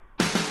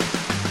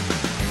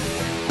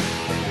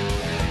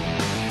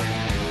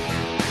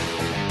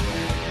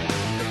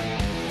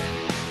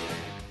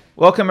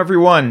Welcome,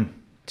 everyone,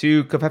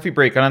 to Covfefe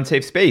Break on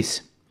Unsafe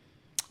Space.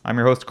 I'm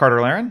your host,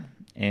 Carter Laren,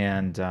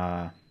 and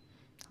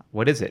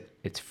what is it?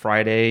 It's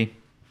Friday.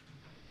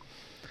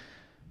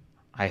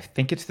 I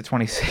think it's the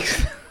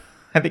 26th.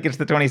 I think it's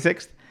the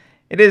 26th.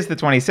 It is the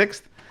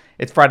 26th.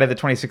 It's Friday the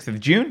 26th of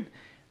June.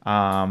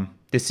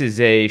 This is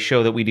a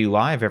show that we do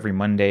live every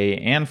Monday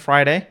and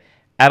Friday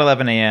at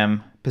 11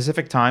 a.m.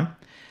 Pacific time.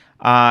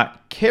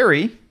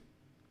 Carrie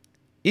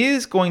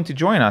is going to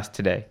join us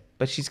today,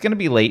 but she's going to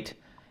be late.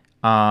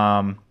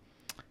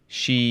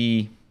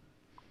 She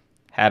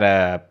had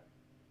a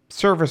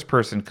service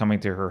person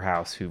coming to her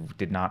house who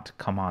did not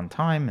come on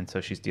time, and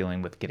so she's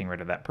dealing with getting rid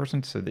of that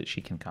person so that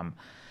she can come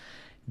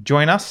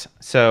join us.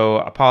 So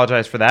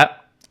apologize for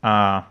that.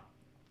 I'm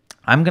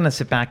going to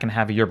sit back and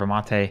have a yerba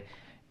mate,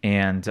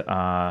 and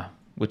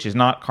which is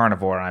not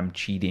carnivore. I'm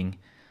cheating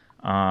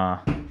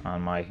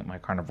on my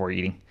carnivore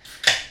eating,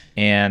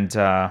 and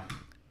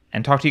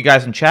talk to you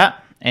guys in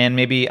chat, and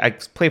maybe I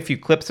play a few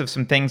clips of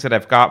some things that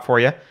I've got for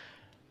you.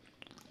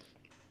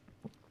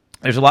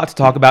 There's a lot to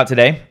talk about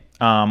today.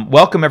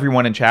 Welcome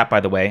everyone in chat,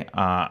 by the way.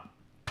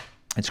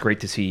 It's great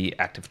to see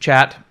active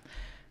chat.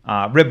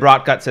 Rib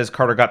Rotgut says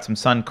Carter got some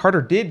sun.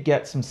 Carter did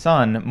get some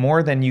sun,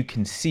 more than you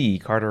can see.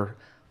 Carter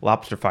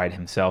lobsterfied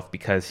himself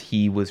because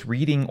he was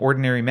reading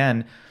Ordinary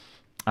Men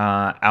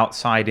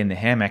outside in the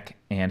hammock,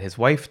 and his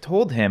wife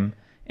told him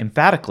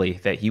emphatically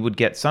that he would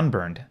get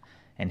sunburned,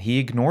 and he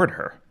ignored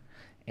her.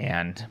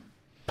 And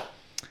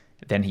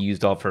then he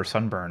used all of her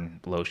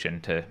sunburn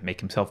lotion to make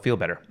himself feel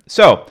better.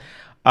 So,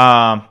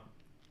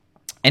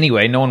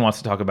 anyway, no one wants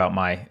to talk about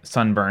my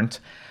sunburnt.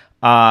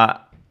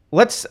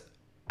 First,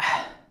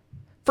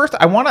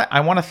 I want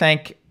to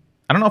thank,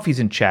 I don't know if he's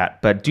in chat,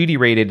 but Duty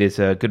Rated is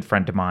a good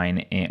friend of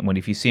mine. And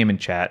if you see him in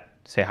chat,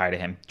 say hi to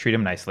him, treat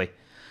him nicely.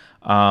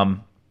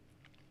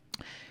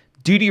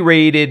 Duty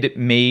Rated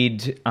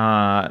made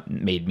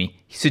me.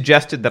 He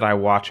suggested that I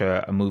watch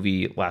a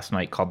movie last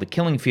night called The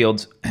Killing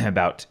Fields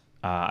about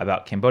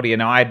Cambodia.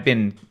 Now,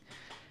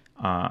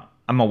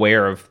 I'm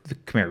aware of the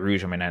Khmer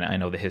Rouge. I mean, I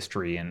know the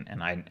history,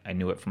 and I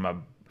knew it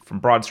from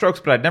broad strokes,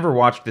 but I'd never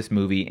watched this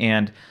movie.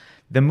 And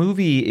the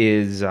movie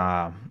is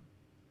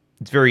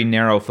it's very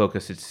narrow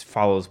focus. It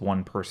follows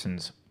one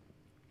person's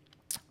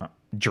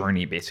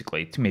journey,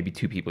 basically, to maybe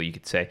two people, you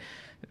could say,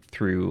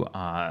 through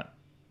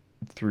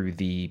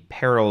the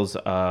perils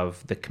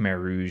of the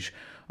Khmer Rouge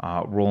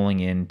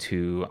rolling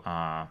into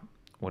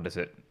what's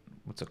it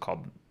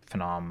called?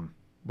 Phnom,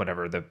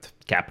 whatever the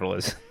capital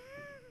is.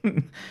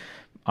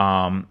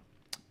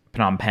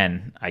 Phnom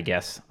Penh, I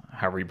guess,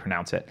 however you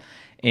pronounce it,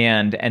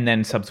 and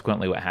then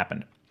subsequently what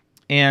happened.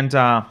 And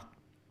I'm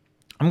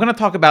going to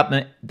talk about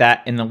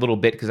that in a little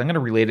bit because I'm going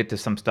to relate it to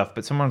some stuff.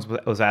 But someone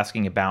was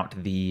asking about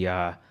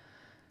the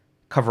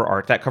cover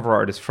art. That cover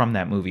art is from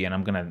that movie,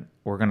 and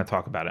we're going to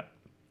talk about it.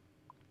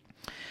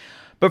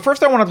 But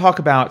first, I want to talk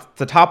about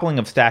the toppling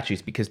of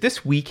statues because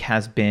this week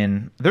there's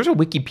a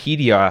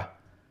Wikipedia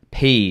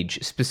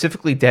page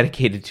specifically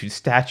dedicated to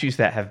statues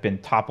that have been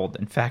toppled.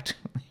 In fact,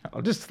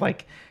 just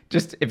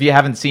if you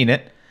haven't seen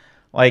it,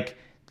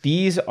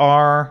 these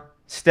are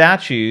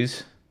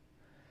statues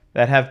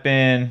that have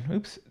been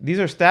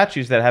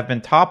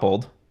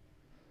toppled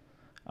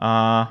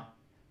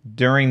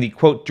during the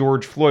quote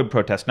George Floyd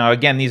protest. Now,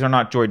 again, these are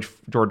not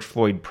George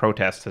Floyd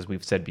protests, as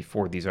we've said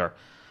before. These are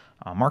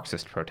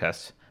Marxist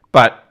protests,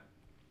 but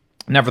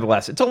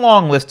nevertheless, it's a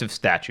long list of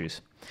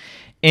statues,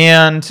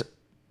 and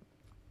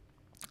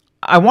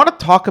I want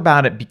to talk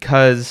about it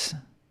because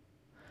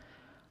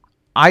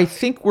I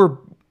think we're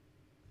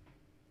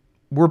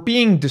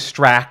being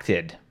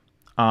distracted.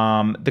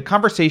 The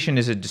conversation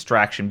is a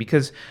distraction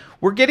because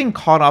we're getting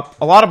caught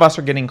up. A lot of us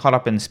are getting caught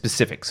up in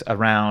specifics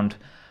around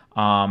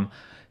who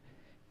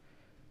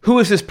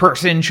is this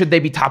person? Should they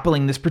be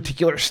toppling this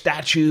particular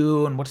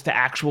statue? And what's the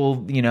actual,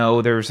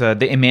 there's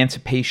the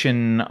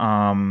Emancipation,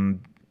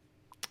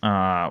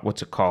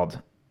 what's it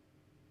called?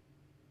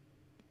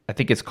 I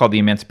think it's called the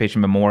Emancipation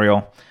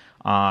Memorial.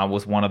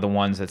 Was one of the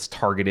ones that's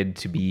targeted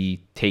to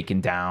be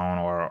taken down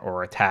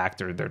or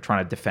attacked, or they're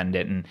trying to defend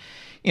it. And,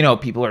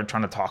 people are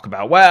trying to talk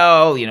about,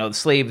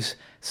 the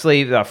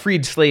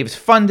freed slaves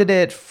funded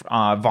it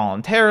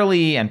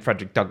voluntarily, and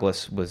Frederick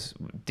Douglass was,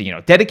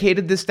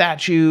 dedicated the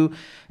statue.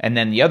 And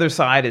then the other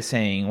side is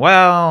saying,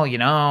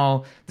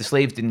 the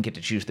slaves didn't get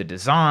to choose the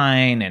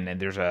design, and then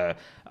there's a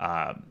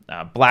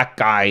black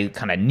guy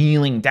kind of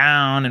kneeling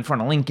down in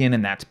front of Lincoln,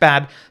 and that's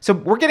bad. So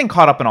we're getting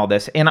caught up in all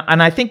this. And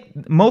I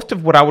think most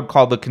of what I would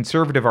call the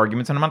conservative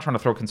arguments, and I'm not trying to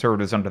throw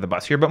conservatives under the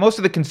bus here, but most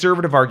of the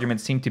conservative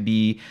arguments seem to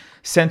be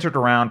centered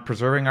around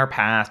preserving our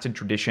past and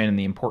tradition and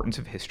the importance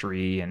of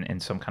history and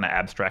in some kind of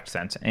abstract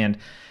sense. And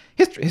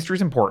history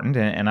is important,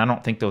 and I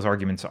don't think those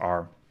arguments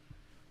are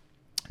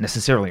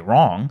necessarily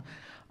wrong.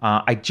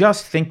 I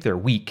just think they're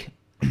weak.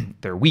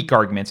 They're weak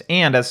arguments.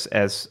 And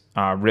as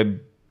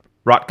Rib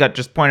Rotgut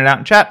just pointed out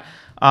in chat,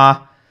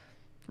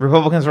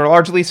 Republicans are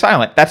largely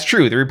silent. That's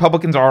true. The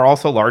Republicans are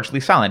also largely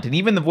silent. And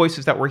even the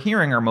voices that we're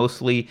hearing are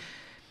mostly,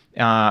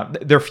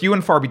 they're few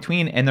and far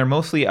between, and they're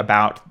mostly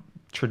about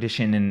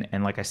tradition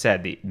and like I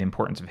said, the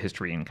importance of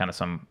history in kind of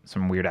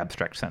some weird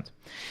abstract sense.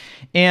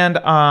 And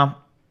I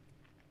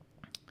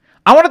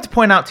wanted to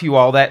point out to you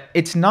all that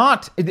it's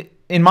not,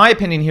 in my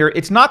opinion here,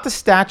 it's not the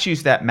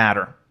statues that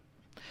matter.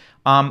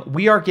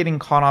 We are getting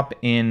caught up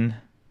in,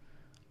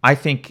 I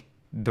think,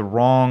 the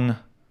wrong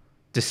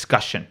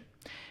discussion.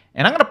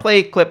 And I'm going to play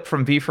a clip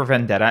from V for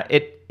Vendetta.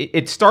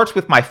 It starts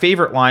with my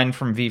favorite line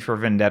from V for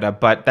Vendetta,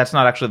 but that's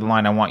not actually the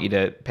line I want you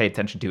to pay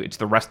attention to. It's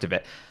the rest of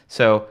it.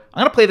 So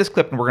I'm going to play this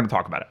clip and we're going to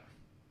talk about it.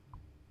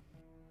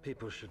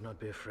 People should not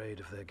be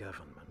afraid of their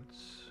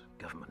governments.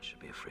 Governments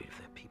should be afraid of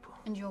their people.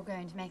 And you're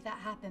going to make that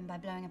happen by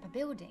blowing up a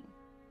building?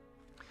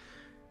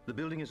 The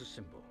building is a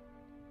symbol,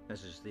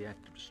 as is the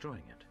act of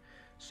destroying it.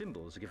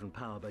 Symbols are given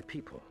power by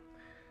people.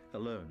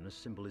 Alone, a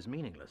symbol is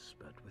meaningless,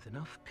 but with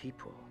enough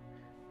people,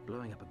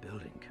 blowing up a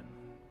building can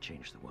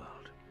change the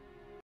world.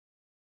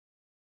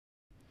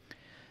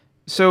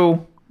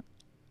 So,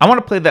 I want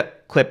to play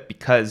that clip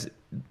because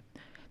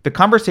the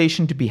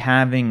conversation to be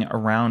having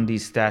around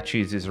these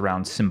statues is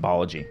around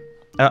symbology.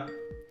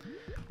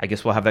 I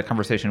guess we'll have that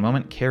conversation in a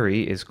moment.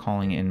 Carrie is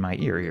calling in my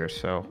ear here,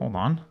 so hold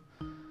on.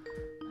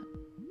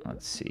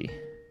 Let's see.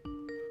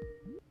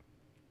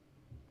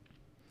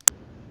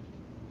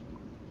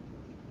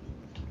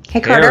 Hey,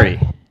 Carter. Carrie.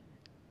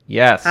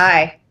 Yes.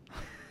 Hi.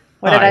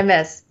 What Hi. did I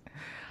miss?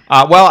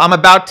 Well, I'm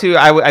about to.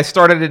 I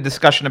started a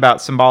discussion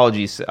about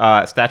symbology,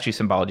 statue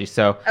symbology.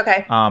 So,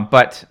 Okay.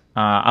 But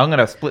I'm going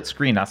to split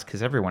screen us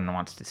because everyone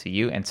wants to see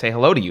you and say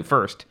hello to you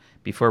first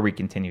before we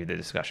continue the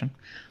discussion.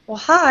 Well,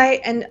 hi.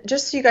 And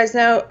just so you guys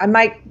know,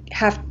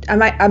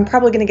 I'm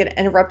probably going to get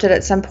interrupted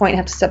at some point and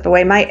have to step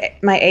away.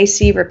 My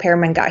AC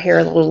repairman got here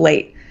a little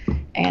late,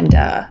 and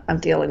I'm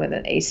dealing with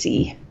an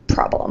AC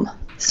problem.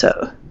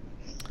 So.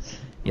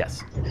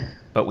 Yes,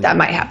 but that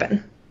might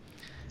happen.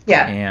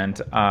 Yeah. And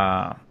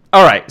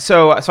all right,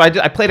 so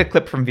I played a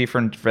clip from V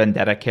for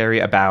Vendetta, Carrie,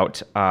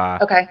 about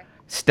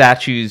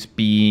statues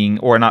being,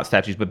 or not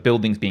statues, but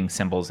buildings being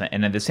symbols,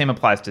 and the same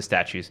applies to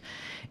statues.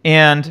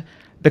 And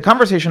the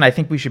conversation I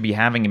think we should be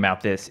having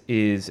about this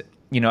is,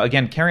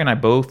 again, Carrie and I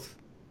both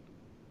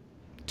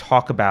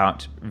talk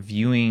about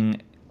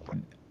viewing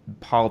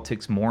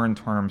politics more in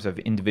terms of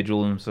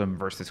individualism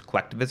versus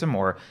collectivism,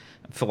 or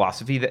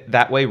philosophy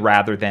that way,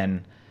 rather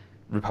than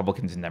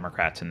Republicans and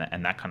Democrats and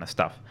that kind of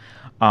stuff.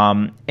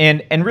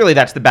 And really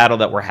that's the battle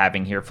that we're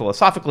having here.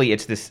 Philosophically,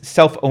 it's this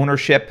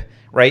self-ownership,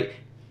 right?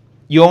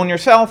 You own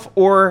yourself,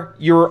 or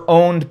you're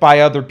owned by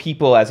other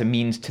people as a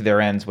means to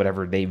their ends,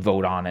 whatever they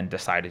vote on and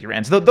decide is your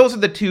ends. Those are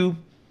the two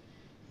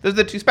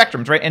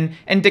spectrums, right?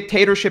 And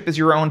dictatorship is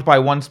you're owned by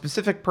one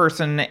specific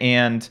person,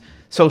 and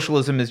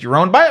socialism is you're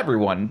owned by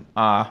everyone,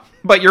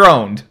 but you're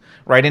owned,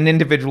 right? And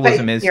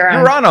individualism is you're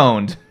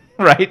unowned,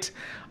 right?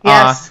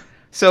 Yes.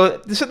 So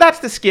that's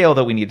the scale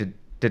that we need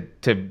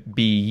to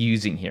be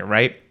using here,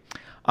 right?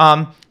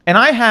 And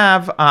I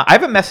have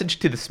a message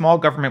to the small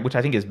government, which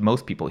I think is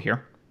most people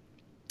here.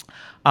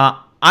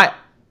 I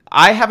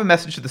have a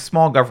message to the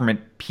small government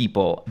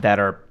people that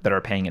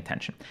are paying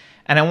attention,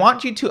 and I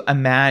want you to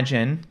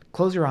imagine.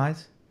 Close your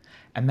eyes.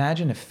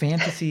 Imagine a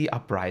fantasy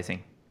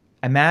uprising.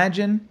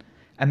 Imagine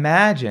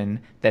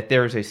that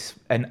there's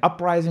an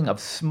uprising of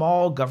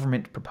small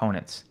government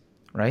proponents,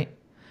 right?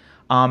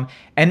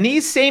 And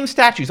these same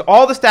statues,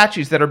 all the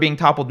statues that are being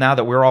toppled now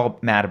that we're all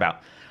mad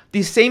about,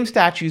 these same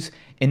statues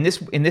in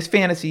this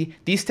fantasy,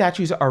 these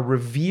statues are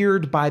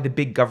revered by the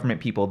big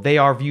government people. They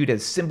are viewed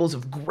as symbols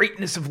of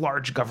greatness of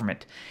large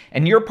government.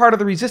 And you're part of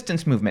the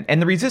resistance movement.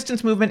 And the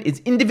resistance movement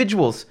is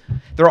individuals.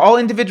 They're all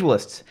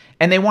individualists.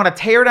 And they want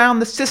to tear down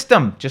the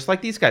system, just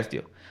like these guys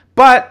do.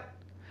 But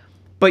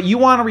you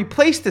want to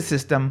replace the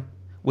system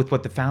with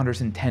what the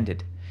founders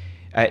intended.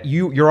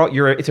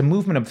 It's a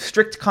movement of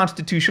strict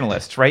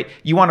constitutionalists, right?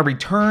 You want to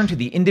return to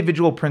the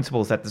individual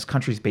principles that this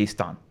country's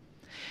based on.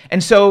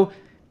 And so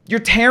you're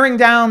tearing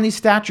down these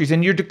statues,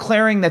 and you're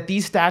declaring that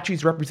these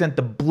statues represent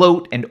the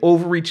bloat and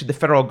overreach of the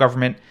federal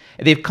government.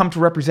 They've come to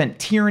represent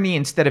tyranny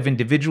instead of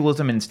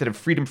individualism and instead of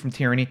freedom from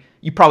tyranny.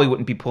 You probably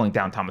wouldn't be pulling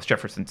down Thomas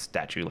Jefferson's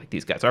statue like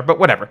these guys are, but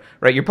whatever,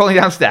 right? You're pulling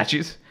down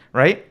statues,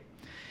 right?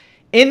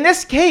 In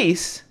this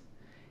case,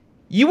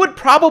 you would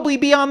probably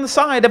be on the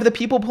side of the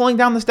people pulling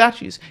down the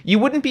statues. You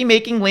wouldn't be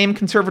making lame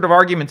conservative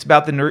arguments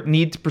about the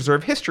need to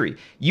preserve history.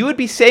 You would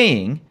be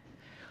saying,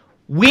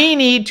 we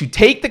need to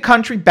take the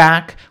country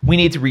back. We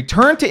need to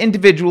return to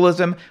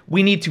individualism.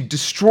 We need to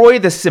destroy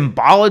the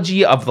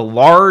symbology of the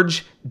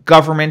large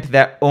government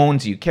that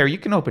owns you. Carrie, you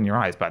can open your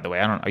eyes, by the way.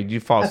 I don't know. Did you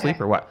fall asleep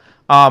or what?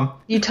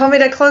 You told me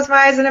to close my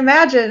eyes and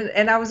imagine,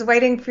 and I was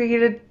waiting for you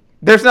to...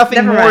 There's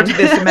nothing more to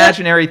this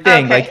imaginary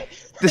thing. Okay. Like,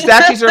 the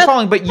statues are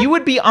falling, but you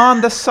would be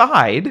on the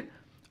side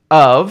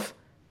of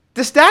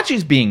the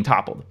statues being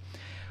toppled.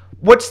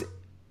 What's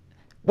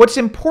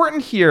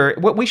important here,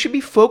 what we should be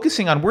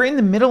focusing on, we're in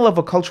the middle of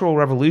a cultural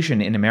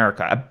revolution in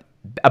America,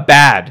 a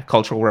bad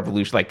cultural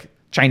revolution, like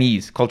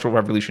Chinese cultural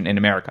revolution in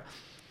America.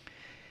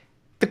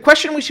 The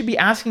question we should be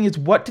asking is,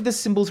 what do the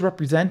symbols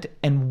represent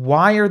and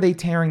why are they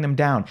tearing them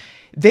down?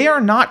 They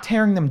are not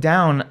tearing them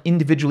down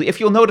individually. If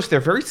you'll notice, they're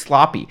very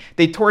sloppy.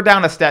 They tore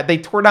down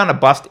a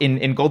bust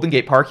in Golden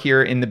Gate Park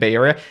here in the Bay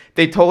Area.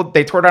 They tore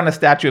down a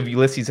statue of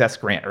Ulysses S.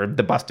 Grant, or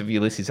the bust of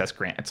Ulysses S.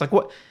 Grant. It's like,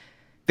 what?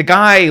 The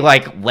guy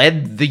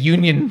led the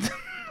Union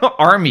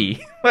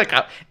Army.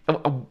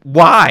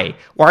 Why?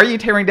 Why are you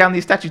tearing down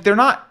these statues? They're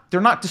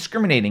not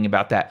discriminating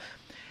about that.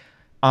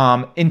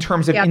 In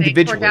terms of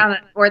individually. They tore down,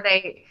 or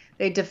they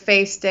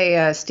defaced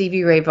a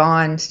Stevie Ray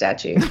Vaughan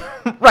statue.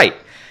 Right.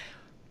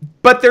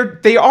 But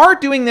they are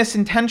doing this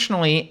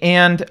intentionally,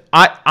 and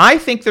I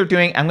think they're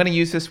doing, I'm going to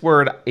use this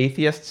word,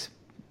 atheists.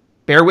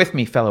 Bear with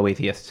me, fellow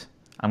atheists.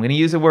 I'm going to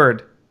use a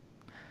word.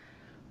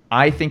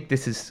 I think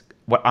this is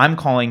what I'm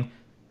calling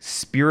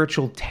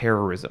spiritual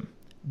terrorism.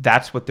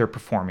 That's what they're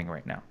performing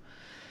right now.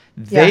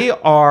 They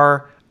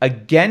are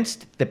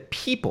against the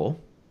people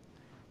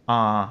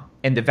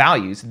and the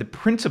values, the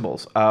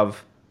principles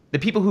of the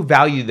people who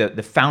value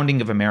the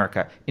founding of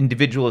America,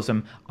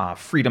 individualism,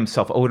 freedom,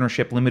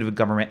 self-ownership, limited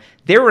government.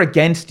 They're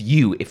against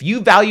you. If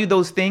you value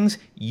those things,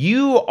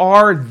 you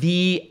are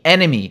the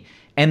enemy,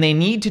 and they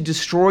need to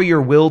destroy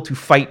your will to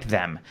fight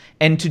them.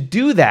 And to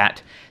do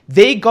that,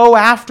 they go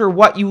after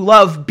what you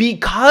love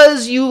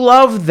because you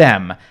love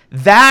them.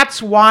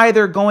 That's why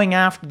they're going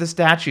after the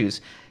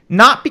statues.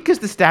 Not because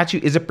the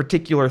statue is a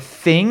particular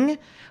thing,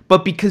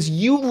 but because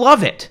you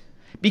love it,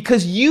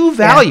 because you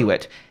value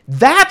it.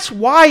 That's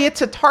why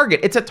it's a target.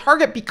 It's a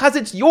target because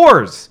it's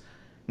yours,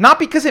 not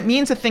because it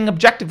means a thing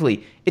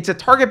objectively. It's a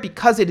target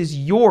because it is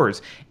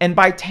yours. And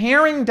by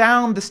tearing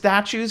down the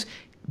statues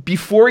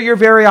before your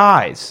very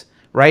eyes,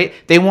 right,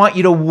 they want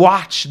you to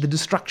watch the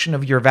destruction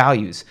of your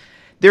values.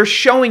 They're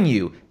showing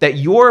you that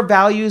your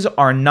values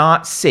are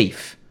not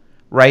safe,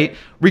 right?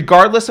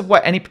 Regardless of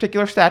what any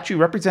particular statue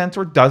represents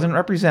or doesn't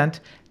represent,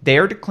 they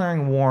are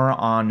declaring war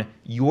on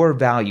your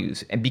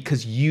values. And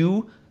because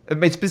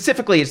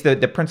specifically, it's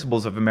the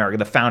principles of America,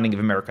 the founding of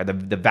America,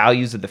 the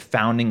values of the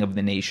founding of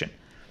the nation.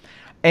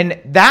 And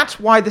that's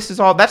why this is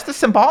all, that's the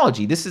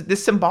symbology.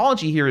 This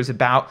symbology here is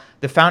about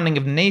the founding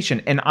of the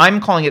nation. And I'm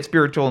calling it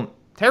spiritual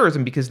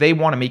terrorism because they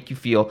want to make you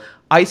feel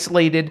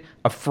isolated,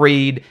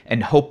 afraid,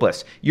 and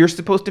hopeless. You're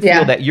supposed to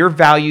feel that your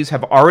values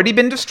have already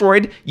been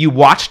destroyed. You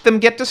watched them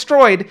get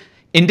destroyed.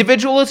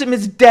 Individualism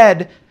is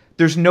dead.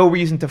 There's no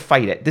reason to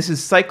fight it. This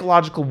is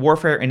psychological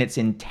warfare, and it's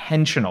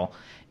intentional.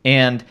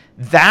 And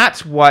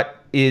that's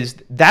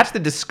the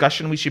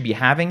discussion we should be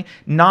having,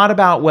 not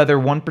about whether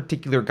one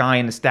particular guy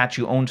in the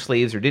statue owned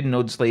slaves or didn't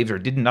own slaves or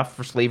did enough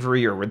for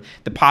slavery, or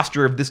the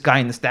posture of this guy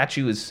in the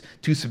statue is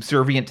too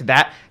subservient to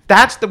that.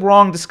 That's the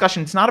wrong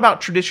discussion. It's not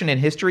about tradition and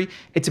history.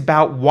 It's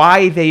about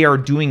why they are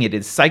doing it.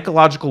 It's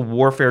psychological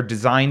warfare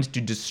designed to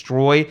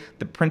destroy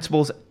the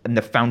principles and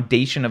the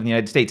foundation of the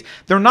United States.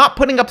 They're not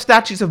putting up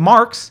statues of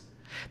Marx.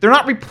 They're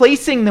not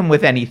replacing them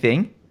with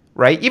anything.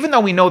 Right? Even though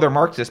we know they're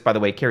Marxists, by the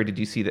way. Carrie, did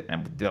you see that?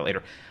 And we'll do that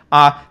later.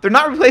 They're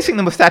not replacing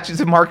them with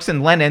statues of Marx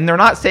and Lenin. They're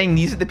not saying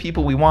these are the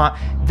people we want.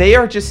 They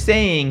are just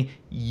saying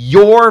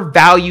your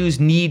values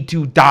need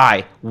to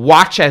die.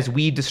 Watch as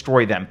we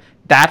destroy them.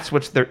 That's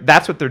what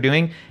they're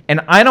doing.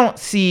 And I don't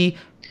see.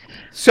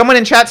 Someone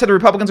in chat said the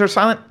Republicans are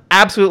silent.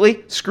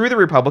 Absolutely. Screw the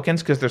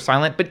Republicans because they're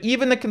silent. But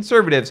even the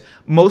conservatives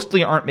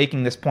mostly aren't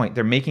making this point.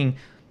 They're making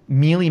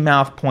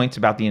mealy-mouthed points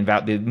about the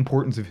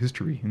importance of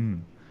history.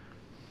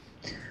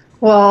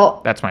 Well,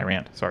 that's my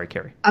rant. Sorry,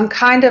 Carrie. I'm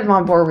kind of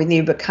on board with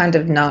you, but kind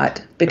of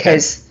not,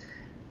 because,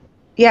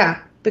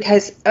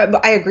 because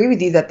I agree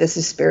with you that this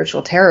is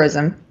spiritual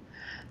terrorism.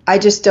 I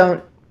just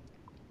don't.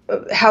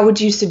 How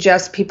would you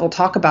suggest people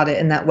talk about it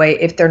in that way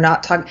if they're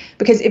not talking?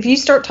 Because if you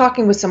start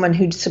talking with someone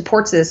who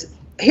supports this,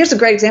 here's a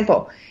great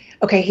example.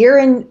 Okay, here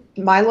in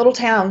my little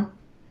town,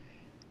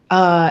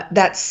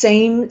 that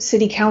same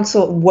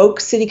woke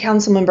city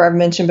council member I've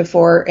mentioned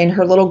before, in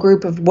her little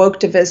group of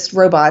woketivist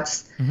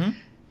robots. Mm-hmm.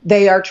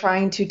 They are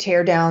trying to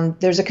tear down.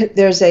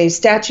 There's a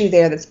statue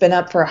there that's been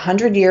up for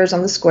 100 years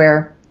on the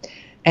square,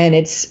 and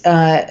it's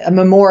a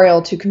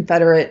memorial to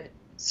Confederate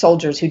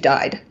soldiers who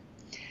died.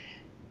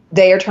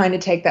 They are trying to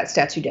take that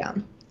statue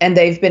down, and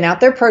they've been out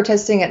there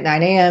protesting at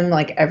 9 a.m.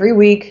 like every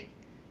week.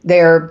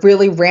 They're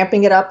really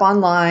ramping it up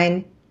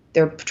online.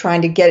 They're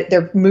trying to get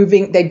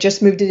it. They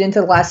just moved it into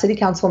the last city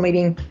council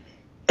meeting.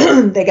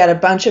 They got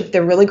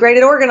they're really great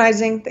at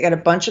organizing. They got a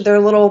bunch of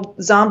their little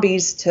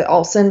zombies to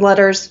all send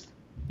letters.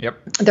 Yep.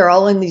 They're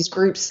all in these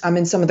groups. I'm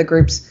in some of the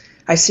groups.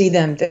 I see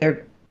them.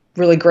 They're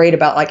really great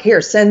about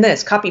here, send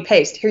this, copy,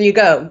 paste. Here you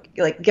go.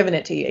 Giving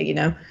it to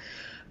you,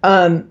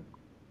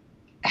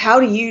 How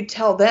do you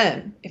tell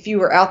them if you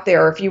were out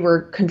there or if you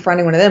were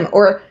confronting one of them?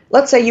 Or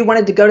let's say you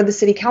wanted to go to the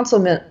city council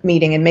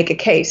meeting and make a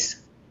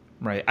case.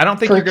 Right. I don't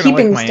think you're going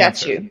to like my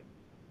statue.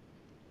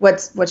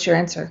 Answer. What's your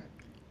answer?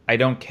 I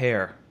don't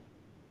care.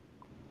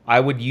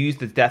 I would use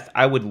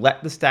I would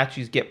let the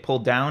statues get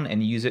pulled down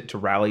and use it to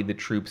rally the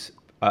troops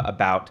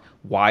about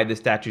why the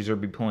statues are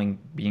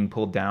being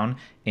pulled down,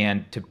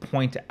 and to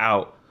point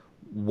out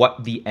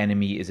what the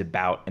enemy is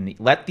about, and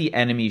let the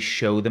enemy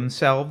show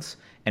themselves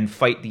and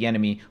fight the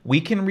enemy.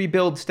 We can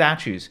rebuild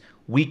statues.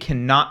 We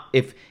cannot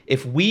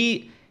if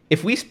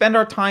we spend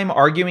our time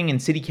arguing in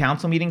city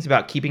council meetings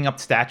about keeping up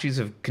statues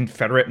of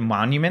Confederate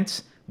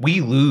monuments,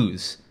 we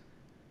lose.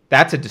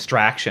 That's a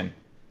distraction.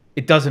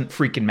 It doesn't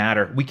freaking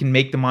matter. We can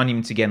make the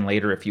monuments again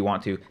later if you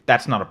want to.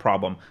 That's not a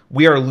problem.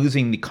 We are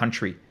losing the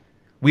country.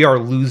 We are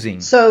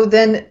losing. So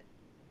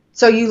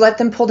you let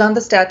them pull down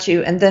the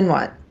statue, and then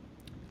what?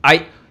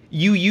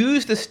 You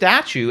use the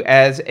statue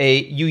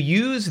you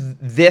use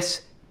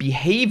this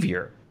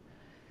behavior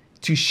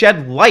to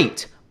shed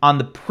light on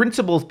the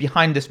principles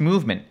behind this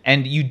movement.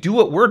 And you do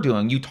what we're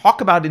doing. You talk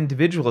about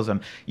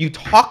individualism. You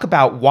talk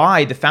about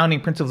why the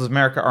founding principles of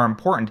America are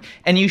important.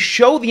 And you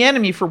show the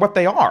enemy for what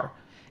they are.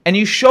 And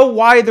you show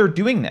why they're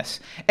doing this.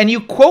 And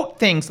you quote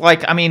things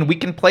like, we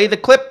can play the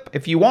clip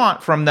if you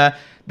want from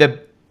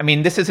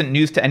this isn't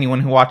news to anyone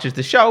who watches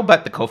the show,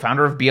 but the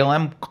co-founder of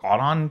BLM caught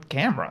on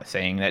camera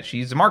saying that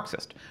she's a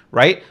Marxist,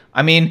 right?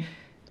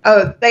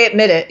 Oh, they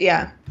admit it,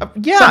 yeah.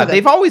 Yeah,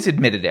 they've always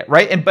admitted it,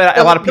 right? But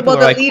a lot of people are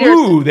like,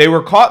 ooh, they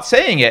were caught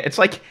saying it. It's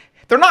like,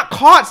 they're not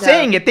caught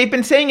saying it. They've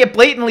been saying it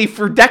blatantly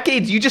for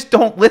decades. You just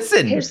don't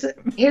listen. Here's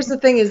the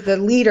thing is the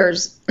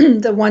leaders,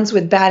 the ones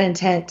with bad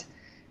intent,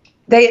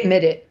 they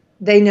admit it.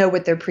 They know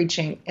what they're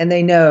preaching, and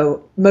they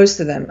know, most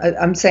of them,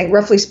 I'm saying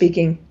roughly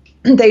speaking,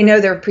 they know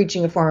they're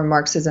preaching a form of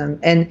Marxism,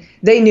 and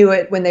they knew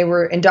it when they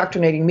were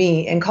indoctrinating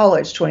me in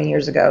college 20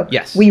 years ago.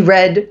 Yes. We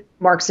read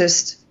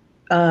Marxist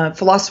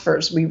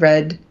philosophers. We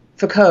read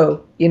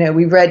Foucault.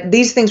 We read,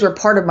 these things were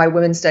part of my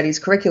women's studies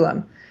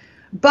curriculum.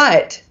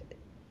 But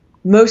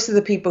most of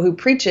the people who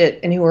preach it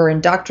and who are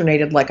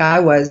indoctrinated like I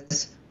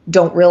was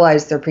don't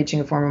realize they're preaching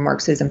a form of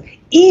Marxism.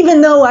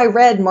 Even though I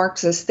read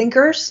Marxist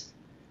thinkers,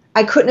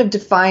 I couldn't have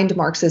defined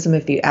Marxism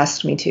if you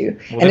asked me to.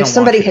 And if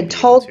somebody had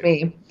told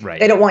me,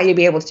 they don't want you to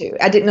be able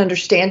to. I didn't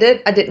understand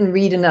it. I didn't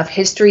read enough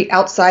history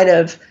outside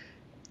of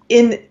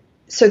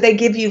so they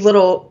give you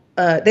little,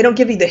 they don't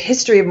give you the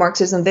history of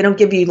Marxism. They don't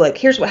give you like,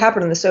 here's what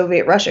happened in the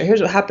Soviet Russia.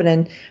 Here's what happened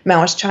in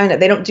Maoist China.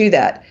 They don't do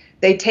that.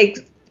 They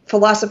take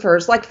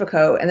philosophers like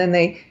Foucault, and then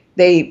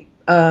they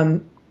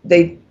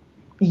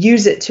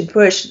use it to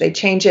push, they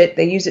change it,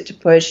 they use it to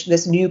push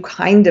this new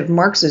kind of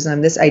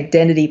Marxism, this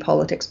identity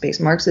politics-based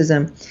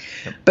Marxism.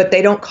 Yep. But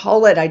they don't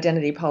call it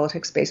identity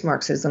politics-based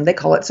Marxism. They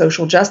call it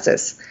social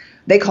justice.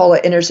 They call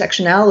it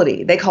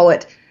intersectionality. They call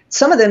it,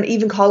 some of them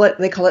even call it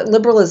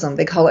liberalism.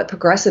 They call it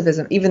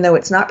progressivism, even though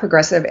it's not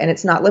progressive and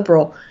it's not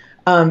liberal.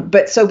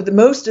 But so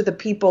most of the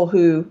people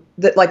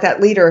like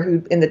that leader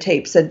who in the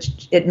tape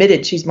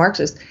admitted she's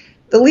Marxist,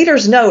 the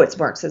leaders know it's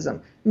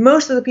Marxism.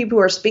 Most of the people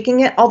who are speaking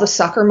it, all the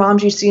soccer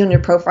moms you see on your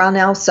profile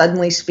now,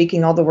 suddenly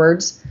speaking all the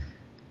words,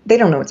 they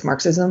don't know it's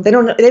Marxism. They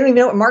don't even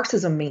know what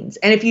Marxism means.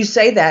 And if you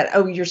say that,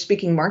 oh, you're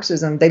speaking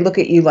Marxism, they look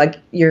at you like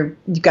you've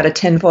got a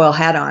tinfoil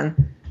hat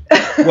on.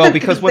 Well,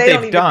 because what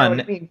they've done,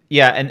 and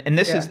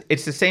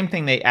it's the same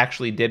thing they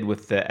actually did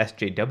with the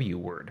SJW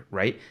word,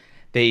 right?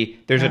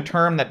 There's a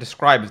term that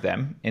describes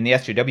them. In the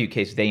SJW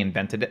case, they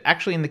invented it.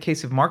 Actually, in the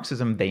case of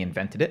Marxism, they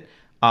invented it.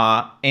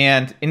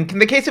 And in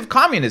the case of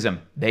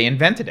communism, they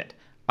invented it.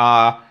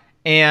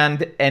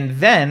 And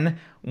then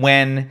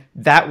when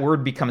that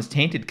word becomes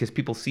tainted because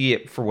people see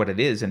it for what it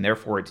is and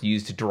therefore it's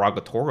used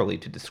derogatorily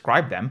to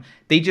describe them,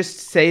 they just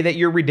say that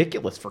you're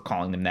ridiculous for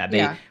calling them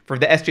that. For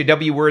the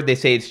SJW word, they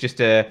say it's just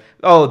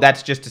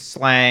that's just a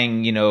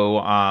slang,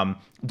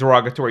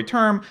 derogatory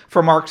term.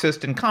 For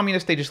Marxist and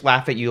communist, they just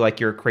laugh at you like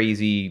you're a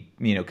crazy,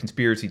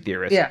 conspiracy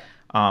theorist. Yeah.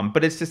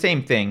 But it's the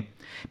same thing.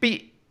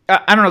 But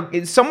I don't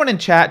know. Someone in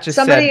chat just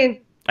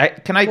said...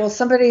 Well,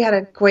 somebody had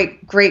a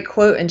great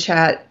quote in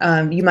chat.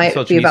 You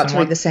might be about to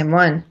read the same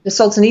one. The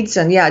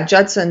Solzhenitsyn,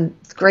 Judson,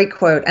 great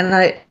quote.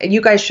 And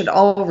you guys should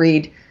all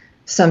read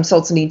some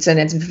Solzhenitsyn.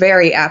 It's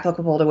very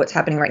applicable to what's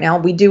happening right now.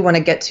 We do want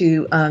to get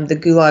to the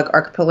Gulag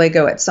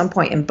Archipelago at some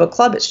point in book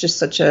club. It's just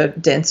such a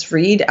dense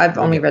read. I've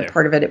only read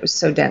part of it. It was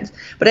so dense.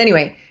 But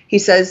anyway, he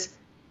says,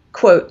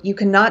 quote, "You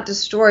cannot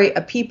destroy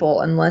a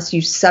people unless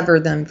you sever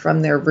them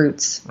from their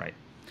roots." Right.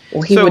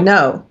 Well, he would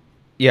know.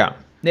 Yeah.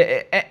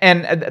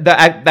 And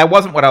that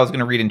wasn't what I was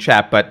going to read in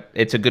chat, but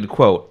it's a good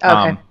quote.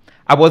 Okay.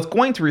 I was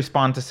going to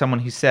respond to someone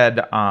who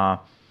said,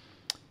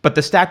 but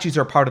the statues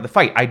are part of the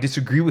fight. I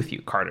disagree with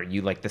you, Carter.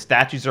 The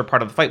statues are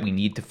part of the fight. We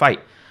need to fight.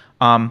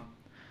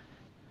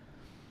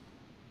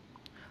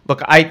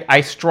 Look,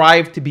 I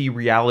strive to be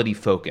reality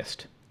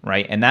focused,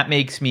 right? And that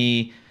makes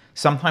me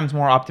sometimes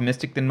more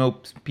optimistic than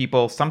most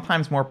people,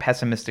 sometimes more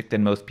pessimistic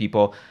than most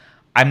people.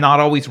 I'm not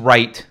always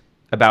right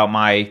about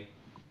my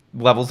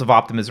levels of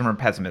optimism or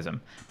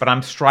pessimism, but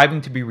I'm striving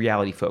to be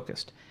reality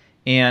focused.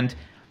 And,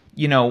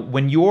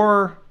 when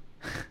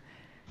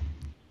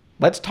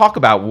let's talk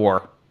about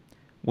war.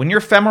 When your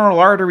femoral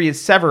artery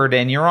is severed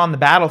and you're on the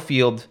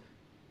battlefield,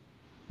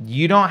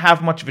 you don't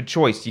have much of a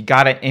choice. You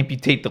got to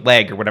amputate the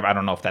leg or whatever. I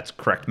don't know if that's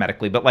correct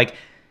medically, but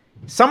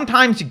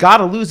sometimes you got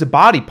to lose a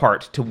body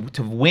part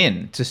to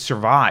win, to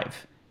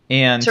survive.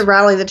 And to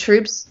rally the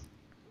troops.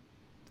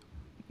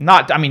 You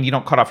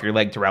don't cut off your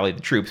leg to rally the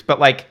troops, but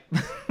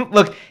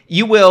look,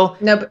 you will.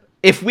 No, but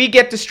if we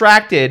get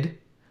distracted,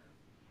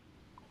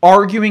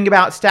 arguing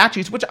about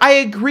statues, which I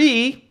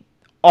agree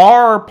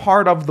are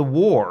part of the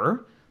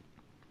war,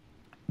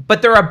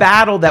 but they're a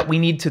battle that we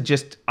need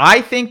to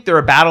I think they're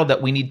a battle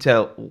that we need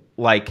to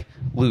like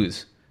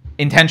lose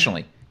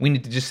intentionally. We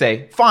need to just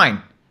say,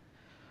 fine,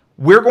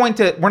 we're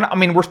still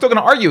going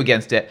to argue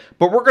against it,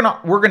 but we're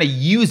going to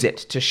use it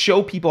to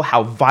show people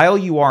how vile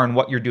you are and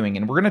what you're doing.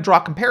 And we're going to draw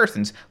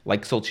comparisons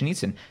like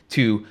Solzhenitsyn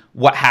to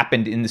what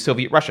happened in the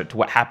Soviet Russia, to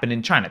what happened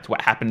in China, to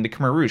what happened in the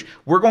Khmer Rouge.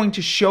 We're going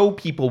to show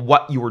people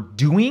what you're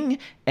doing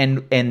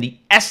and the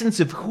essence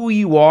of who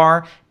you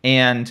are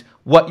and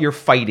what you're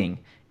fighting.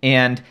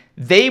 And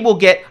they will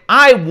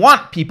I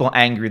want people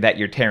angry that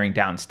you're tearing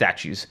down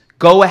statues.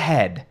 Go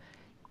ahead,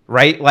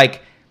 right?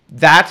 Like,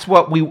 that's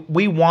what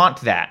we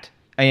want that.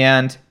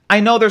 And I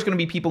know there's going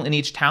to be people in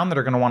each town that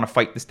are going to want to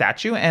fight the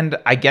statue, and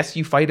I guess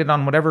you fight it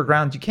on whatever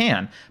grounds you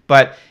can.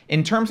 But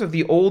in terms of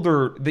the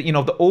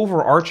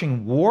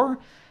overarching war,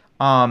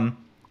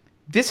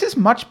 this is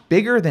much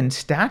bigger than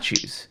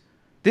statues.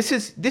 This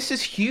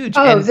is huge.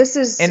 Oh, this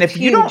is and if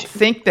huge. you don't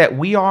think that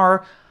we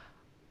are,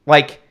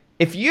 like,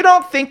 if you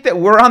don't think that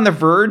we're on the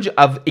verge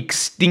of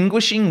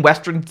extinguishing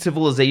Western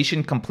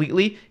civilization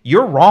completely,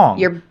 you're wrong.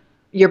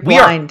 You're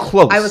blind. We are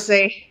close. I would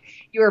say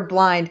you are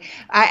blind.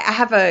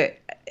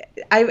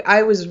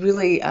 I was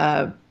really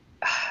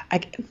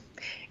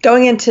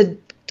going into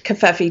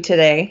Covfefe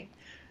today.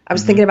 I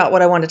was thinking about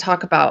what I wanted to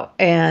talk about,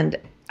 and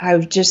I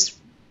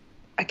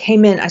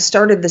came in. I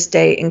started this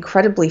day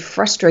incredibly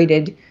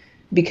frustrated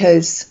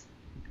because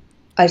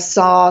I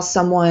saw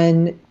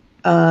someone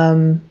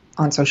on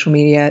social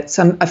media,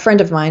 a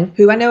friend of mine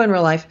who I know in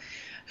real life,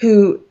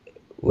 who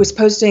was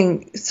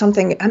posting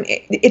something. I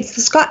mean, it's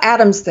the Scott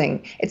Adams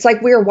thing. It's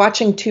like we are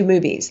watching two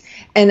movies,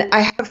 and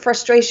I have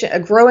a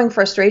growing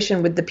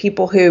frustration with the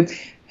people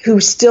who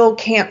still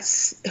can't,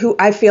 who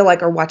I feel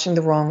like are watching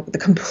the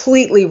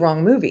completely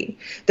wrong movie.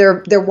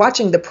 They're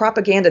watching the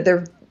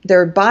propaganda.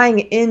 They're buying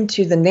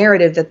into the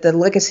narrative that the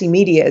legacy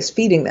media is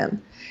feeding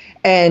them.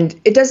 And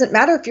it doesn't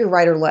matter if you're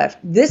right or left.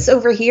 This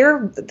over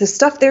here, the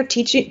stuff they're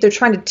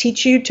trying to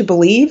teach you to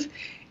believe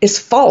is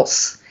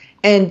false.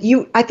 And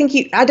I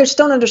just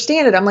don't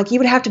understand it. I'm like, you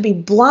would have to be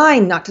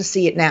blind not to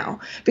see it now,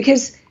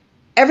 because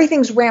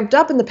everything's ramped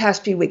up in the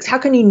past few weeks. How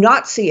can you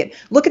not see it?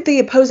 Look at the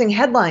opposing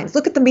headlines.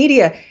 Look at the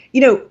media.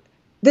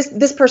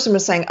 This person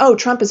was saying, oh,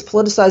 Trump is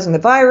politicizing the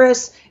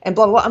virus and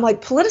blah, blah, blah. I'm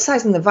like,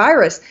 politicizing the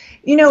virus?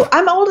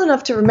 I'm old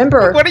enough to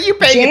remember what are you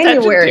paying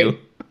January.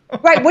 attention to?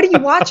 Right. What are you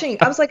watching?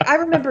 I was like, I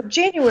remember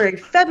January,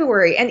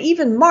 February, and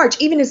even March,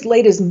 even as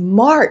late as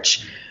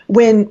March,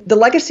 when the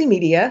legacy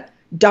media,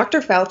 Dr.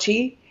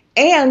 Fauci,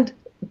 and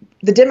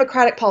the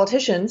Democratic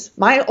politicians,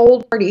 my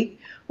old party,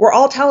 were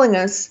all telling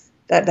us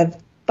that the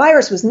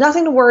virus was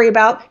nothing to worry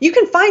about. You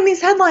can find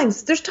these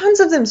headlines. There's tons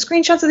of them,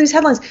 screenshots of these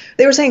headlines.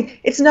 They were saying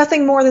it's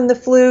nothing more than the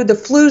flu. The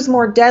flu's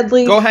more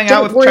deadly. Go hang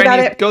out with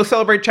Chinese. Go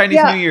celebrate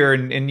Chinese New Year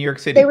in New York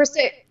City. They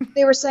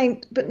were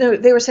saying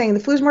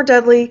the flu's more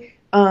deadly.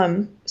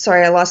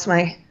 Sorry, I lost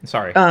my.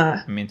 Sorry,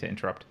 I mean to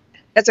interrupt.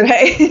 That's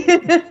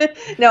okay.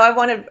 No, I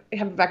want to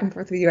have a back and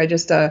forth with you. I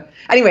just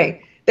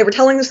anyway. They were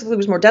telling us the flu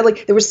was more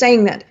deadly. They were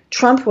saying that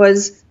Trump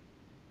was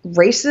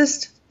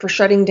racist for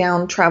shutting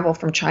down travel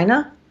from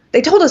China.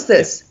 They told us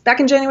this back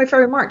in January,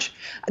 February, March.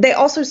 They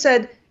also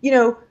said,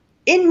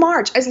 in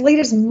March, as late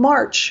as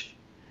March,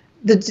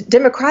 the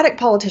Democratic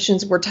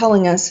politicians were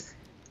telling us,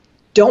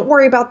 don't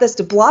worry about this.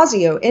 De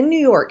Blasio in New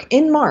York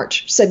in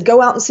March said,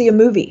 go out and see a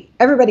movie.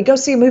 Everybody go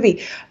see a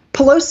movie.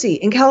 Pelosi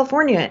in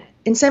California,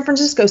 in San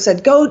Francisco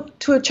said, go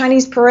to a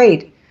Chinese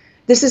parade.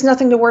 This is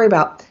nothing to worry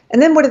about.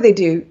 And then what did they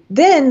do?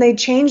 Then they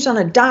changed on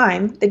a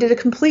dime. They did a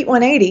complete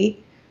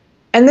 180.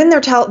 And then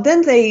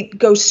then they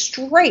go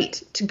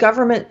straight to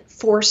government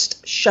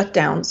forced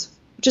shutdowns,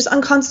 which is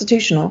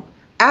unconstitutional.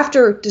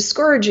 After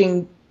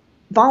discouraging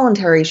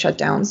voluntary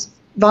shutdowns,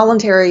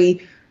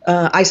 voluntary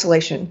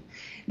isolation,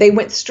 they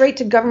went straight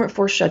to government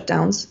forced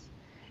shutdowns.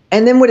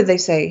 And then what did they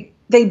say?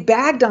 They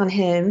bagged on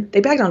him.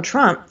 They bagged on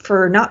Trump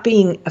for not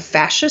being a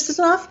fascist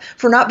enough,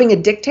 for not being a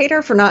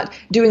dictator, for not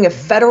doing a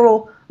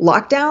federal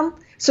lockdown.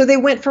 So they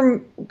went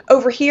from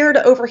over here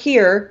to over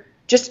here,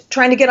 just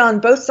trying to get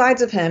on both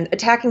sides of him,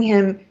 attacking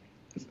him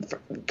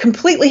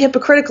completely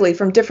hypocritically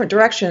from different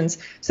directions.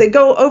 So they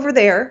go over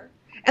there,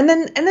 and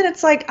then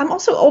it's like, I'm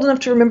also old enough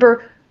to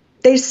remember.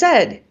 They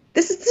said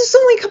this is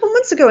only a couple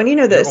months ago, and you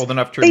know this. You're old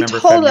enough to remember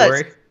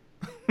February.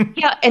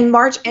 Yeah, in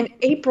March and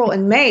April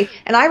and May.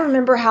 And I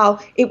remember how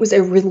it was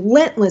a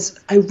relentless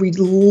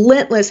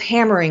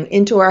hammering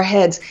into our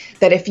heads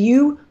that if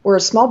you were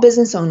a small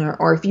business owner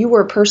or if you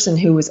were a person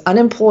who was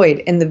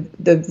unemployed and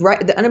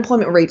the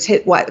unemployment rates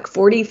hit like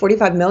 40,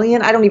 45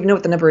 million, I don't even know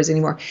what the number is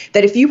anymore,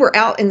 that if you were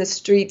out in the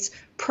streets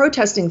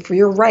protesting for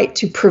your right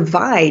to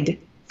provide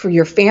for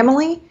your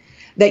family,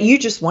 that you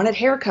just wanted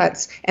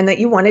haircuts and that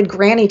you wanted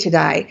Granny to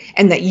die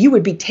and that you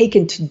would be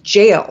taken to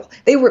jail.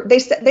 They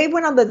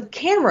went on the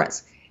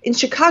cameras in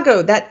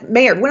Chicago. That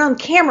mayor went on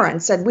camera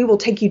and said, we will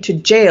take you to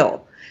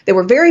jail. They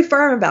were very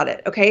firm about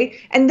it. Okay.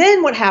 And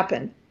then what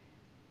happened?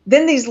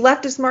 Then these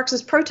leftist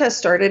Marxist protests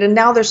started, and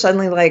now they're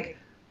suddenly like,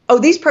 oh,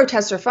 these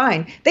protests are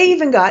fine. They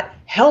even got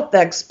health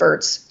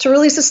experts to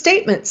release a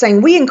statement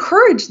saying, we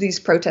encourage these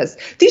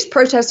protests. These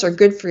protests are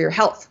good for your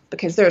health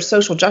because they're a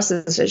social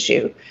justice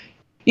issue.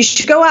 You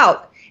should go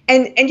out.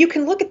 And you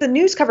can look at the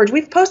news coverage.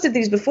 We've posted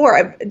these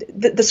before.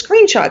 The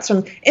screenshots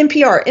from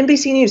NPR,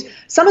 NBC News,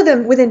 some of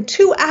them within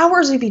 2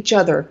 hours of each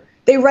other,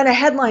 they run a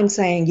headline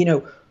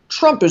saying,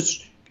 Trump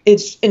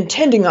is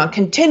intending on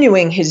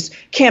continuing his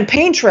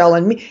campaign trail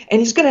and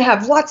he's going to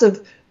have lots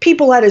of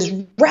people at his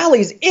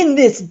rallies in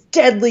this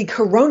deadly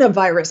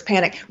coronavirus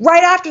panic.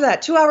 Right after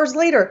that, 2 hours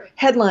later,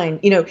 headline,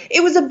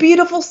 it was a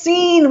beautiful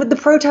scene with the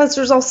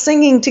protesters all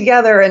singing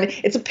together. And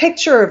it's a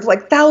picture of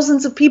like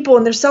thousands of people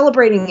and they're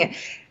celebrating it.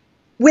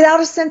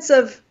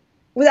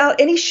 Without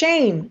any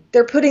shame,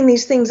 they're putting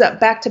these things up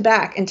back to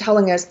back and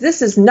telling us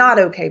this is not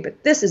okay,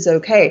 but this is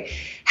okay.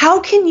 How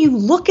can you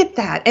look at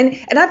that? And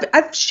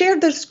I've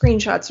shared those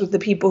screenshots with the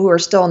people who are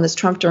still on this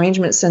Trump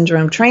derangement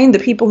syndrome train, the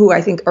people who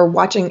I think are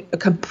watching a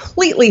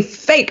completely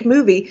fake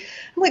movie.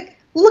 I'm like,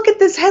 look at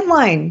this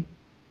headline.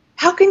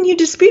 How can you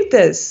dispute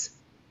this?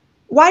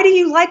 Why do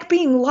you like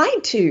being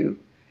lied to?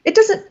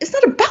 It's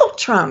not about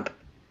Trump.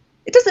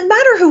 It doesn't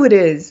matter who it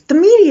is. The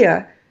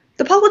media.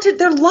 The politicians,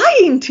 they're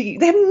lying to you.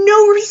 They have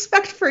no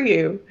respect for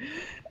you.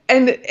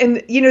 And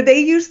they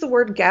use the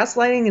word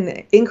gaslighting in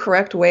the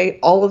incorrect way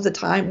all of the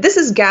time. This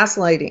is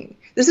gaslighting.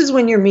 This is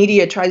when your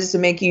media tries to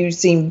make you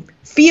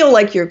feel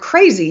like you're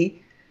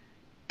crazy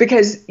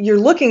because you're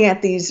looking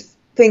at these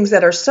things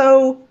that are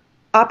so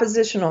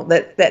oppositional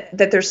that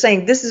they're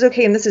saying this is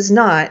okay and this is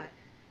not.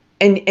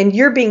 And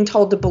you're being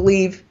told to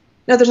believe,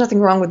 no, there's nothing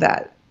wrong with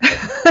that.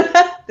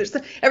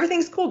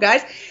 Everything's cool,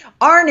 guys.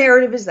 Our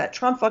narrative is that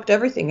Trump fucked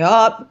everything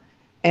up.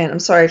 And I'm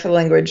sorry for the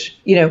language,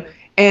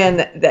 and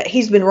that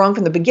he's been wrong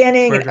from the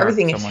beginning and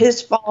everything is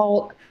his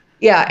fault.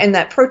 Yeah. And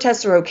that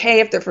protests are okay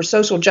if they're for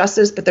social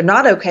justice, but they're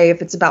not okay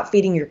if it's about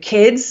feeding your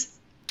kids.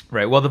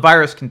 Right. Well, the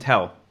virus can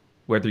tell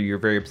whether you're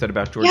very upset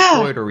about George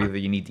Floyd or whether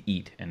you need to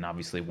eat. And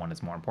obviously one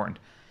is more important.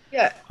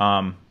 Yeah.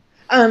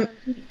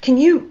 Can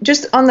you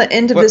just on the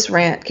end of this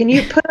rant, can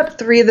you put up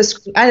 3 of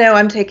the, I know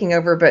I'm taking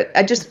over, but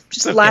I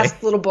just okay.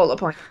 Last little bullet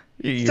point.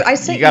 You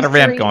got a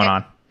rant going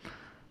on.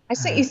 I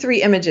sent you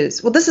 3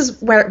 images. Well, this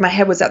is where my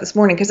head was at this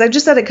morning because I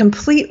just had a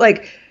complete,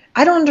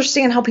 I don't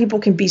understand how people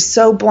can be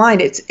so blind.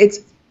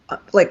 It's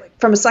like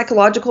from a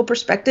psychological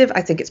perspective,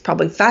 I think it's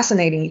probably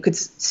fascinating. You could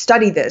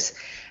study this,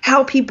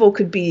 how people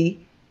could be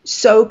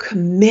so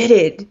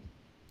committed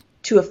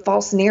to a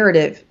false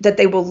narrative that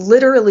they will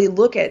literally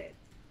look at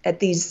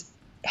these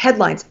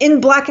headlines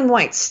in black and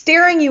white,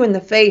 staring you in the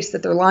face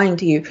that they're lying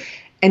to you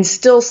and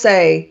still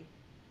say,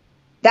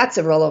 that's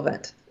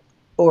irrelevant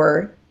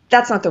or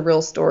that's not the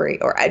real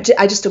story, or I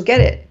just don't get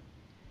it.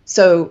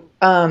 So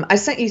I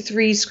sent you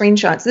 3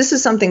 screenshots. This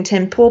is something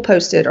Tim Pool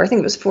posted, or I think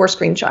it was 4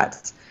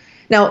 screenshots.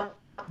 Now,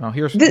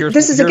 here's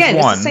this is one. It's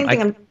the same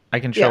thing. I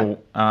can show.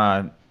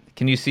 Yeah.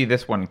 Can you see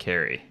this one,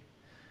 Carrie?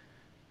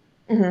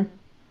 Mm-hmm.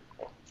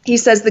 He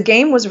says the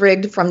game was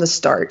rigged from the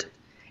start,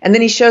 and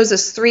then he shows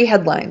us 3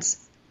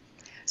 headlines.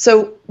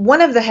 So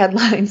one of the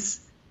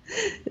headlines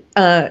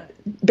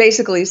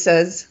basically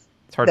says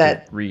it's hard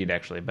to read,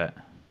 actually, but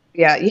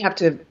yeah, you have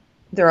to.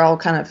 They're all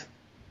kind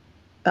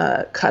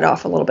of cut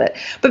off a little bit.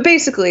 But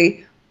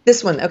basically,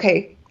 this one,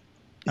 okay.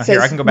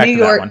 Here, I can go back to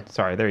that one.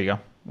 Sorry, there you go.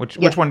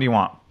 Which one do you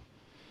want?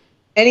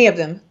 Any of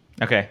them.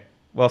 Okay.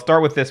 Well,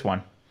 start with this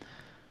one.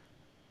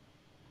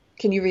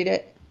 Can you read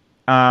it?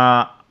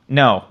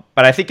 No,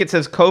 but I think it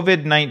says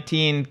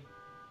COVID-19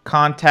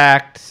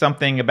 contact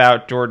something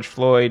about George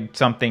Floyd,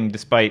 something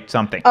despite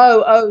something.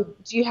 Oh,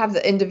 do you have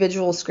the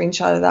individual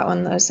screenshot of that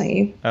one that I sent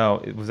you?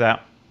 Oh, was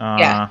that?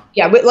 Yeah.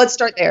 Let's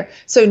start there.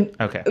 So,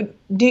 okay.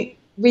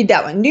 Read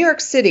that one. New York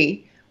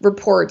City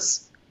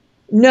reports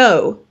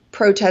no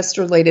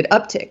protest-related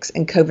upticks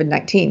in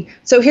COVID-19.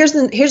 So here's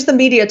the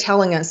media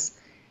telling us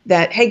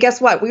that, hey,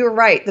 guess what? We were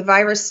right. The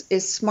virus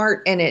is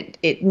smart and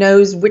it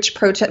knows what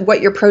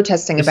you're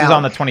protesting about. This is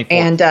on the 24th.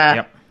 And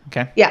yep.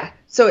 Okay. Yeah.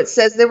 So it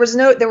says there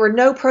were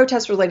no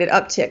protest-related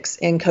upticks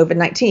in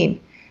COVID-19.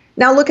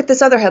 Now look at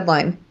this other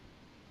headline.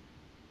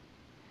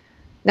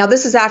 Now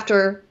this is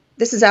after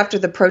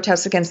the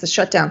protests against the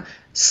shutdown.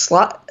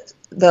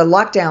 The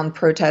lockdown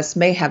protests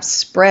may have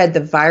spread the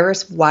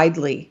virus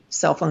widely,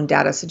 cell phone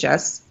data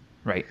suggests.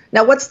 Right.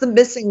 Now, what's the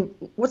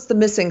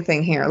missing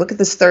thing here? Look at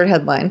this third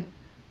headline.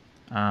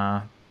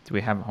 Do we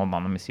have? Hold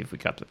on. Let me see if we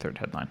got the third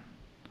headline.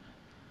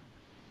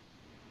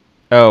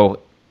 Oh,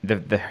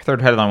 the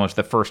third headline was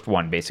the first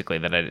one, basically,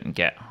 that I didn't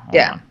get. Hold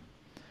on.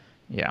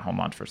 Yeah, hold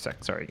on for a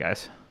sec. Sorry,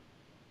 guys.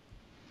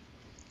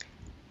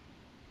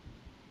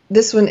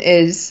 This one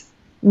is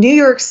New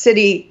York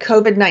City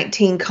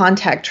COVID-19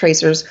 contact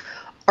tracers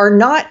are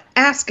not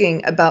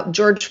asking about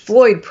George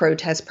Floyd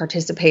protest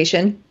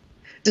participation,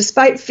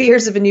 despite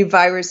fears of a new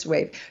virus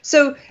wave.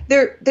 So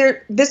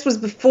this was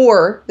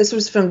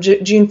from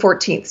June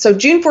 14th. So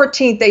June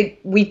 14th,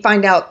 we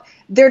find out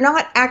they're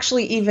not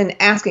actually even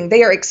asking.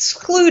 They are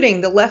excluding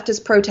the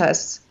leftist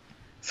protests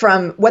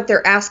from what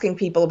they're asking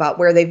people about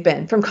where they've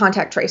been, from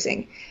contact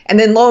tracing. And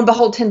then lo and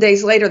behold, 10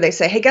 days later, they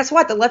say, hey, guess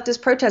what? The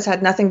leftist protest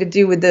had nothing to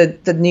do with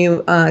the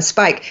new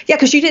spike. Yeah,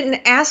 because you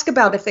didn't ask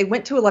about if they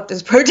went to a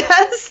leftist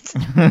protest.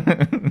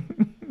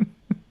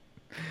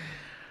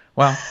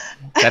 Well,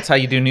 that's how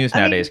you do news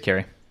nowadays,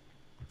 Carrie.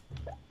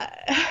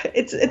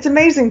 It's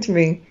amazing to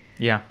me.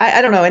 Yeah.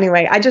 I don't know.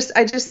 Anyway, I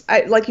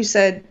like you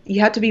said,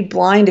 you have to be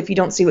blind if you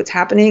don't see what's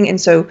happening. And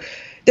so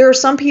there are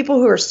some people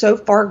who are so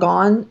far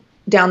gone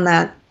down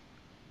that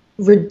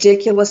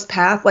ridiculous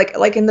path,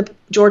 like in the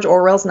George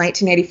Orwell's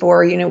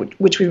 1984,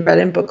 which we read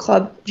in book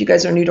club. If you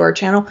guys are new to our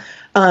channel,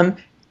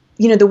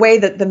 the way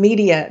that the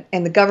media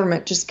and the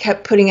government just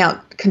kept putting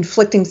out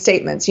conflicting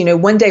statements.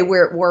 One day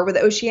we're at war with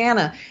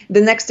Oceania.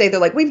 The next day they're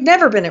like, we've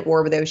never been at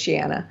war with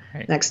Oceania.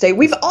 Right. Next day,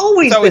 we've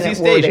always been at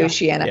war with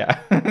Oceania. Yeah.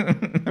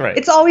 Right.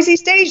 It's always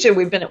East Asia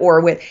we've been at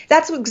war with.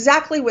 That's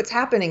exactly what's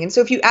happening. And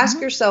so if you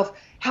ask yourself,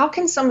 how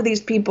can some of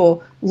these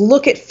people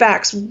look at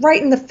facts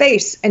right in the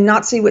face and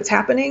not see what's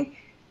happening?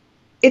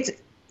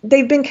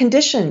 They've been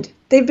conditioned.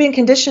 They've been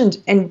conditioned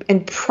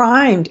and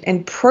primed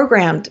and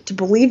programmed to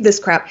believe this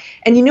crap.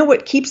 And you know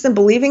what keeps them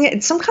believing it?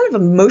 It's some kind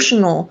of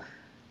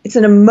it's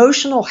an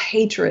emotional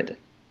hatred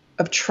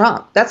of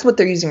Trump. That's what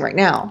they're using right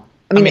now.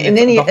 I mean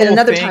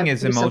another time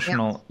is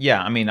emotional.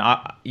 Yeah. I mean,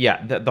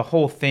 the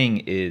whole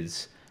thing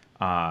is,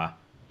 I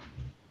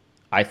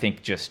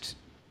think just,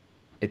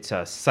 it's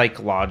a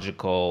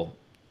psychological,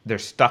 they're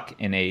stuck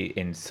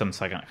in some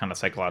kind of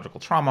psychological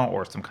trauma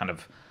or some kind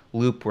of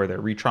loop where they're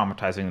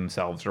re-traumatizing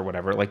themselves or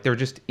whatever. Like they're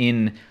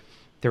in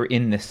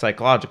this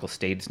psychological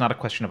state. It's not a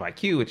question of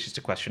IQ. It's just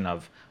a question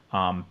of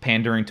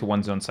pandering to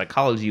one's own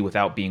psychology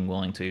without being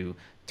willing to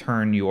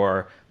turn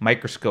your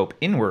microscope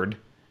inward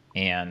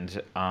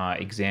and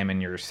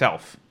examine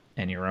yourself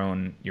and your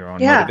own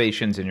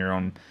motivations and your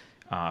own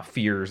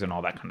fears and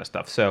all that kind of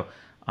stuff. So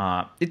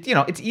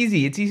it's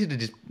easy to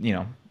just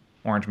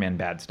orange man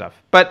bad stuff.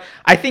 But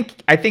I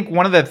think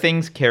one of the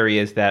things, Carrie,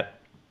 is that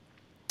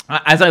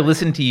as I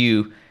listen to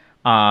you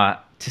to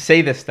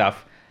say this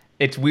stuff,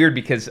 it's weird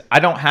because I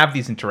don't have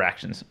these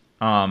interactions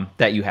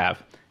that you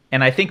have.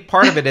 And I think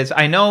part of it is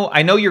I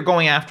know you're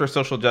going after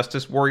social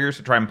justice warriors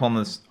to try and pull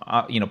them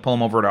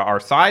over to our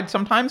side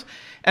sometimes.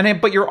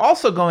 But you're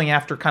also going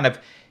after kind of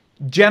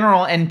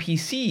general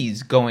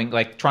NPCs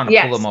trying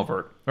to pull them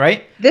over,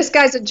 right? This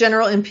guy's a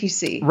general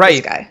NPC.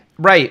 Right. This guy.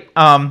 Right.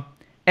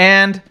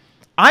 And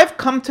I've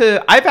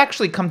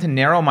actually come to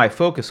narrow my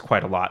focus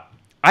quite a lot.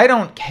 I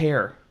don't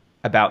care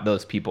about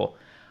those people.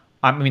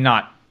 I mean,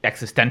 not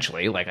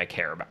existentially, like I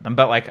care about them,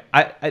 but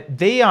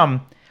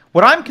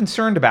what I'm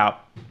concerned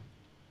about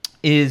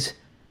is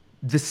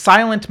the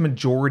silent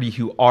majority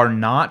who are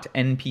not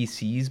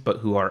NPCs, but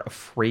who are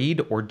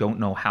afraid or don't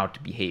know how to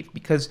behave.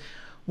 Because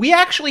we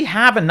actually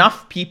have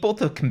enough people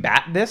to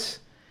combat this.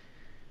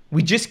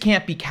 We just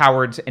can't be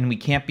cowards, and we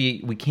can't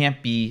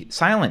be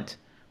silent,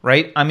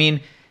 right? I mean,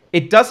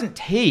 it doesn't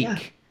take. Yeah.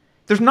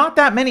 There's not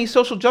that many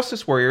social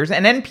justice warriors,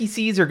 and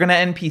NPCs are going to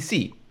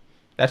NPC.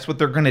 That's what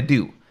they're going to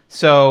do.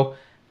 So,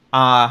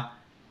 I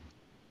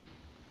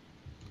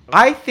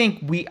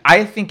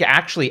think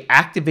actually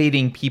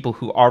activating people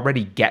who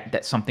already get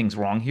that something's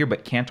wrong here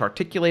but can't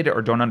articulate it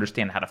or don't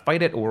understand how to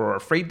fight it or are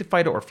afraid to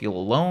fight it or feel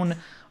alone.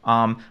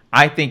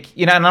 I think,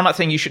 and I'm not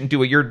saying you shouldn't do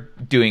what you're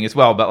doing as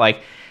well, but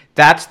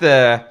those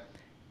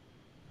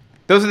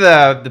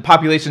are the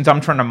populations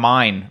I'm trying to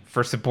mine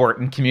for support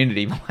and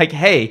community. Like,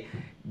 hey,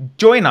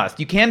 join us.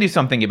 You can do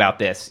something about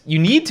this. You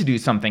need to do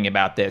something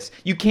about this.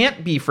 You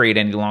can't be afraid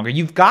any longer.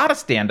 You've got to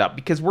stand up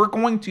because we're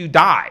going to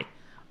die.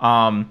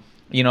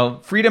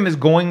 Freedom is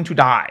going to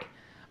die.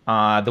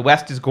 The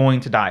West is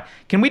going to die.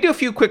 Can we do a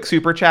few quick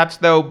super chats,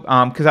 though?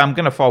 Because I'm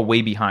going to fall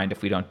way behind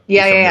if we don't.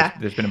 Yeah.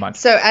 There's been a bunch.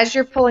 So as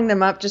you're pulling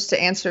them up, just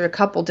to answer a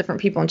couple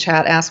different people in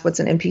chat ask what's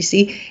an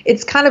NPC.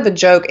 It's kind of a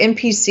joke.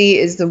 NPC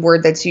is the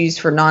word that's used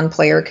for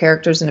non-player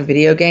characters in a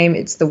video game.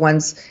 It's the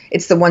ones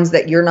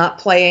that you're not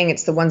playing.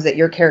 It's the ones that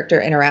your character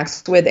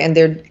interacts with,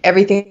 and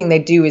everything they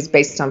do is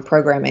based on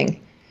programming.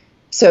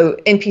 So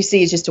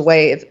NPC is just a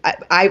way of,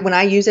 when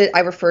I use it, I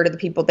refer to the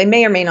people. They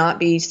may or may not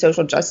be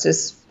social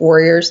justice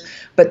warriors,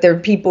 but they're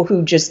people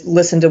who just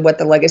listen to what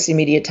the legacy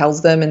media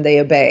tells them and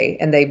they obey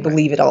and they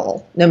believe it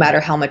all, no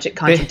matter how much it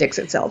contradicts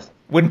itself.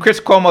 When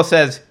Chris Cuomo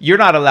says, you're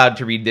not allowed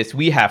to read this,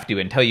 we have to,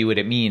 and tell you what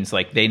it means,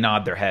 they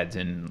nod their heads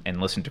and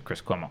listen to Chris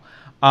Cuomo.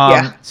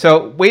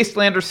 So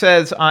Wastelander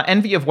says,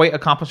 envy of white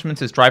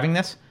accomplishments is driving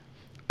this.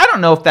 I don't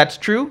know if that's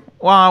true,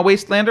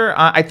 Wastelander.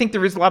 I think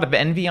there is a lot of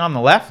envy on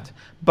the left.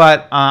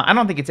 But I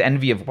don't think it's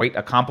envy of white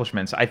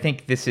accomplishments. I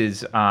think this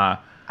is. I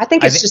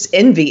think it's just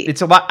envy.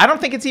 It's a lot. I don't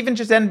think it's even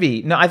just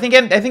envy. No, I think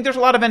there's a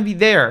lot of envy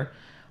there,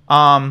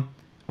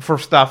 for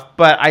stuff.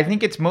 But I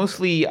think it's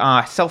mostly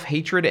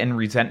self-hatred and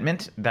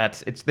resentment.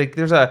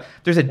 There's a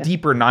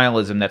deeper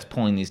nihilism that's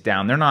pulling these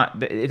down. They're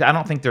not. I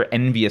don't think they're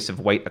envious of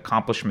white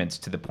accomplishments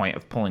to the point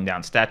of pulling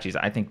down statues.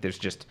 I think there's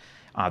just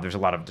there's a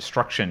lot of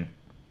destruction.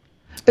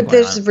 But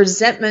there's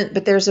resentment.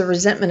 But there's a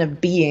resentment of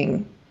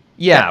being.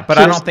 Yeah, but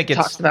I don't think it's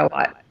talked about a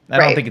lot. I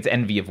don't think it's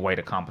envy of white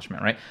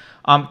accomplishment, right?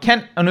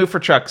 Kent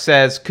Onufrichuk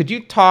says, could you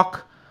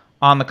talk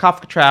on the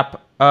Kafka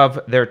trap of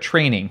their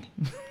training?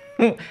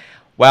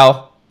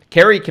 Well,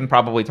 Carrie can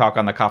probably talk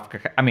on the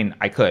Kafka. I mean,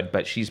 I could,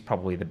 but she's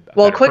probably the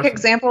quick person.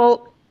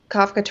 Example,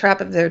 Kafka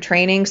trap of their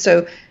training.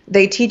 So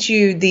they teach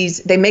you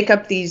they make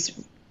up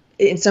these,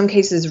 in some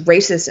cases,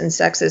 racist and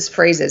sexist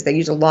phrases. They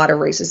use a lot of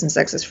racist and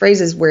sexist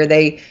phrases where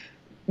they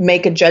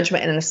make a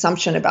judgment and an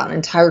assumption about an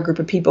entire group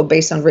of people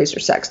based on race or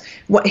sex.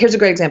 Here's a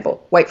great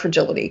example, white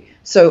fragility.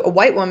 So a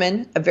white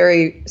woman, a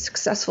very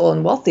successful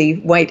and wealthy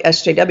white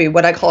SJW,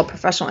 what I call a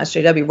professional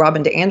SJW,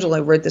 Robin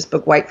DiAngelo, wrote this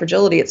book, White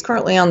Fragility. It's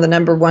currently on the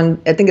number one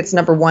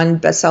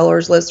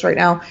bestsellers list right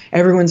now.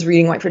 Everyone's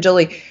reading White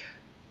Fragility.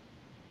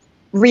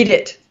 Read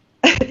it.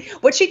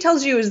 What she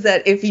tells you is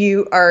that if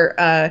you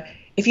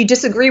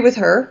disagree with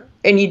her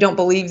and you don't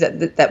believe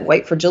that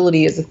white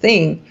fragility is a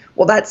thing,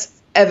 well, that's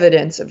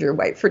evidence of your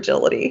white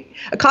fragility.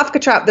 A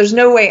Kafka trap, there's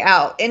no way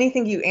out.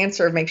 Anything you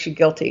answer makes you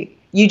guilty.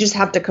 You just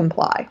have to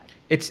comply.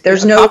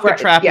 There's no Kafka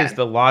trap is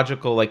the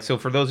logical, like, so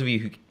for those of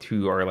you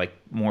who are like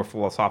more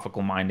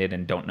philosophical minded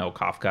and don't know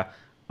Kafka,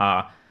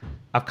 a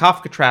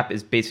Kafka trap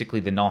is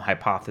basically the null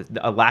hypothesis,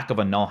 a lack of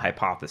a null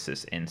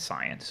hypothesis in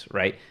science,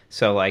 right?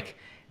 So like,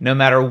 no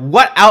matter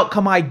what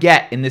outcome I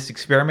get in this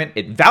experiment,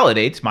 it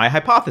validates my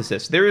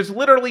hypothesis. There is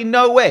literally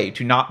no way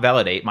to not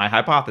validate my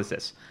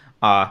hypothesis.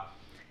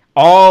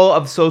 All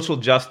of social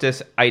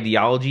justice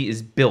ideology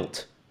is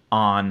built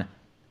on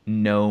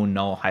no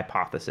null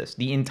hypothesis.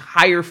 The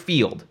entire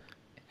field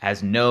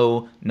has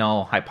no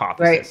null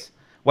hypothesis. Right.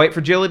 White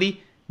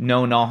fragility,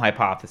 no null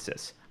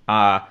hypothesis.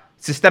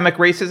 Systemic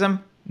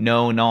racism,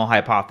 no null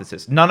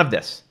hypothesis. None of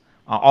this.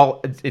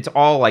 It's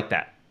all like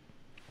that.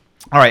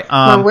 All right.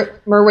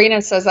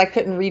 Marina says, I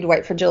couldn't read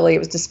White Fragility. It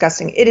was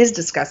disgusting. It is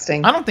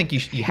disgusting. I don't think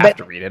you have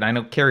to read it. I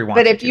know Carrie wants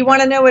to. But if you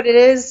want to know what it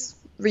is,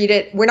 read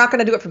it. We're not going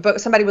to do it for book.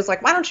 Somebody was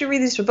like, why don't you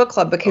read these for book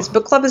club? Because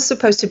book club is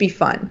supposed to be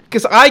fun.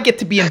 Because I get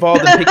to be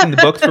involved in picking the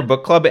books for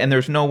book club, and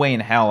there's no way in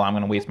hell I'm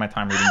going to waste my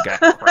time reading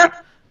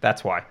crap.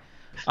 That's why.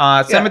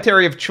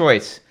 Cemetery of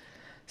Choice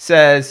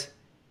says,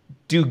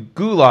 do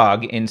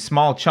gulag in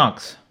small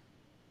chunks.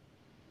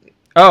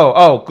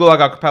 Gulag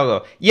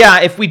Archipelago.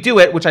 Yeah, if we do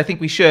it, which I think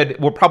we should,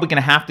 we're probably going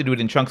to have to do it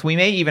in chunks. We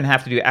may even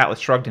have to do Atlas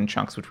Shrugged in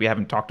chunks, which we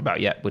haven't talked about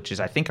yet, which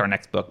is, I think, our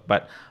next book.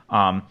 But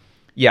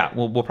yeah,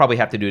 we'll probably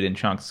have to do it in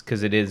chunks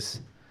because it's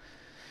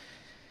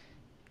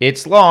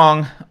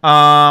long.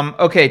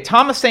 Okay,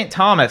 Thomas St.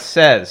 Thomas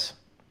says,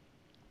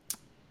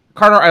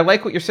 Carter, I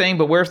like what you're saying,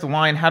 but where's the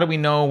line? How do we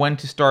know when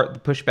to start the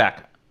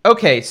pushback?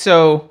 Okay,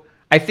 so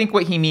I think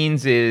what he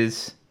means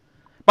is,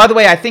 by the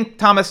way, I think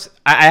Thomas,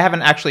 I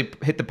haven't actually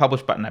hit the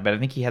publish button, but I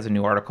think he has a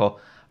new article.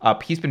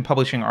 He's been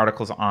publishing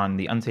articles on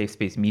the Unsafe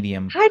Space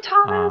Medium. Hi,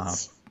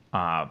 Thomas.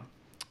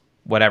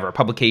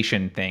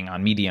 Publication thing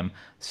on Medium.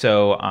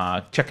 So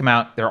check him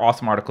out. They're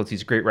awesome articles.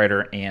 He's a great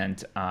writer,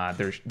 and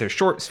they're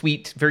short,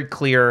 sweet, very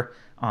clear,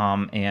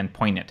 and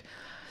poignant.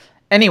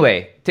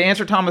 Anyway, to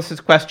answer Thomas's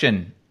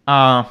question,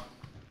 I'm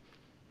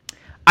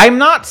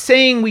not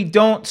saying we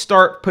don't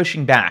start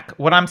pushing back.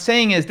 What I'm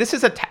saying is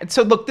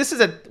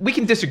we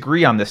can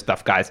disagree on this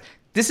stuff, guys.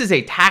 This is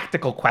a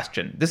tactical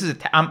question.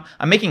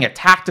 I'm making a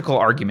tactical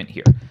argument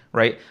here,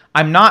 right?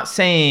 I'm not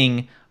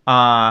saying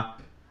the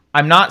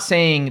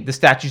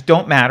statues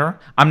don't matter.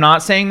 I'm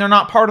not saying they're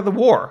not part of the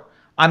war.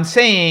 I'm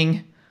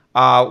saying,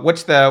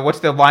 what's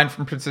the line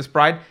from Princess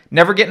Bride?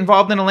 Never get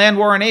involved in a land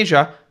war in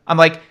Asia. I'm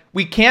like,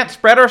 we can't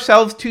spread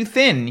ourselves too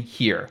thin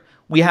here.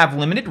 We have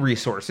limited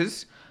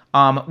resources.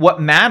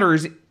 What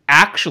matters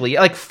actually,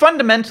 like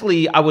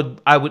fundamentally, I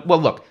would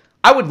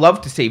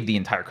love to save the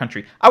entire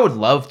country. I would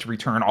love to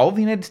return all of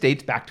the United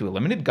States back to a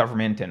limited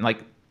government and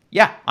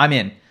I'm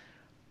in.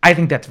 I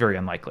think that's very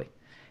unlikely.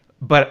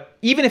 But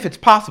even if it's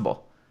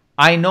possible,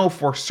 I know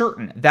for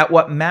certain that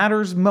what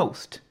matters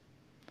most,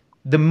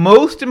 the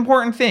most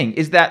important thing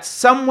is that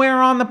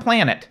somewhere on the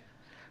planet,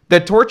 the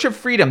torch of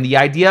freedom, the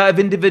idea of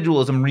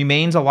individualism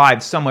remains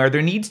alive somewhere.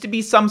 There needs to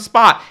be some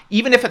spot,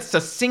 even if it's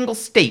a single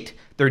state,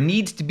 there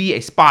needs to be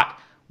a spot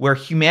where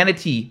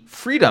humanity,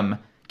 freedom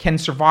can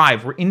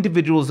survive, where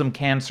individualism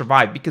can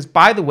survive. Because,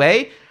 by the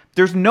way,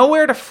 there's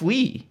nowhere to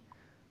flee.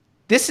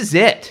 This is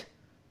it.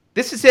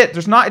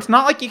 It's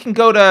not like you can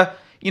go to,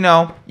 you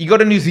go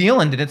to New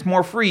Zealand and it's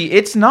more free.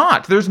 It's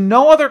not. There's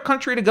no other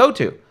country to go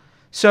to.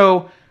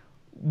 So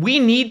we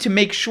need to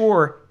make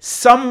sure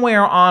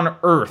somewhere on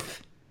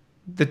Earth,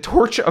 the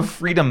torch of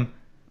freedom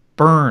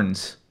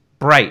burns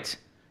bright.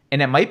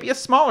 And it might be a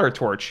smaller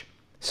torch.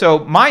 So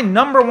my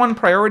number one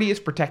priority is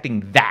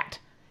protecting that.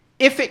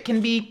 If it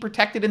can be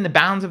protected in the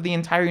bounds of the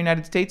entire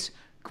United States,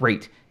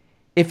 great.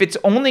 If it's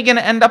only going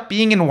to end up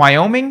being in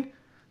Wyoming,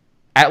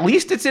 at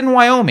least it's in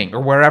Wyoming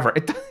or wherever.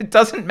 It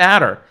doesn't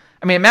matter.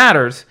 I mean, it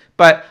matters,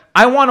 but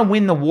I want to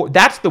win the war.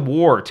 That's the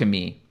war to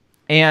me.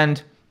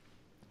 And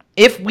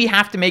if we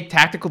have to make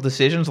tactical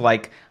decisions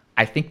like,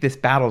 I think this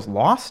battle's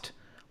lost,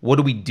 what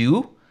do we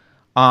do?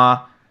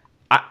 I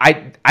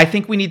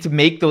think we need to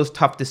make those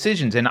tough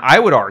decisions. And I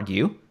would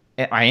argue,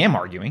 I am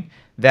arguing,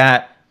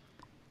 that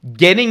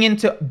getting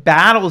into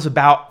battles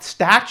about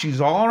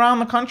statues all around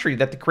the country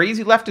that the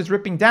crazy left is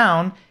ripping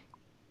down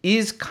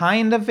is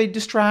kind of a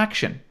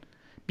distraction,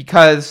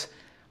 because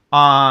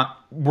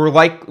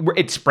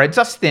it spreads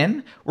us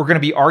thin. We're going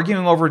to be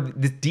arguing over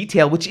this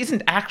detail, which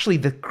isn't actually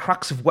the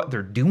crux of what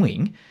they're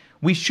doing.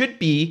 We should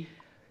be,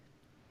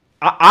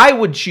 I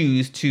would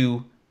choose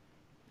to,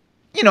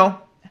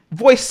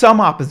 voice some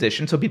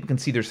opposition so people can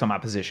see there's some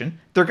opposition.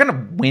 They're going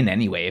to win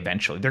anyway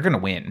eventually. They're going to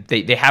win.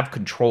 They have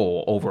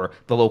control over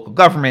the local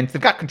government.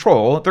 They've got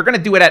control. They're going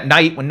to do it at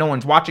night when no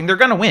one's watching. They're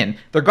going to win.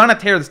 They're going to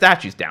tear the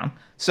statues down.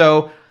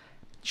 So,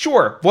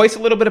 sure, voice a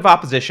little bit of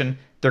opposition.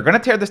 They're going to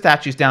tear the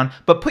statues down,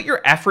 but put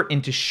your effort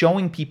into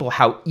showing people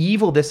how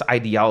evil this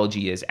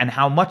ideology is and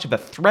how much of a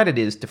threat it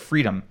is to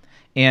freedom,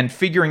 and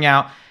figuring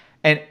out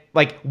and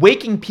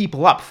waking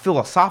people up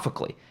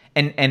philosophically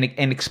and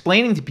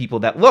explaining to people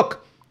that,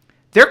 look,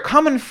 they're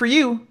coming for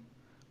you,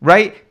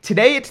 right?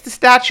 Today it's the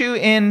statue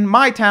in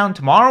my town.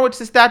 Tomorrow it's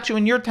the statue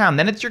in your town.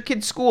 Then it's your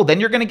kid's school. Then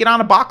you're going to get on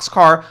a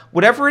boxcar.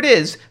 Whatever it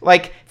is,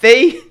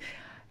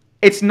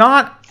 it's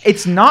not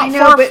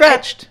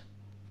far-fetched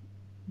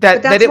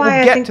that it will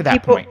get to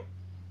that point.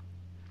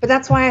 But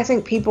that's why I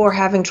think people are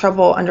having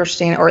trouble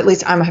understanding, or at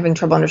least I'm having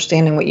trouble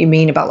understanding what you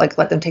mean about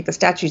let them take the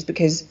statues,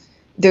 because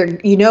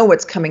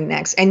what's coming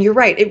next. And you're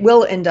right, it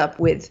will end up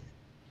with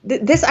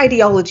this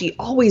ideology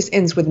always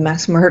ends with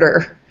mass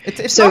murder.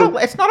 It's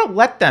not a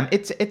let them.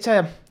 This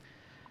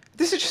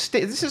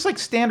is like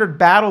standard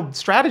battle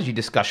strategy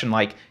discussion.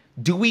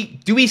 Do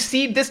we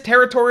cede this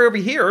territory over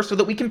here so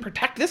that we can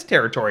protect this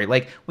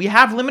territory? We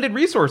have limited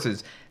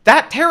resources.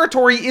 That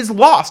territory is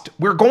lost.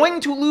 We're going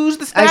to lose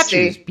the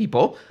statues,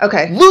 people.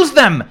 Okay. Lose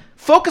them.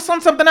 Focus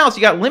on something else.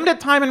 You got limited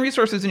time and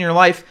resources in your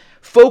life.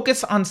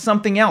 Focus on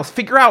something else.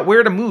 Figure out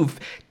where to move.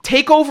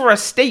 Take over a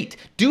state.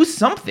 Do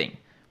something,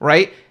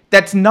 right?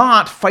 That's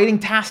not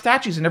fighting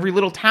statues in every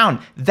little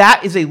town.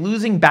 That is a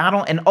losing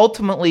battle, and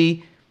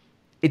ultimately,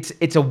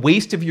 it's a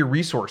waste of your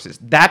resources.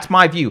 That's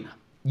my view.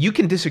 You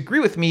can disagree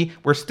with me.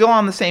 We're still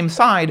on the same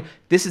side.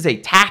 This is a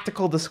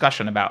tactical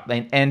discussion about.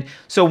 And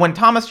so when,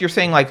 Thomas, you're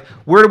saying,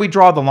 where do we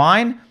draw the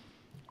line?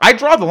 I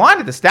draw the line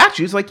at the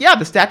statues.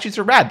 The statues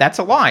are rad. That's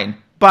a line.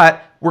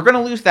 But we're going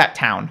to lose that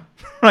town.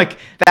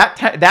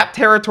 That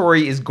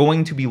territory is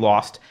going to be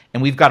lost.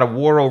 And we've got a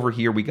war over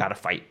here we got to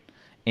fight.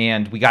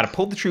 And we got to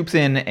pull the troops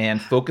in and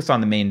focus on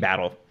the main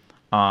battle.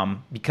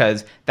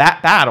 Because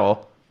that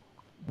battle,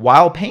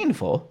 while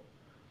painful,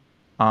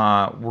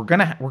 we're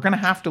gonna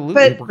have to lose.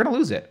 We're gonna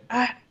lose it.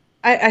 I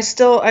just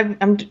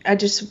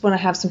want to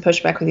have some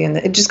pushback with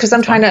you, just because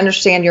I'm trying to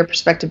understand your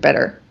perspective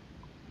better,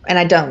 and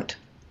I don't,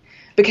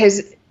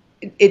 because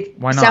it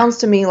sounds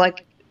to me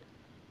like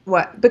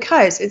what?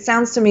 Because it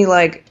sounds to me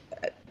like,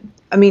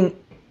 we're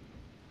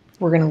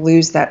gonna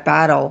lose that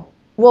battle.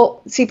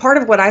 Well, see, part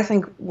of what I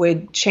think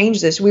would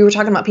change this, we were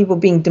talking about people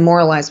being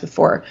demoralized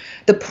before.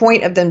 The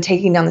point of them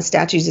taking down the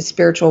statues is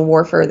spiritual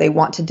warfare. They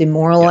want to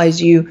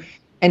demoralize you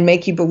and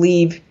make you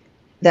believe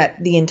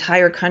that the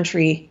entire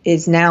country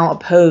is now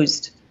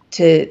opposed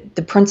to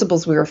the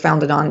principles we were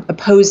founded on,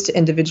 opposed to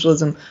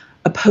individualism,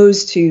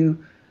 opposed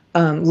to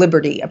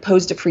liberty,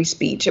 opposed to free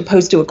speech,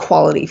 opposed to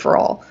equality for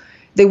all.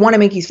 They want to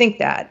make you think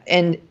that.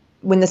 And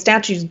when the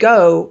statues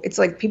go, it's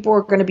like people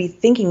are going to be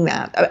thinking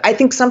that. I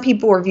think some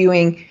people are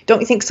viewing, don't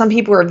you think some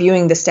people are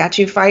viewing the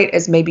statue fight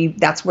as maybe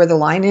that's where the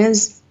line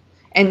is?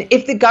 And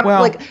if the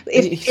government,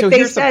 if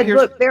they said,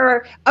 look, there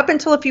are, up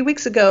until a few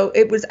weeks ago,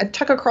 it was a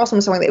Tucker Carlson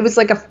or something. It was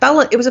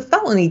it was a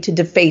felony to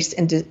deface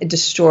and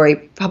destroy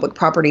public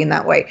property in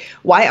that way.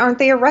 Why aren't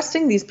they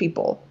arresting these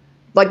people?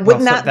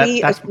 Wouldn't that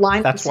be a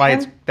line?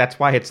 That's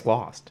why it's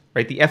lost,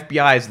 right? The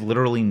FBI is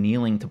literally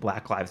kneeling to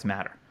Black Lives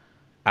Matter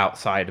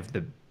outside of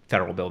the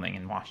federal building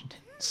in Washington.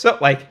 So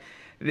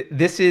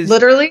this is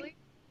literally,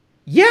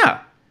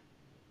 yeah.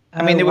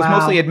 It was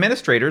mostly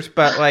administrators,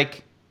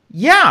 but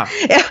yeah.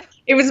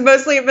 It was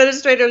mostly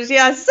administrators,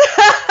 yes.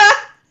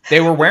 They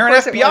were wearing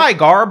FBI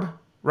garb,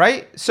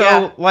 right?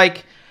 So,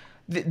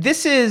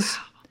 this is,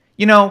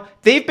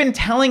 they've been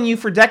telling you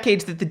for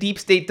decades that the deep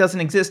state doesn't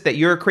exist, that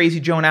you're a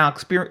crazy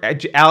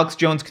Alex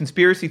Jones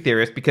conspiracy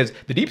theorist because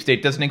the deep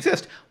state doesn't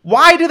exist.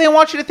 Why do they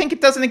want you to think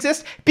it doesn't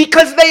exist?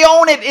 Because they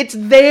own it. It's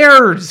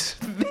theirs.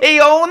 They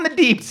own the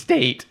deep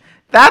state.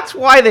 That's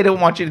why they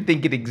don't want you to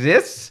think it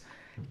exists,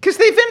 because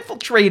they've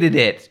infiltrated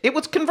it. It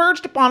was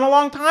converged upon a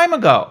long time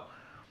ago.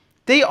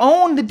 They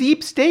own the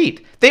deep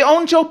state. They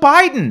own Joe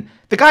Biden.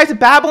 The guy's a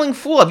babbling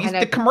fool.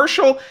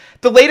 The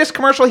latest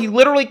commercial, he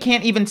literally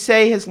can't even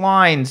say his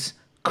lines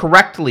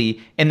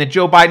correctly in the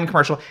Joe Biden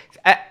commercial.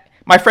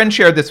 My friend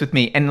shared this with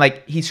me, and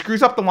he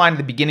screws up the line at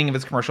the beginning of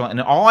his commercial, and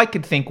all I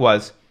could think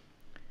was,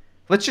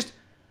 let's just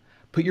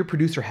put your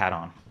producer hat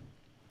on.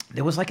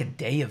 There was a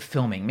day of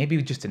filming, maybe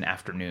just an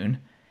afternoon,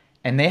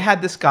 and they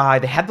had this guy,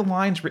 they had the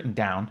lines written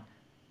down.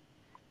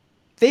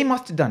 They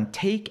must have done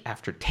take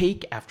after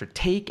take after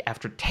take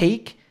after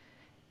take.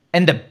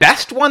 And the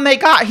best one they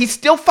got, he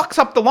still fucks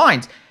up the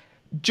lines.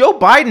 Joe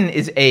Biden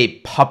is a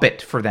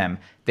puppet for them.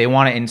 They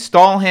want to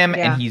install him,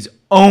 and he's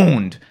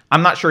owned.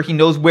 I'm not sure he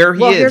knows where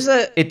he is.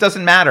 It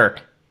doesn't matter.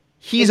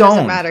 He's it doesn't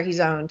owned. matter. He's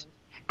owned.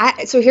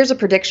 So here's a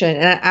prediction,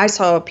 and I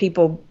saw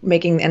people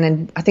making, and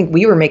then I think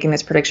we were making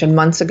this prediction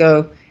months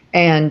ago,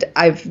 and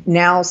I've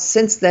now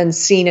since then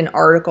seen an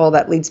article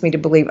that leads me to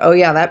believe, oh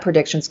yeah, that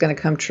prediction's going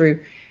to come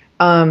true.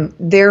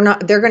 They're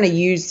going to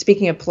use,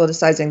 speaking of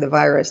politicizing the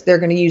virus, they're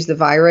going to use the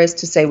virus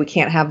to say we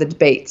can't have the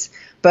debates.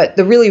 But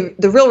the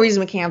real reason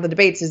we can't have the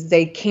debates is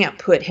they can't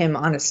put him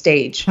on a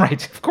stage.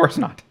 Right. Of course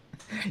not.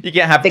 You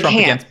can't have Trump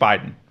against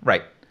Biden.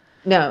 Right.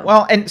 No.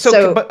 Well, and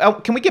so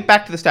but can we get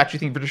back to the statue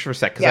thing just for a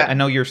sec? Because I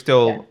know you're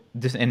still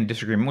in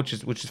disagreement,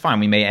 which is fine.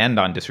 We may end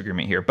on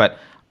disagreement here, but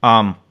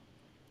what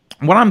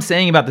I'm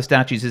saying about the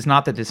statues is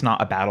not that it's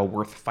not a battle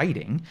worth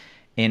fighting,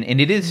 and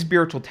it is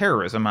spiritual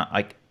terrorism.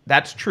 Like,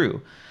 that's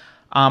true.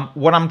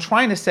 What I'm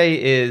trying to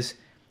say is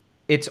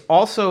it's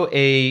also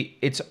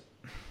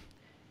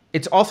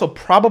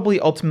probably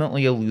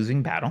ultimately a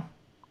losing battle,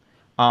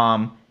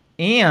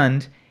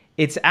 and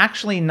it's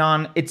actually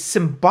it's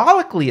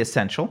symbolically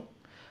essential,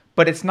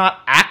 but it's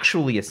not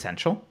actually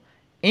essential.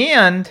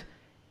 And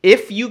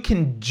if you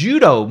can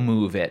judo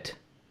move it,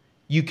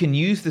 you can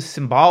use the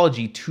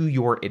symbology to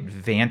your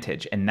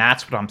advantage. And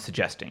that's what I'm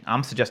suggesting.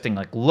 I'm suggesting,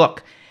 like,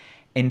 look,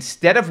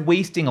 instead of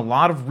wasting a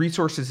lot of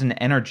resources and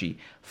energy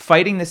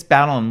fighting this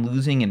battle and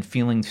losing and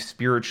feeling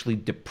spiritually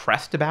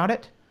depressed about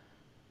it,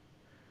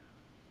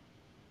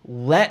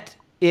 let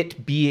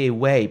it be a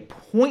way.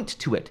 Point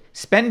to it.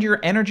 Spend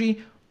your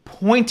energy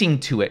pointing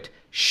to it,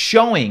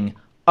 showing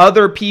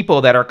other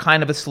people that are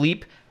kind of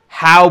asleep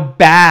how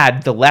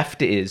bad the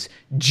left is.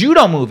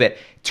 Judo move it.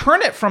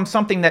 Turn it from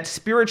something that's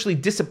spiritually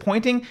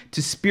disappointing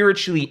to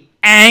spiritually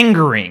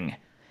angering.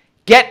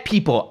 Get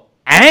people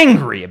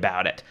angry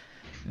about it.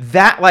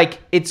 That, like,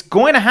 it's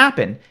going to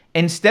happen.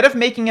 Instead of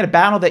making it a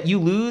battle that you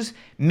lose,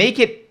 make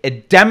it a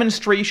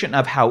demonstration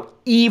of how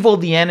evil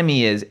the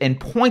enemy is and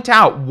point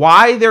out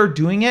why they're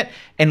doing it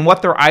and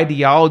what their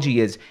ideology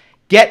is.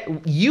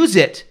 Use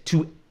it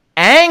to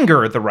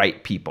anger the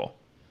right people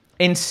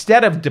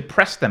instead of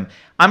depress them.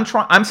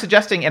 I'm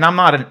suggesting, and I'm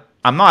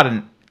not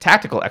a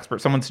tactical expert.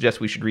 Someone suggests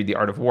we should read The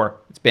Art of War.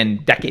 It's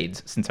been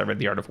decades since I read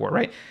The Art of War,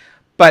 right?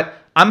 But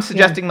I'm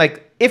suggesting,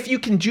 like, if you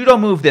can judo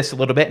move this a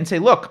little bit and say,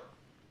 look,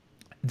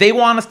 they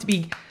want us to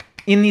be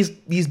in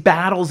these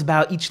battles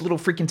about each little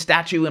freaking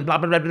statue and blah,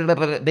 blah, blah, blah,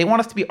 blah. They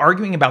want us to be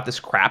arguing about this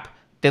crap.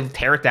 They'll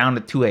tear it down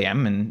at 2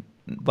 a.m. and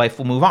life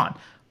will move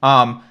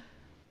on.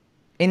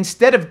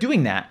 Instead of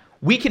doing that,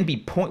 we can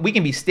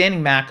be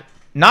standing back,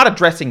 not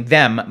addressing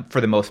them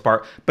for the most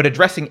part, but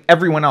addressing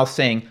everyone else,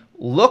 saying,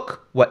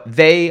 look what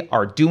they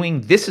are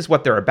doing. This is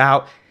what they're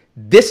about.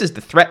 This is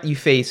the threat you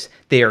face.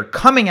 They are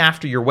coming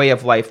after your way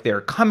of life. They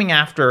are coming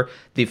after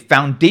the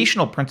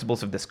foundational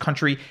principles of this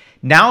country.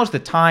 Now is the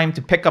time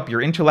to pick up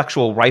your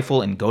intellectual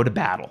rifle and go to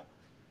battle,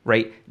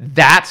 right?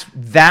 That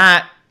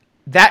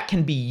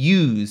can be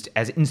used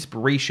as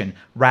inspiration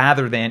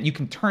rather than, you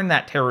can turn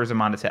that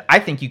terrorism on its head. I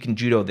think you can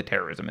judo the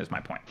terrorism, is my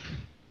point.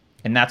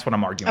 And that's what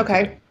I'm arguing.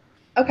 Okay.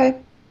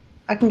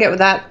 I can get with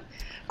that.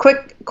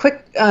 Quick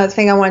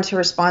thing I wanted to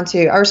respond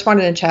to. I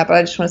responded in chat, but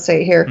I just want to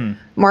say it here.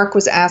 Mark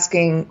was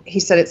asking, he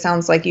said it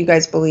sounds like you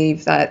guys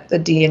believe that the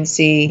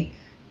DNC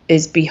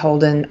is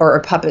beholden or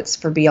puppets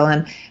for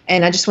BLM.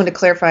 And I just want to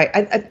clarify,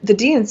 the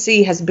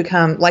DNC has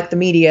become, like the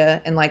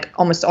media and like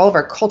almost all of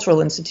our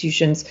cultural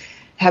institutions,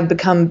 have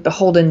become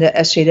beholden to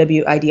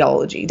SJW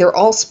ideology. They're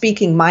all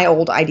speaking my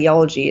old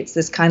ideology. It's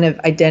this kind of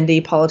identity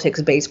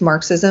politics-based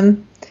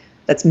Marxism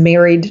that's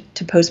married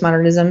to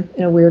postmodernism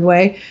in a weird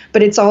way.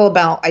 But it's all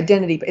about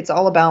identity. It's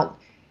all about,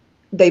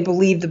 they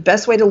believe the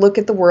best way to look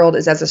at the world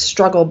is as a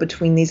struggle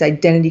between these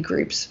identity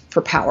groups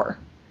for power,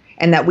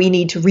 and that we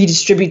need to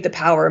redistribute the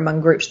power among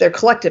groups. They're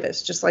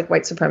collectivists, just like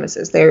white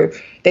supremacists.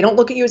 They don't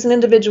look at you as an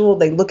individual.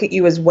 They look at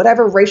you as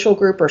whatever racial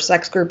group or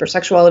sex group or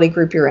sexuality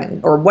group you're in,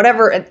 or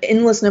whatever, an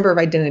endless number of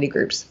identity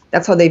groups.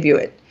 That's how they view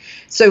it.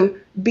 So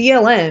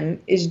BLM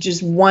is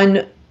just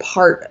one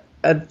part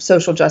of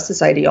social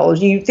justice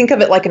ideology. You think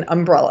of it like an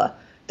umbrella.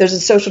 There's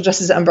a social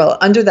justice umbrella.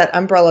 Under that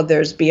umbrella,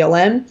 there's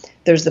BLM.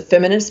 There's the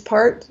feminist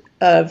part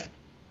of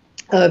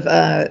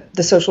the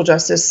social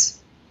justice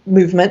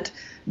movement.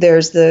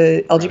 There's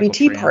the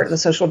LGBT part of the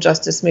social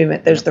justice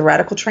movement. There's the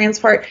radical trans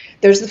part.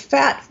 There's the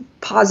fat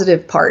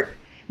positive part.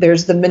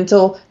 There's the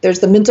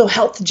mental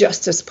health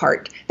justice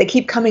part. They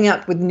keep coming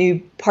up with new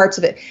parts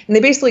of it. And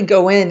they basically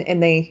go in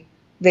and they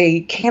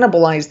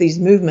cannibalize these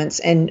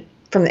movements, and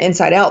from the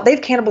inside out, they've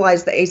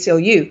cannibalized the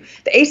ACLU.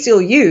 The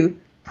ACLU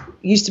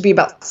used to be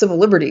about civil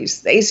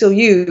liberties. The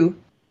ACLU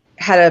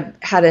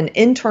had an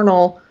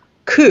internal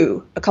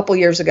coup a couple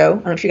years ago. I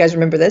don't know if you guys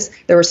remember this.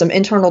 There were some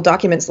internal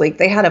documents leaked.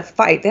 They had a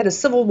fight. They had a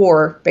civil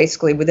war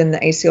basically within the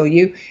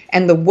ACLU,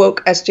 and the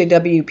woke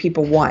SJW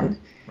people won.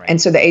 Right.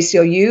 And so the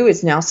ACLU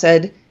has now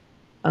said,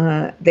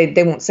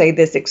 they won't say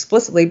this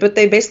explicitly, but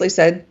they basically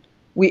said,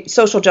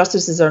 social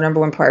justice is our number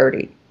one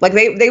priority. Like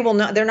they will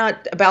not, they're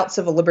not about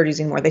civil liberties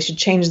anymore. They should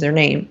change their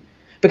name,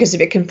 because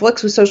if it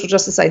conflicts with social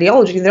justice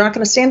ideology, they're not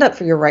going to stand up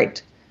for your right.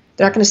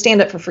 They're not going to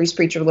stand up for free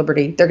speech or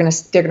liberty. They're going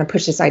to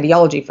push this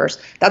ideology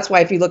first. That's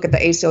why if you look at the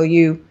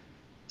ACLU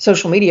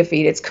social media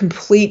feed. It's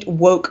complete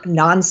woke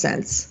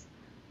nonsense.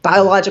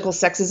 Biological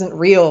sex isn't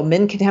real.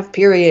 Men can have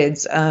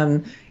periods.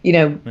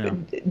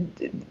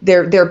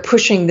 They're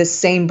pushing this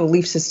same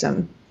belief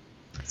system.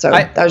 So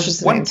that was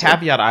just one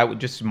caveat.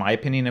 Just my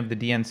opinion of the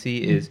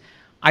DNC is,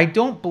 I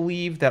don't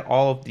believe that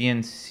all of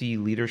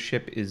DNC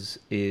leadership is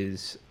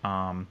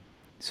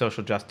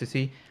social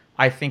justicey.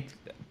 I think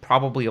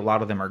probably a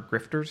lot of them are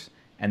grifters,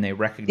 and they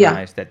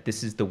recognize that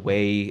this is the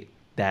way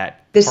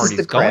that the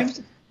party's going,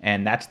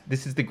 and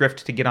this is the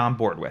grift to get on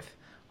board with.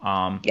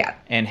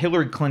 And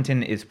Hillary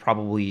Clinton is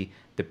probably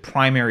the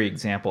primary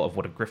example of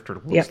what a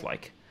grifter looks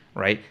like,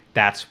 right?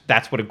 That's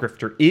what a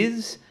grifter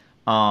is,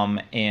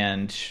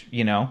 and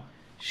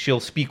she'll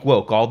speak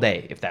woke all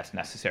day if that's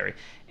necessary.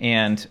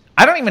 And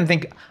I don't even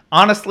think,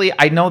 honestly,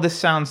 I know this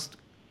sounds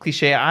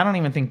cliche, I don't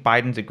even think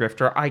Biden's a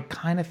grifter. I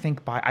kind of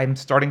think I'm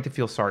starting to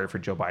feel sorry for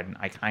Joe Biden.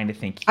 I kind of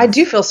think I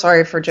do feel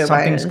sorry for Joe Biden.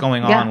 Something's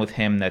going on with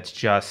him that's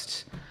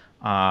just,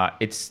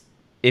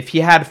 if he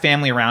had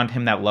family around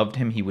him that loved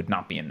him, he would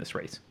not be in this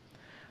race.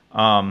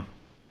 All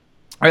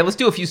right, let's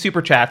do a few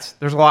super chats.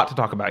 There's a lot to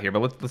talk about here,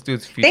 but let's do a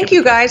few. Thank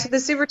you guys for the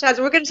super chats.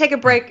 We're going to take a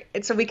break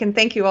so we can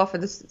thank you all for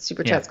the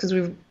super chats because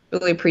we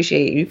really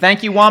appreciate you.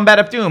 Thank you, Wombat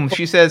of Doom.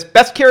 She says,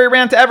 best Carrie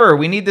rant ever.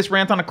 We need this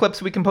rant on a clip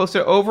so we can post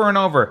it over and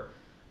over.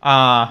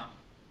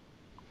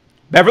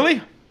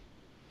 Beverly?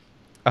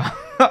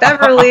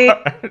 Beverly.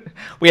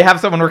 We have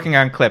someone working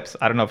on clips.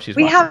 I don't know if she's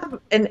watching. We have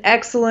an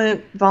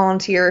excellent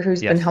volunteer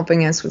who's been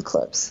helping us with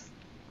clips.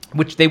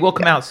 Which they will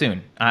come out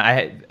soon.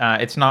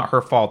 It's not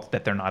her fault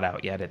that they're not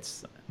out yet.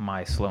 It's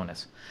my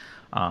slowness.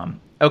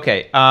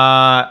 Okay.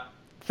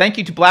 Thank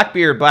you to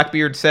Blackbeard.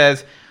 Blackbeard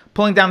says,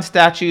 pulling down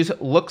statues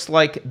looks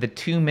like the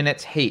 2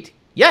 minutes hate.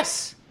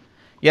 Yes.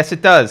 Yes,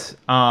 it does.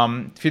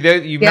 If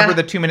you remember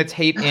the 2 minutes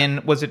hate in,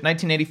 was it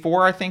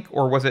 1984, I think?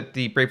 Or was it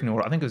the Brave New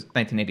World? I think it was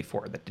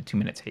 1984 that the 2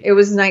 minutes hate. It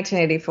was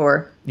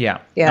 1984. Yeah.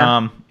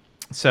 Yeah.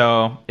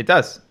 So it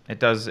does. It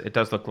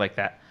does look like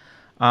that.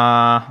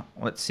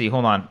 Let's see.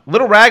 Hold on.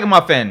 Little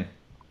Ragamuffin.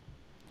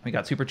 We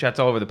got super chats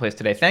all over the place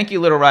today. Thank you,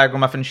 Little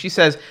Ragamuffin. She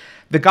says,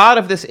 the God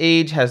of this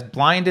age has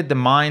blinded the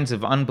minds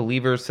of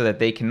unbelievers so that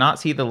they cannot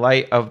see the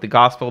light of the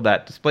gospel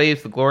that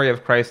displays the glory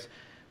of Christ,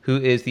 who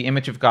is the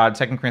image of God.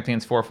 2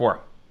 Corinthians 4:4.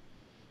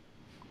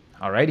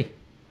 Alrighty.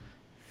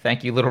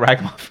 Thank you, Little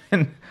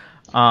Ragamuffin.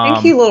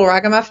 Thank you, Little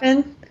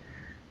Ragamuffin.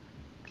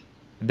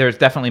 There's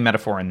definitely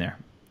metaphor in there.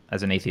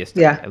 As an atheist,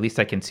 at least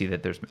I can see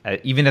that there's,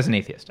 even as an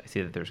atheist, I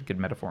see that there's a good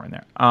metaphor in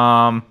there.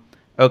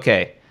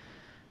 Okay,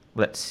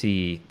 let's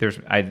see.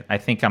 I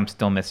think I'm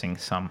still missing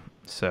some,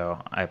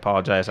 so I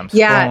apologize. I'm scrolling.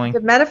 Yeah,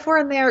 the metaphor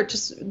in there,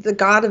 just the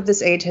God of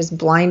this age has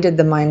blinded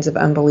the minds of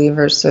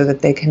unbelievers so that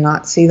they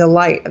cannot see the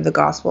light of the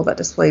gospel that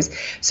displays.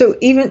 So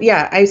even,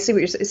 I see what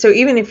you're saying. So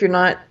even if you're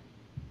not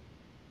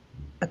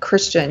a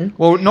Christian.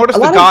 Well, notice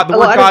the word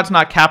God's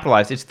not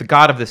capitalized. It's the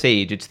God of this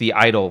age. It's the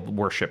idol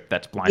worship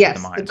that's blinded the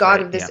mind. Yes, the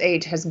God of this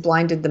age has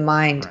blinded the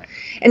mind. Right.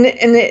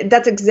 And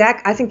that's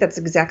I think that's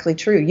exactly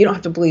true. You don't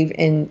have to believe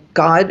in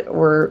God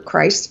or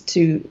Christ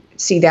to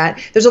see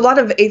that. There's a lot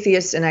of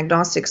atheists and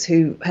agnostics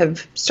who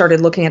have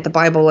started looking at the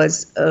Bible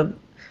as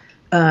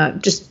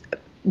just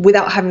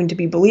without having to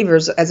be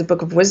believers, as a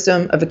book of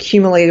wisdom, of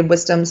accumulated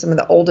wisdom, some of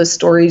the oldest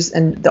stories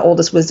and the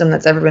oldest wisdom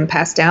that's ever been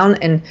passed down.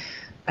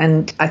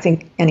 And I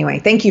think, anyway,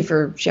 thank you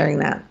for sharing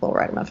that, Little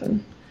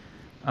Ragamuffin.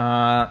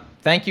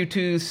 Thank you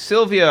to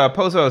Sylvia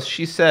Pozos.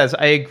 She says,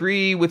 I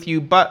agree with you,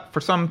 but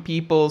for some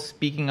people,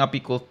 speaking up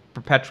equals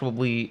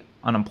perpetually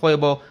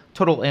unemployable,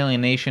 total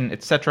alienation,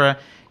 etc.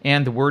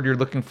 And the word you're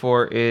looking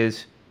for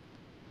is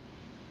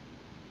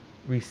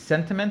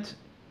resentment,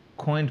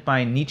 coined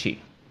by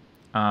Nietzsche.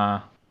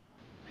 I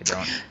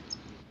don't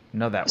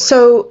know that word.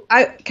 So,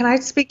 can I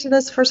speak to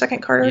this for a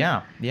second, Carter?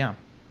 Yeah.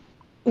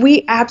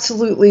 We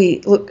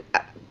absolutely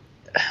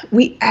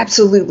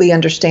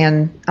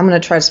understand. I'm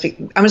going to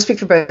speak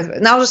for both of us.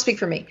 And I'll just speak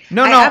for me.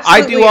 No,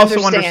 I do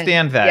also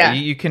understand that. Yeah.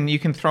 You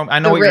can throw, I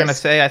know what you're going to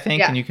say, I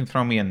think, and you can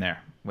throw me in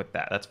there with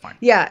that. That's fine.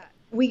 Yeah.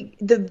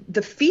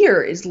 The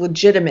fear is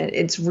legitimate.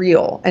 It's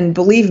real. And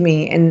believe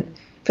me, and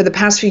for the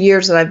past few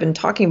years that I've been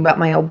talking about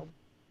my old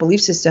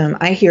belief system,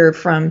 I hear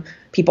from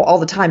people all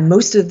the time,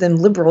 most of them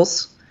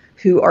liberals,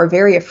 who are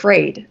very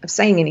afraid of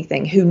saying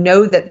anything, who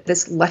know that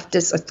this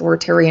leftist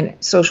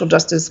authoritarian social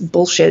justice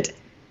bullshit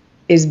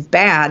is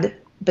bad,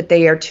 but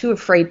they are too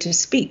afraid to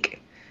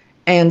speak.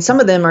 And some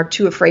of them are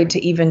too afraid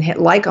to even hit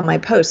like on my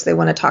posts. They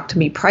want to talk to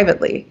me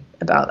privately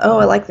about,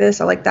 I like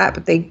this, I like that,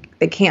 but they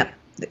can't.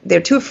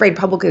 They're too afraid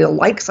publicly to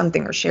like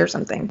something or share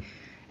something.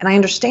 And I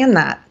understand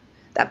that.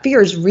 That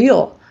fear is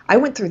real. I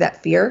went through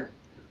that fear.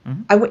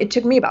 Mm-hmm. It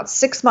took me about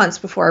 6 months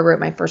before I wrote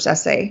my first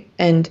essay.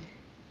 And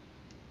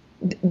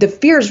the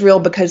fear is real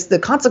because the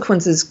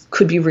consequences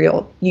could be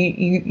real.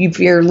 You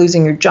fear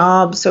losing your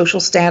job, social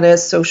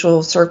status,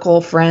 social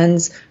circle,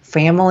 friends,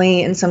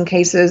 family in some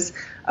cases,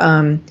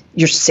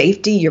 your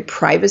safety, your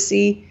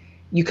privacy.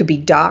 You could be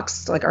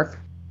doxxed, like our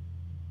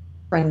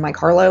friend Mike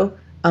Harlow.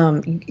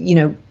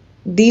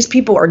 These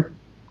people are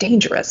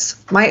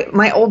dangerous.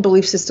 My old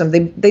belief system,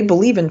 they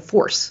believe in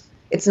force.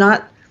 That's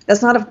not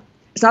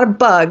It's not a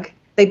bug.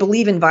 They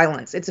believe in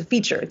violence. It's a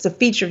feature. It's a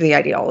feature of the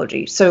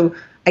ideology. So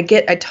I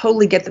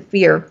totally get the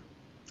fear.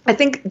 I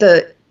think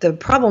the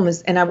problem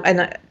is,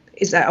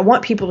 is that I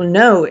want people to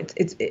know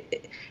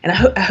and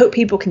I hope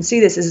people can see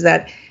this, is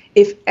that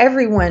if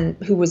everyone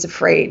who was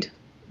afraid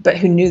but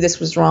who knew this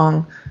was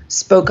wrong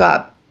spoke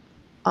up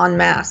en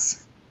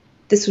masse,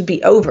 this would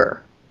be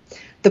over.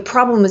 The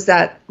problem is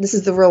that this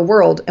is the real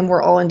world and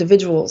we're all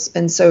individuals.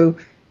 And so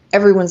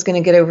everyone's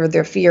going to get over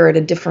their fear at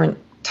a different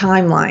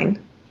timeline.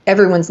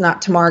 Everyone's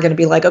not tomorrow going to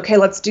be like, okay,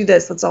 let's do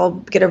this. Let's all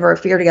get over our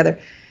fear together.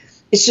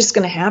 It's just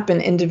going to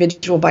happen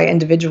individual by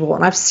individual.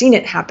 And I've seen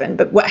it happen.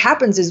 But what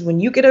happens is when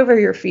you get over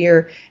your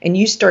fear and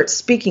you start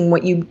speaking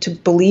what you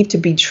believe to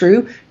be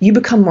true, you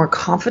become more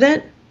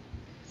confident.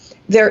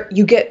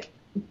 You get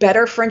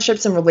better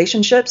friendships and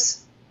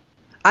relationships.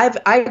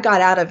 I got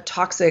out of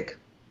toxic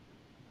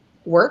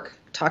work,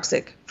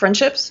 toxic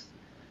friendships,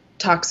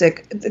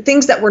 toxic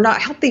things that were not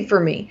healthy for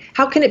me.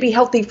 How can it be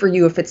healthy for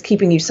you if it's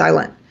keeping you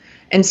silent?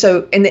 And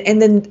so, and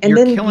then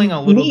you're killing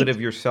a little bit of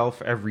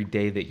yourself every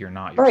day that you're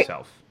not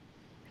yourself.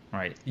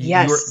 Right.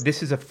 Yes.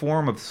 This is a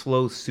form of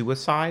slow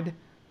suicide,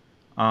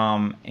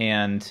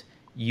 and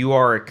you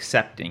are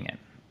accepting it.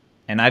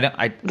 And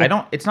I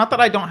don't. It's not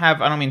that I don't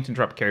have. I don't mean to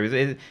interrupt,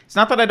 Carrie. It's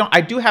not that I don't.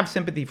 I do have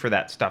sympathy for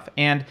that stuff,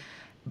 and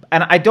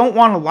I don't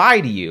want to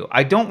lie to you.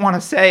 I don't want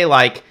to say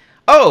like,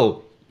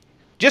 oh,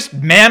 just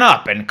man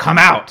up and come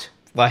out.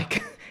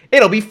 Like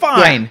it'll be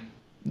fine.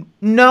 Yeah.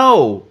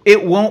 No,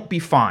 it won't be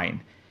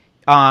fine.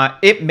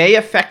 It may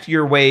affect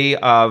your way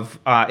of,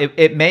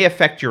 it may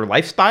affect your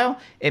lifestyle.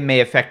 It may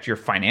affect your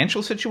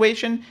financial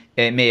situation.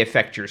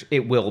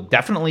 It will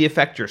definitely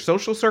affect your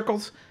social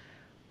circles.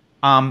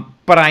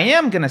 But I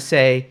am going to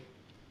say,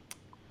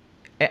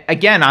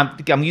 again,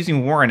 I'm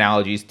using war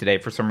analogies today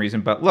for some reason,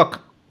 but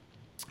look,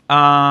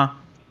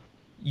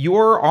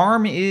 your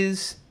arm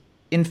is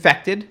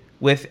infected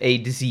with a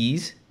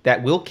disease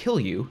that will kill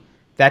you.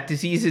 That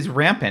disease is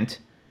rampant.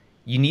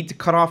 You need to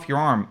cut off your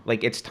arm.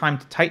 Like, it's time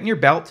to tighten your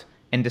belt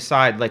and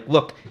decide, like,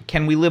 look,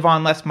 can we live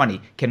on less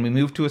money? Can we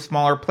move to a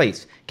smaller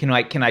place? Can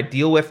I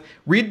deal with,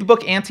 read the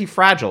book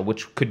Anti-Fragile,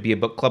 which could be a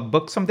book club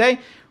book someday.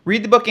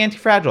 Read the book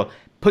Anti-Fragile.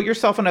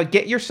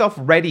 Get yourself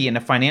ready in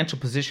a financial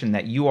position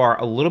that you are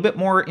a little bit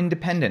more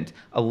independent,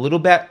 a little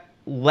bit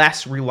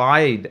less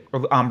relying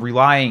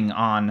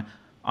on,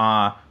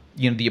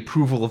 the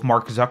approval of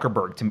Mark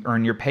Zuckerberg to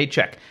earn your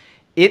paycheck.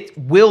 It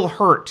will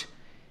hurt.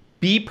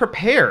 Be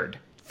prepared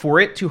for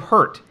it to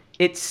hurt.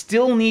 It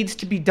still needs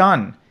to be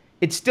done.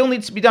 It still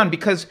needs to be done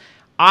because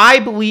I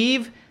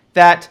believe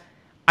that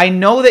I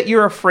know that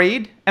you're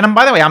afraid. And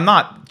by the way, I'm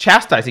not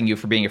chastising you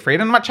for being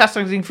afraid. I'm not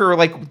chastising you for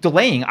like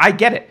delaying. I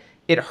get it.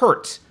 It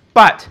hurts.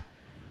 But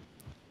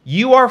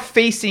you are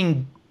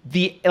facing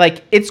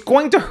it's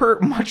going to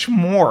hurt much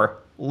more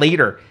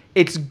later.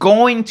 It's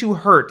going to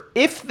hurt.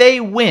 If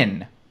they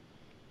win,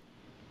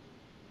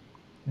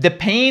 the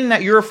pain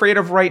that you're afraid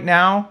of right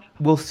now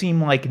will seem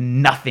like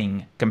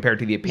nothing compared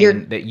to the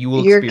pain that you will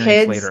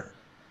experience later.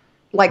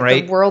 Like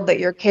right? The world that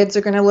your kids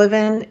are going to live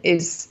in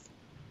is,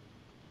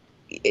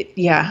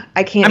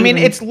 I can't. I mean,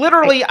 it's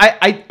literally,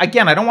 I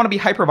don't want to be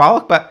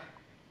hyperbolic, but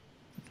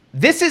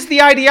this is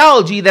the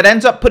ideology that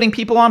ends up putting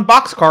people on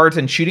boxcars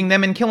and shooting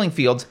them in killing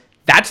fields.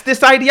 That's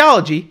this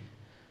ideology.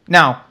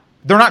 Now,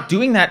 they're not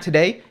doing that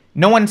today.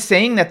 No one's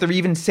saying that they're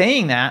even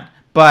saying that,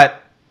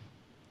 but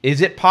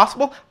is it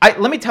possible?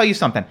 Let me tell you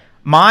something.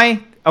 A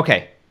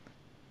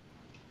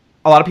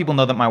lot of people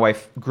know that my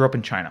wife grew up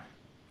in China.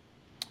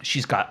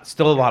 She's got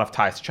still a lot of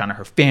ties to China.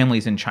 Her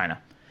family's in China.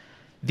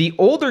 The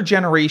older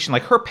generation,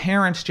 like her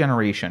parents'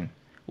 generation,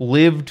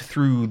 lived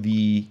through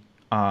the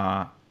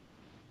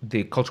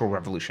Cultural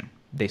Revolution.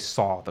 They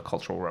saw the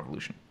Cultural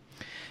Revolution.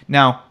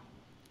 Now,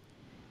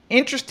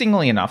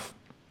 interestingly enough,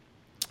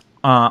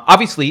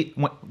 obviously,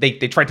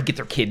 they tried to get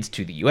their kids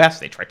to the U.S.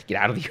 They tried to get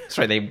out of the U.S.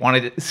 Right? They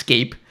wanted to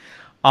escape.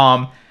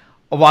 A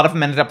lot of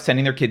them ended up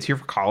sending their kids here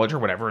for college or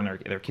whatever, and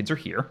their kids are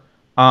here.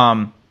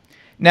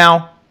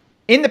 Now,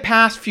 in the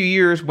past few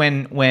years,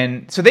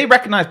 so they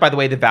recognized, by the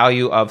way, the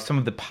value of some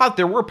of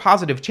there were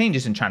positive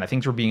changes in China.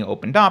 Things were being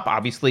opened up.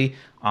 Obviously,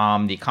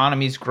 the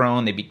economy's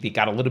grown. They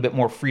got a little bit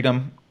more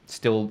freedom.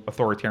 Still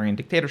authoritarian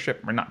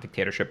dictatorship, or not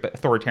dictatorship, but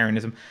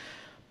authoritarianism.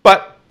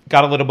 But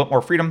got a little bit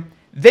more freedom.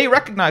 They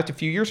recognized a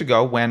few years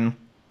ago when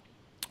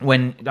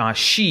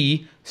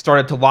Xi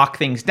started to lock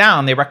things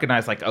down, they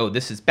recognized like, oh,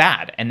 this is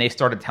bad. And they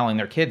started telling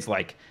their kids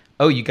like,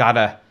 oh,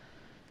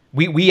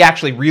 we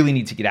actually really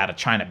need to get out of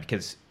China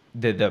because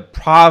the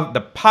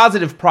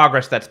positive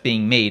progress that's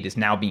being made is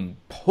now being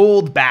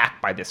pulled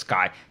back by this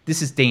guy.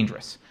 This is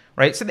dangerous,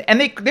 right? So,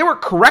 and they were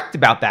correct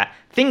about that.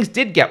 Things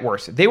did get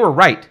worse. They were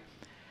right.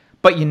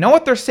 But you know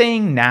what they're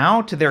saying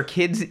now to their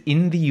kids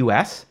in the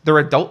U.S., their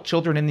adult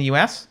children in the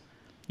U.S.?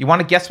 You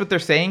want to guess what they're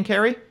saying,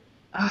 Carrie?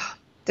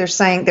 They're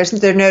saying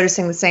they're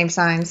noticing the same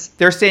signs.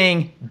 They're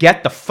saying,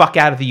 get the fuck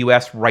out of the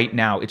U.S. right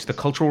now. It's the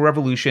Cultural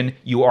Revolution.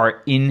 You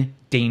are in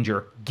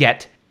danger.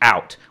 Get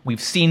out. We've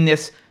seen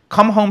this.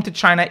 Come home to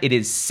China. It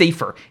is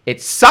safer.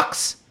 It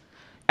sucks.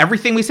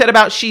 Everything we said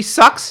about Xi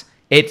sucks.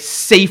 It's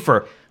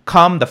safer.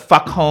 Come the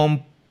fuck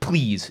home,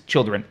 please,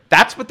 children.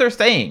 That's what they're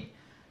saying.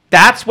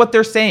 That's what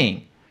they're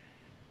saying.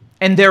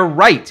 And they're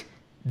right.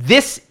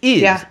 This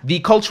is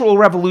the Cultural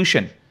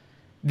Revolution.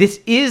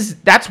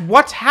 That's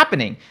what's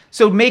happening.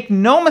 So make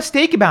no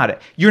mistake about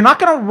it. You're not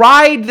going to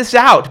ride this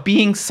out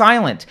being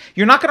silent.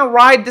 You're not going to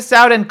ride this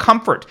out in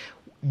comfort.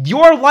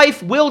 Your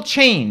life will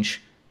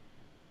change.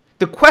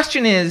 The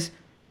question is,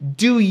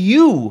 do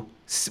you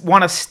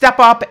want to step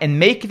up and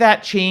make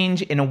that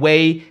change in a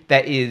way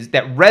that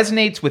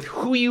resonates with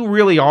who you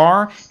really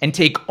are and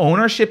take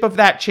ownership of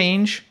that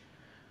change?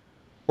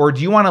 Or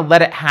do you want to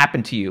let it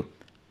happen to you?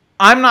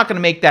 I'm not going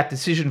to make that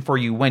decision for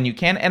you when you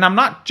can, and I'm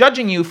not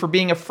judging you for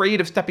being afraid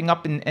of stepping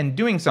up and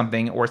doing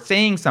something or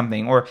saying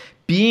something or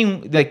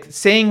being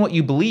saying what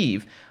you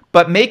believe.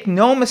 But make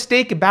no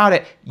mistake about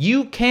it,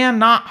 you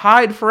cannot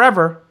hide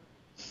forever.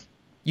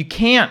 You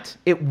can't.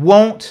 It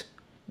won't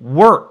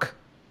work.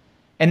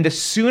 And the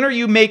sooner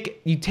you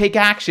take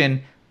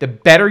action, the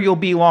better you'll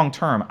be long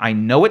term. I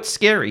know it's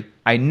scary.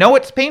 I know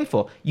it's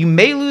painful. You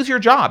may lose your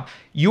job.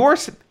 Your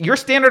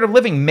standard of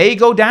living may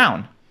go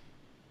down.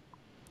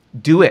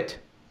 Do it.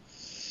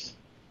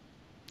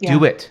 Yeah.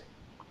 Do it.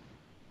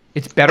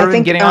 It's better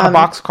than getting on a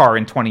boxcar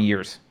in 20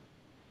 years.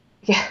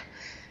 Yeah.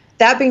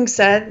 That being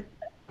said,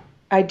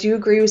 I do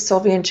agree with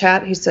Sylvia in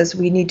chat. He says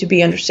we need to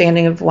be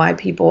understanding of why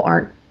people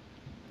aren't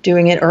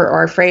doing it or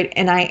are afraid,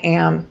 and I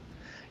am.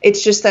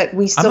 It's just that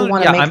we still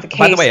want to make the case.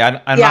 By the way,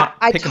 I'm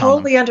not picking I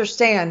totally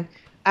understand.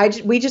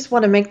 We just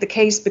want to make the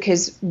case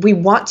because we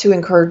want to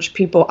encourage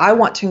people. I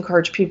want to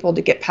encourage people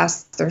to get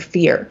past their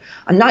fear.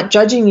 I'm not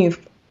judging you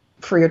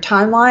for your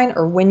timeline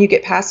or when you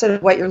get past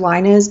it, what your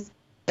line is.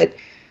 But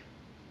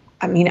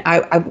I mean,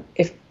 I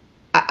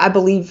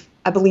believe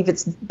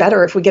it's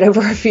better if we get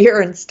over our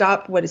fear and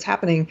stop what is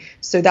happening.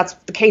 So that's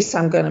the case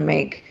I'm going to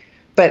make.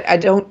 But I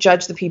don't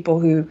judge the people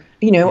who,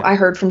 I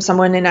heard from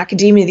someone in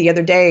academia the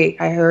other day.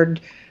 I've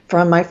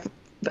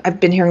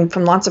been hearing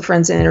from lots of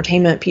friends in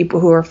entertainment, people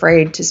who are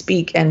afraid to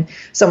speak. And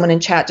someone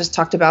in chat just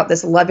talked about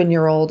this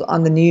 11-year-old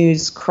on the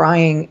news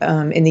crying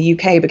in the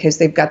UK because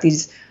they've got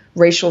these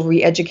racial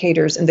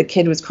re-educators, and the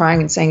kid was crying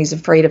and saying he's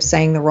afraid of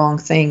saying the wrong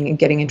thing and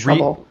getting in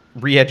trouble.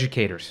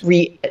 Re-educators.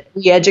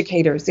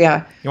 Re-educators,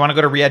 yeah. You want to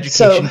go to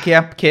re-education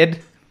camp, kid?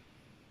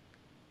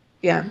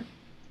 Yeah.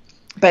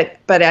 But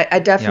I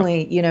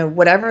definitely,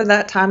 whatever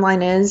that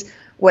timeline is,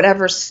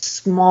 whatever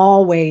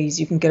small ways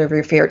you can get over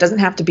your fear. It doesn't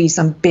have to be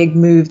some big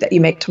move that you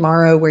make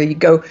tomorrow where you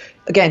go,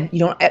 again,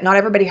 not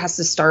everybody has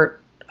to start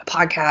a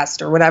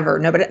podcast or whatever.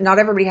 Not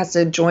everybody has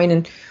to join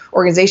an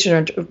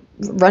organization or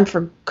run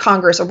for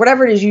Congress or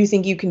whatever it is you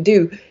think you can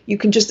do. You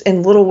can just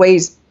in little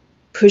ways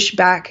push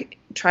back,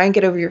 try and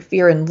get over your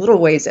fear in little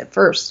ways at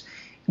first.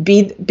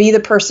 Be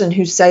the person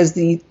who says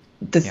the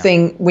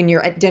thing when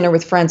you're at dinner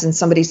with friends and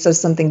somebody says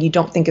something you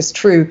don't think is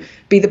true.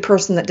 Be the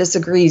person that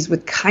disagrees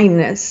with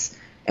kindness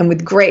and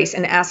with grace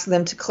and ask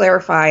them to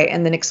clarify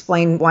and then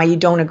explain why you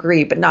don't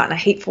agree, but not in a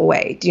hateful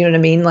way. Do you know what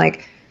I mean?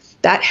 Like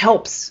that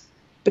helps.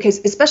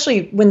 Because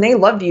especially when they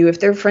love you, if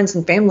they're friends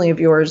and family of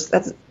yours,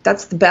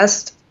 that's the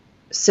best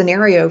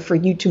scenario for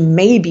you to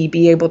maybe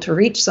be able to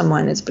reach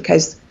someone is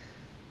because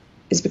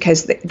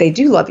they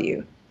do love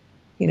you,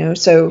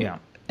 So yeah,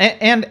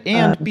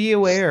 and be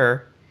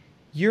aware,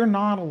 you're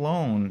not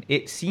alone.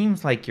 It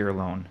seems like you're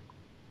alone,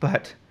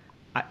 but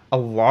a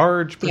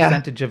large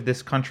percentage of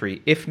this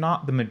country, if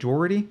not the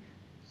majority,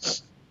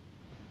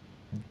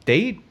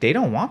 they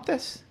don't want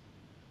this.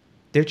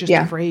 They're just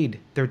afraid.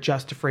 They're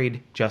just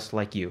afraid, just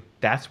like you.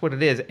 That's what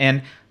it is.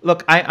 And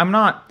look, I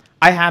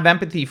have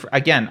empathy for,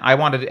 again, I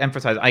wanted to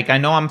emphasize, I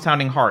know I'm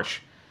sounding harsh.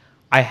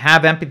 I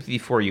have empathy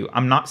for you.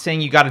 I'm not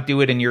saying you got to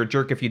do it and you're a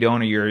jerk if you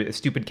don't, or you're a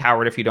stupid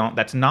coward if you don't.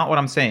 That's not what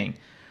I'm saying.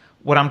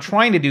 What I'm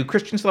trying to do,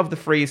 Christians love the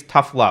phrase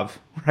tough love,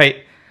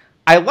 right?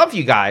 I love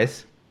you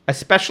guys,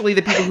 especially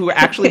the people who are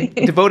actually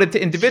devoted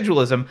to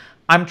individualism.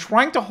 I'm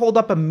trying to hold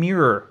up a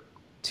mirror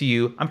to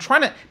you.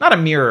 Not a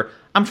mirror.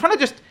 I'm trying to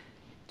just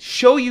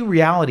show you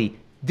reality.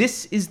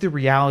 This is the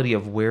reality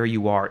of where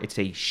you are. It's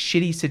a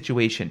shitty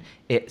situation.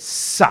 It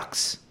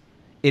sucks.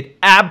 It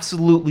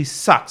absolutely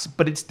sucks,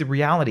 but it's the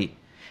reality.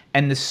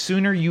 And the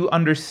sooner you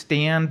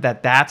understand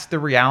that that's the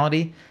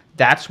reality,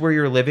 that's where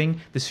you're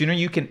living, the sooner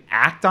you can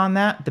act on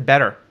that, the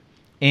better.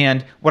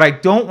 And what I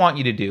don't want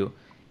you to do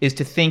is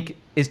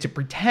to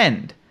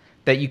pretend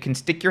that you can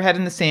stick your head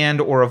in the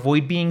sand or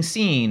avoid being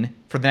seen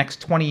for the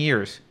next 20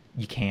 years.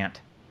 You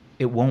can't.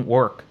 It won't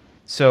work.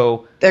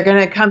 So they're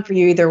going to come for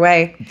you either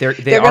way. They are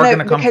going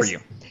to come for you.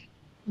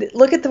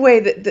 Look at the way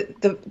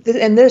that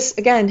and this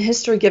again,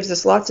 history gives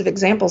us lots of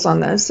examples on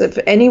this. If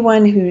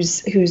anyone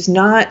who's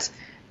not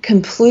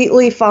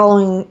completely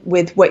following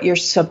with what you're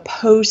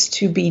supposed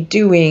to be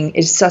doing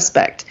is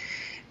suspect.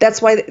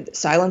 That's why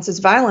silence is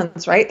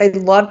violence, right? They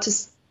love to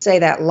say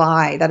that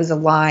lie. That is a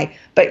lie.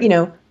 But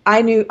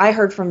I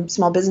heard from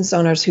small business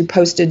owners who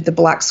posted the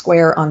black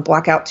square on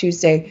Blackout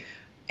Tuesday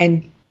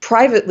and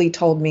privately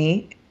told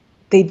me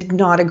they did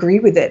not agree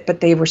with it,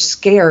 but they were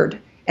scared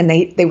and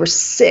they were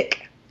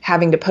sick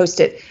having to post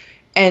it.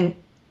 And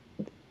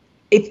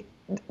if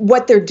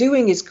what they're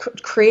doing is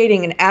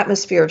creating an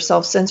atmosphere of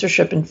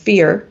self-censorship and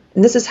fear.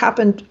 And this has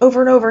happened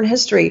over and over in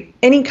history,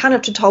 any kind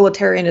of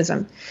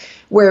totalitarianism,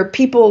 where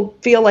people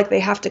feel like they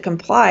have to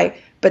comply,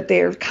 but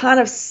they're kind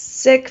of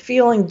sick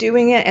feeling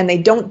doing it, and they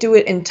don't do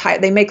it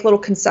entirely. They make little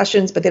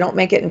concessions, but they don't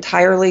make it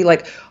entirely.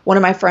 Like one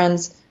of my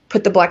friends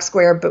put the black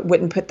square but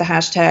wouldn't put the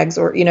hashtags,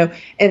 or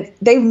and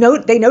they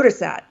notice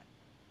that.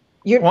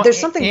 There's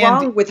something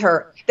wrong with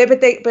her. They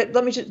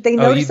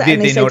notice that,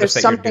 and they say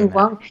there's something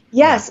wrong.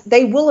 Yes,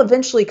 they will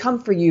eventually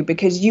come for you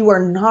because you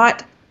are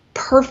not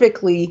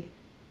perfectly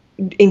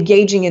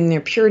engaging in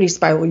their purity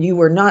spiral.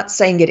 You are not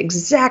saying it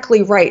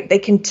exactly right. They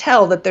can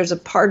tell that there's a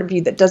part of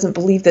you that doesn't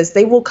believe this.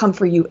 They will come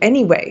for you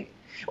anyway.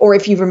 Or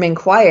if you remain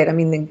quiet, I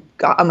mean, then,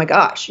 oh my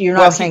gosh, you're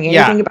not saying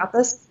anything about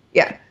this?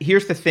 Yeah.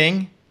 Here's the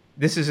thing.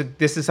 This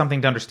is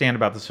something to understand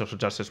about the social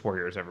justice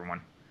warriors,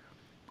 everyone.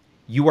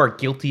 You are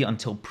guilty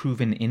until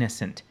proven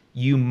innocent.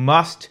 You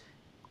must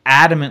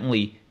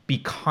adamantly be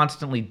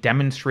constantly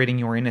demonstrating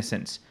your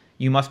innocence.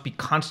 You must be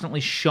constantly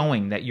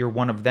showing that you're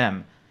one of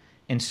them.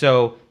 And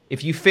so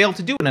if you fail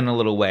to do it in a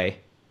little way,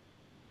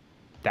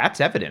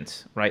 that's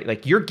evidence, right?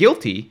 Like, you're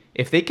guilty.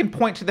 If they can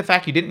point to the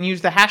fact you didn't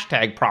use the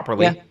hashtag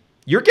properly,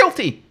 you're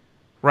guilty,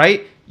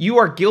 right? You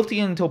are guilty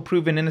until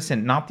proven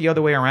innocent, not the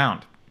other way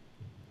around.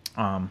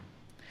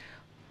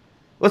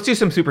 Let's do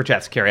some super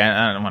chats, Carrie.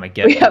 I don't want to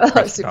get... We have a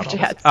lot of super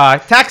chats.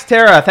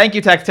 Taxterra, thank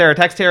you, Taxterra.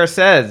 Taxterra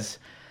says,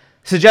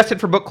 suggested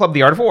for book club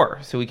The Art of War,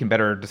 so we can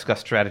better discuss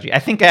strategy. I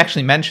think I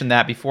actually mentioned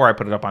that before I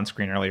put it up on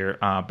screen earlier,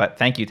 but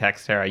thank you,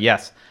 Taxterra.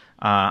 Yes,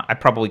 I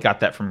probably got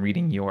that from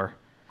reading your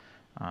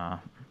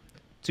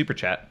super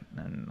chat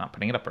and not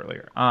putting it up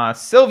earlier.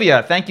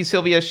 Sylvia, thank you,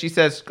 Sylvia. She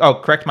says,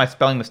 correct my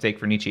spelling mistake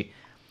for Nietzsche.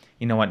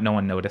 You know what? No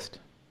one noticed.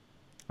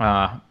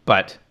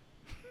 But...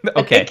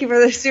 Okay. Thank you for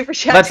the super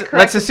chat.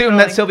 Let's assume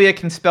that Sylvia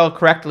can spell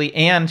correctly,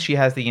 and she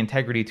has the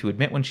integrity to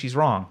admit when she's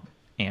wrong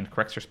and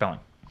corrects her spelling.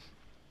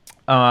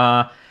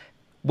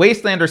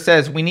 Wastelander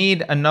says we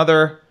need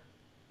another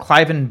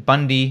Cliven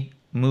Bundy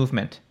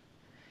movement.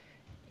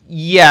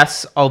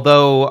 Yes,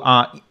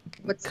 although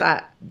what's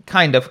that?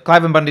 Kind of.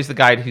 Cliven Bundy's the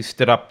guy who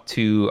stood up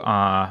to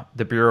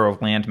the Bureau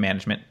of Land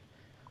Management.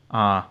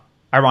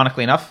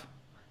 Ironically enough,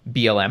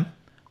 BLM.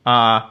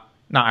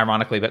 Not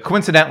ironically, but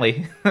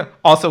coincidentally,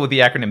 also with the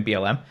acronym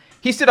BLM.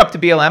 He stood up to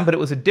BLM, but it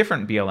was a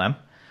different BLM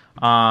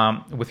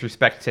with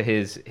respect to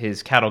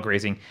his cattle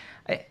grazing.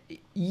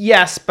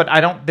 Yes, but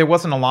I don't think there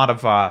was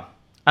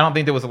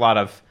a lot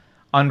of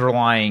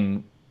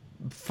underlying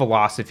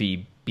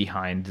philosophy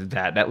behind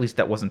that. At least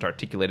that wasn't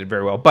articulated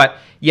very well. But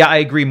yeah, I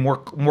agree.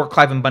 More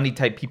Cliven Bundy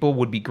type people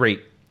would be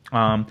great.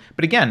 But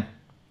again,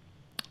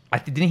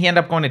 didn't he end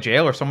up going to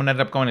jail, or someone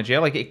ended up going to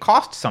jail? Like, it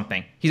cost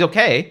something. He's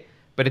okay.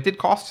 But it did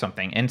cost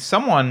something, and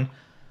someone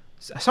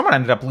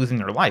ended up losing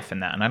their life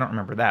in that, and I don't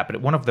remember that. But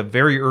one of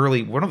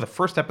the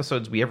first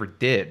episodes we ever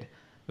did,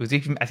 I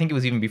think it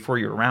was even before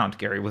you were around,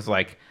 Gary, was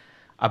like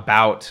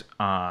about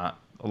a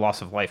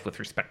loss of life with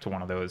respect to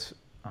one of those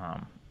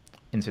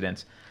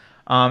incidents.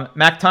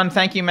 MacTun,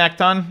 thank you,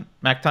 MacTun.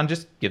 MacTun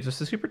just gives us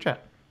a super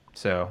chat,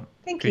 so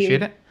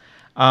appreciate it.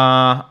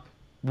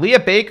 Leah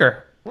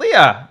Baker,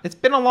 Leah, it's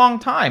been a long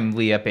time,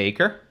 Leah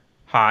Baker.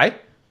 Hi,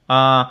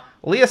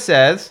 Leah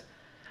says.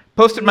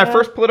 Posted my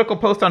first political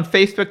post on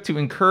Facebook to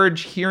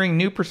encourage hearing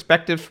new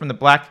perspectives from the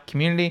Black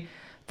community.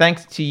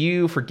 Thanks to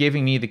you for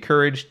giving me the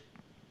courage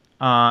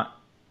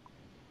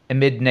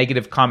amid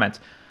negative comments.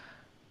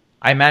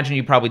 I imagine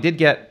you probably did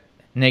get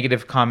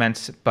negative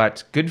comments,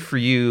 but good for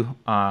you.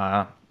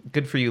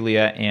 Good for you,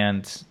 Leah,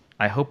 and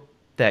I hope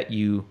that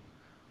you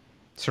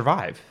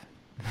survive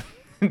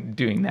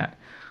doing that.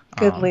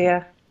 Good,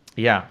 Leah.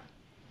 Yeah.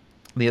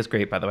 Leah's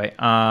great, by the way.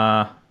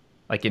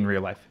 Like in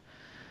real life.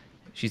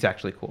 She's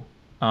actually cool.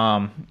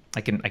 I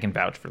can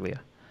vouch for Leah.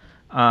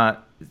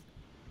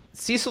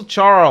 Cecil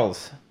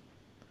Charles,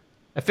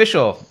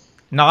 official,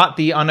 not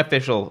the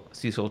unofficial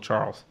Cecil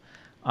Charles.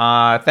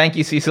 Thank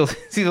you, Cecil.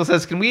 Cecil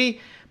says, can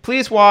we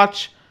please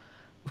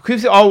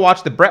all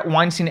watch the Brett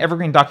Weinstein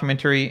Evergreen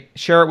documentary,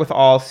 share it with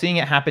all. Seeing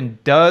it happen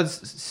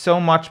does so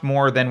much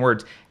more than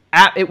words.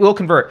 It will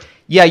convert.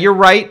 Yeah, you're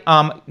right.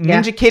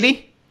 Ninja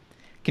Kitty.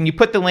 Can you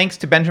put the links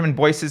to Benjamin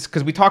Boyce's?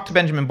 Because we talked to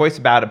Benjamin Boyce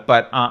about it,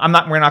 but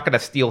we're not going to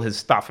steal his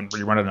stuff and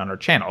rerun it on our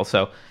channel.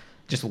 So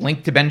just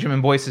link to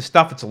Benjamin Boyce's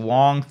stuff. It's a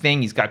long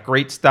thing. He's got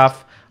great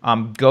stuff.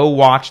 Go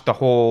watch the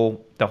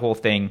whole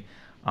thing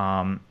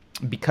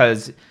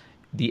because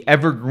the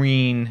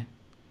Evergreen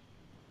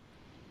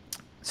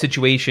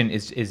situation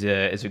is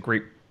a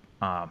great.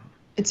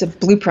 It's a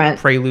blueprint.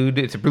 Prelude.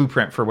 It's a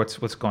blueprint for what's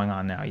going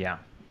on now. Yeah.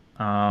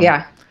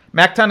 Yeah.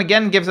 MacTun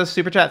again gives us a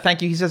super chat.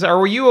 Thank you. He says,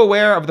 are you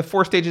aware of the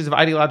 4 stages of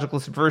ideological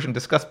subversion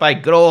discussed by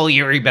good old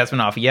Yuri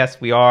Bezmenov? Yes,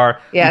 we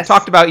are. Yes. We've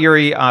talked about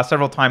Yuri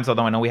several times,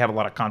 although I know we have a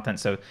lot of content,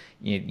 so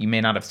you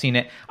may not have seen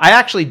it. I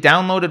actually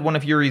downloaded one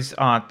of Yuri's...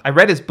 I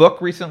read his book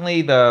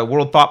recently, the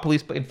World Thought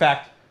Police. In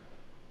fact,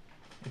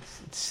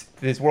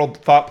 his World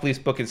Thought Police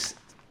book is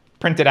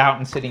printed out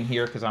and sitting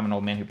here because I'm an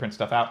old man who prints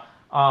stuff out.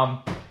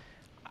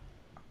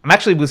 I'm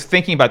actually was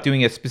thinking about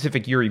doing a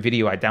specific Yuri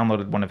video. I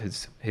downloaded one of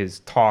his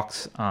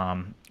talks.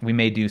 We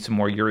may do some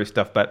more Yuri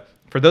stuff, but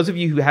for those of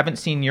you who haven't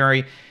seen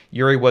Yuri,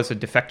 Yuri was a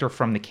defector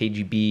from the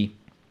KGB,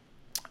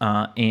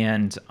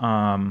 and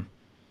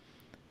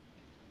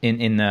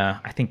in the,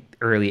 I think,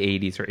 early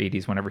 80s or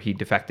 80s, whenever he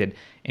defected,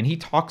 and he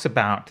talks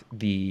about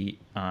the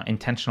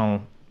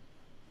intentional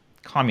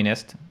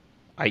communist,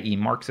 i.e.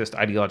 Marxist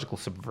ideological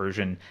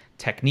subversion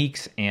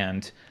techniques,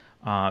 and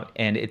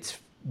it's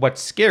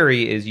what's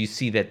scary is you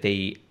see that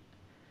they,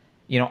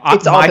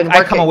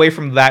 I come away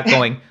from that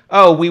going,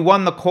 oh, we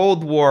won the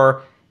Cold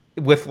War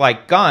with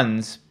like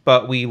guns,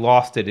 but we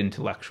lost it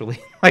intellectually.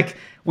 Like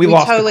we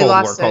lost totally the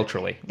Cold lost War it.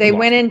 Culturally. They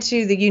went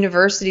into the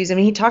universities. I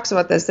mean, he talks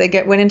about this.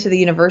 Went into the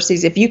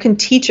universities. If you can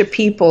teach a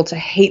people to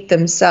hate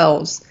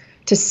themselves,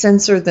 to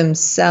censor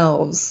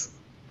themselves,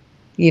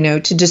 to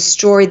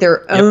destroy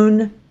their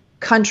own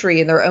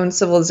country and their own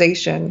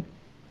civilization,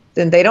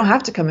 then they don't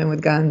have to come in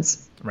with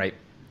guns. Right.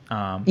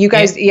 You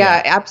guys,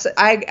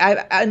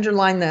 I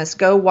underline this.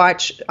 Go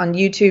watch on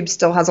YouTube.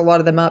 Still has a lot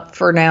of them up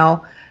for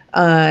now.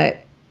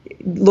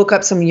 Look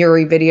up some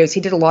Yuri videos.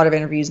 He did a lot of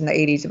interviews in the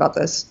 80s about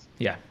this.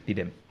 Yeah, he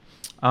did.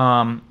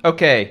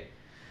 Okay.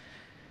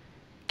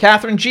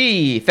 Catherine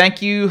G.,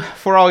 thank you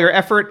for all your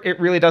effort. It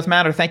really does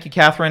matter. Thank you,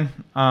 Catherine.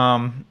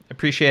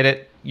 Appreciate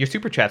it. Your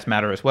super chats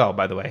matter as well,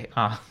 by the way.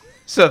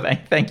 So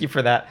thank you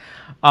for that.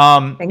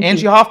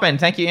 Angie Hoffman,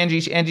 thank you,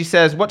 Angie. Angie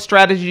says, what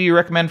strategy do you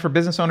recommend for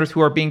business owners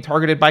who are being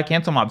targeted by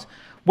cancel mobs?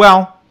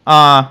 Well,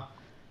 can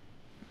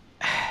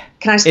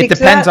I speak it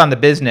depends on the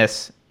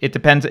business. It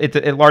depends.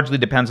 It largely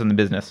depends on the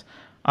business.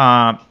 You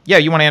want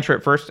to answer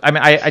it first? I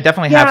mean, I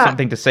definitely have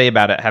something to say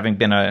about it, having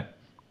been a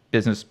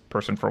business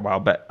person for a while,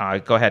 but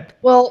go ahead.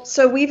 Well,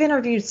 so we've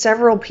interviewed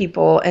several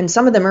people, and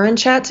some of them are in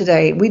chat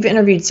today. We've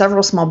interviewed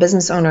several small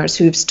business owners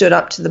who've stood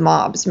up to the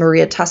mobs,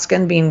 Maria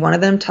Tuscan being one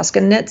of them,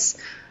 Tuscan Knits,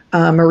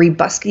 Marie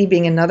Buskey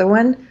being another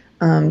one,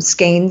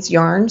 Skeins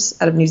Yarns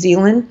out of New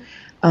Zealand,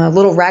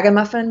 Little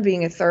Ragamuffin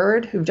being a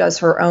third, who does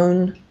her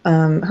own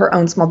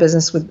small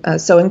business with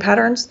sewing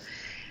patterns.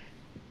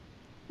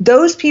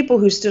 Those people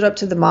who stood up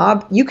to the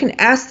mob, you can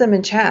ask them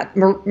in chat.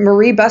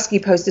 Marie Buskey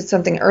posted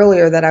something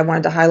earlier that I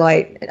wanted to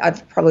highlight.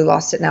 I've probably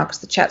lost it now because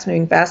the chat's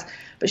moving fast.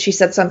 But she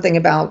said something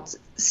about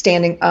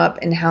standing up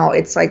and how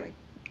it's like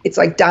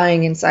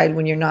dying inside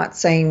when you're not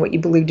saying what you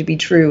believe to be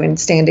true. And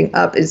standing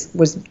up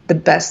was the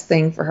best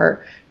thing for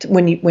her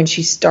when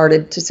she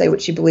started to say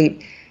what she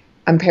believed.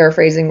 I'm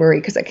paraphrasing Marie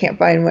because I can't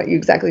find what you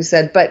exactly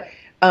said. But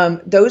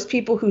those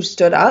people who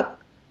stood up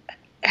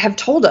have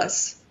told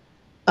us.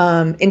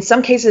 In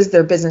some cases,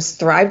 their business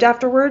thrived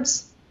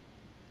afterwards.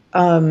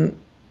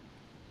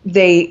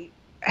 They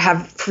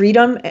have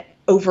freedom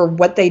over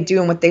what they do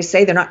and what they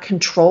say. They're not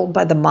controlled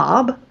by the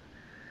mob.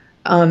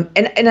 And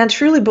I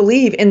truly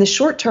believe in the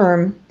short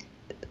term,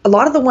 a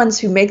lot of the ones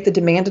who make the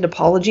demanded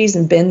apologies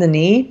and bend the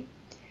knee,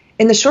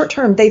 in the short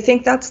term, they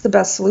think that's the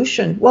best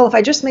solution. Well, if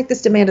I just make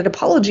this demanded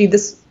apology,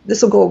 this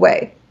will go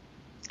away.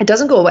 It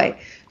doesn't go away.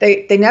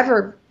 They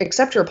never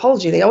accept your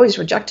apology. They always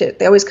reject it.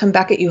 They always come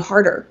back at you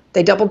harder.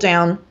 They double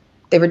down.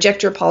 They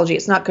reject your apology.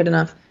 It's not good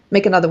enough.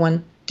 Make another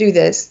one. Do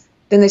this.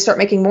 Then they start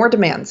making more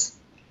demands.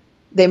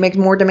 They make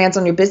more demands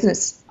on your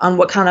business, on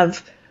what kind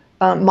of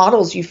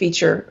models you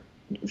feature,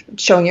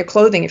 showing your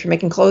clothing if you're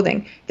making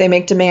clothing. They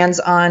make demands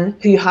on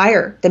who you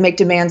hire. They make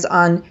demands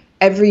on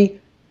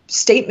every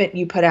statement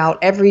you put out,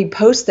 every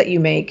post that you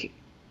make.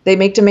 They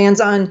make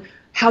demands on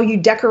how you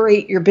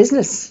decorate your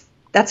business.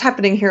 That's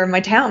happening here in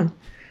my town.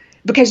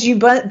 Because you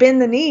bend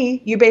the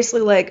knee, you're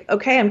basically like,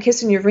 okay, I'm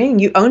kissing your ring.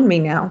 You own me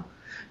now.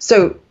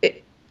 So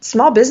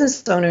small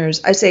business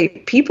owners, I say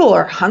people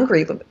are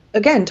hungry.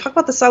 Again, talk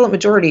about the silent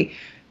majority.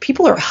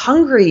 People are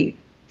hungry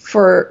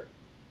for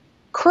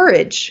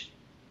courage.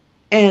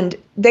 And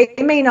they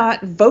may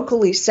not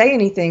vocally say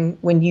anything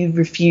when you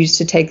refuse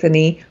to take the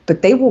knee,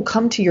 but they will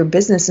come to your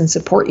business and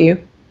support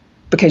you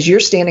because you're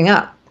standing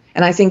up.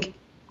 And I think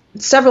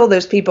several of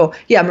those people,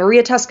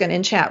 Maria Tuscan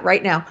in chat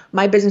right now,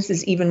 my business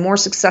is even more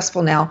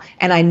successful now,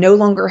 and I no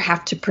longer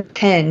have to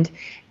pretend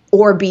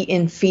or be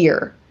in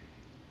fear.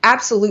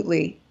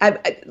 Absolutely.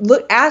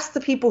 Ask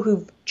the people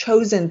who've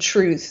chosen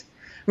truth.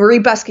 Marie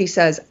Buskey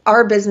says,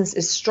 our business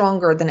is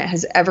stronger than it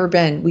has ever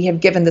been. We have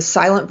given the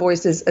silent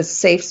voices a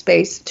safe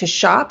space to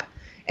shop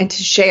and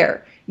to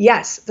share.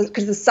 Yes,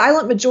 because the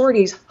silent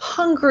majority is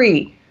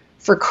hungry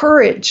for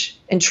courage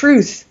and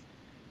truth.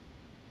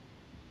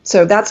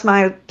 So that's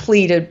my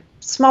plea to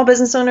small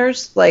business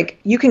owners. Like,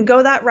 you can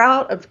go that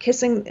route of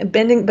kissing and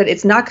bending, but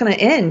it's not going to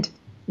end.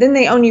 Then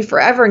they own you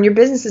forever, and your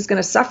business is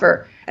going to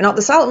suffer. And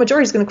the silent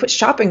majority is going to quit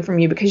shopping from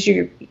you because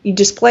you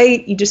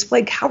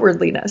display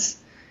cowardliness.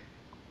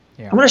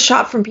 Yeah. I want to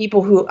shop from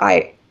people who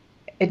I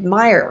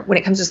admire when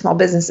it comes to small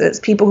businesses,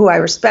 people who I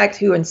respect,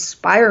 who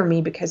inspire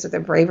me because of their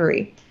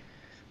bravery.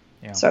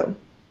 Yeah. So,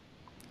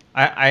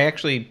 I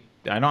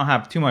don't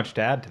have too much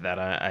to add to that.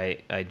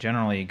 I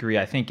generally agree.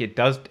 I think it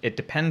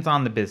depends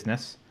on the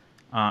business.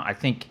 I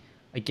think,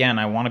 again,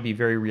 I want to be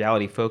very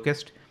reality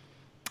focused.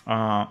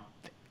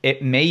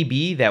 It may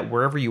be that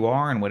wherever you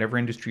are and whatever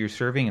industry you're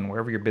serving and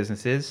wherever your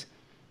business is,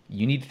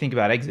 you need to think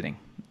about exiting,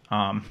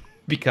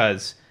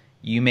 because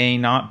you may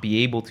not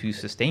be able to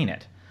sustain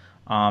it.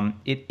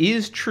 It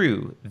is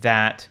true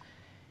that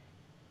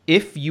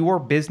if your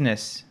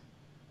business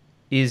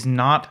is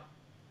not,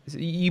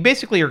 you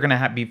basically are going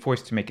to be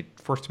forced to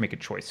make a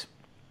choice.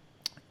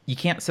 You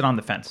can't sit on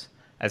the fence.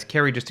 As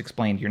Carrie just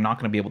explained, you're not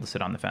going to be able to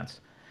sit on the fence.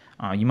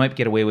 You might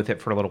get away with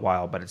it for a little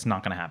while, but it's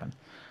not going to happen.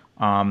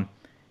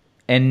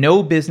 And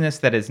no business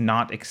that is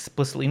not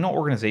explicitly, no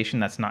organization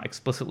that's not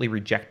explicitly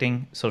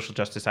rejecting social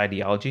justice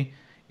ideology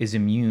is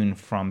immune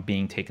from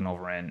being taken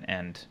over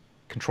and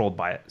controlled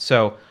by it.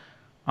 So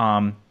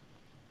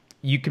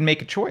you can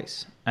make a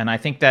choice. And I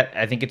think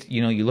it's,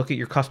 you look at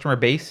your customer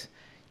base,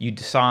 you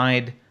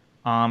decide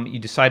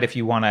if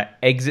you want to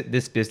exit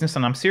this business,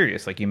 and I'm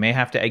serious, like you may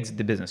have to exit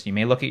the business. You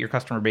may look at your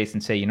customer base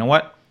and say, you know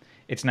what,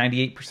 it's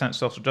 98%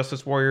 social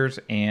justice warriors,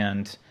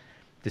 and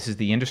this is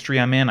the industry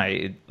I'm in.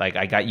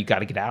 You got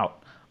to get out.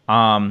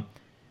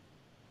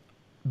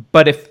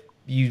 But if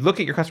you look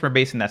at your customer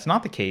base and that's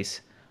not the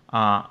case,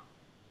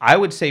 I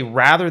would say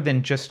rather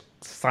than just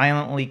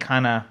silently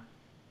kind of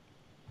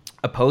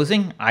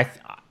opposing,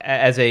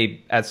 as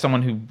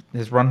someone who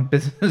has run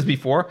business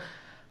before,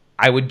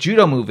 I would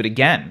judo move it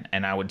again,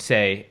 and I would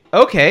say,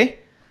 okay,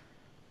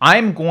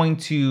 I'm going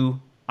to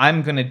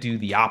do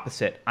the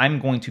opposite. I'm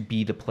going to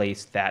be the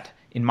place that,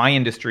 in my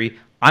industry,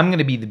 I'm going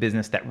to be the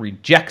business that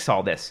rejects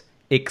all this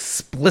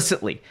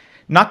explicitly.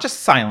 Not just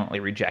silently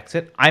rejects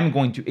it. I'm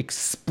going to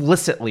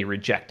explicitly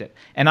reject it.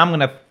 And I'm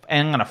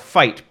going to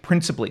fight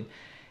principally.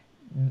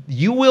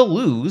 You will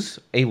lose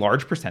a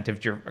large percentage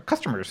of your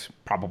customers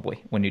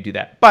probably when you do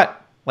that.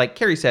 But like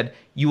Carrie said,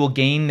 you will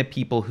gain the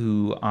people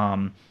who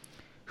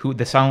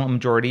the silent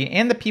majority,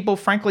 and the people,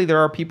 frankly, there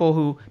are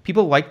people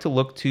like to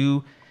look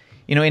to,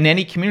 in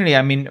any community.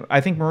 I mean,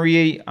 I think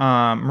Marie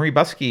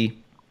Buskey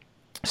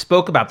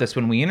spoke about this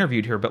when we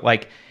interviewed her, but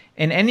like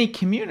in any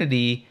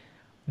community,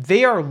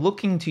 they are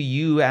looking to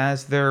you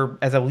as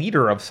a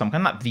leader of some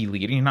kind. Not the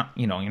leader, you're not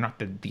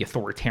the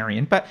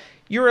authoritarian, but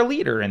you're a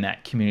leader in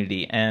that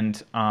community,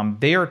 and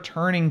they are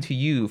turning to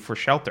you for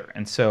shelter.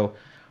 And so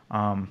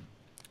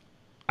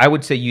I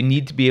would say you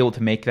need to be able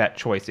to make that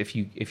choice.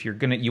 If you're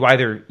gonna, you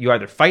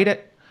either fight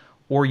it,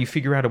 or you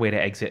figure out a way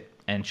to exit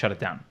and shut it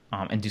down,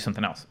 and do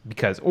something else,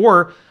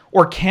 or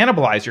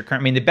cannibalize your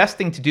current. I mean, the best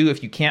thing to do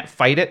if you can't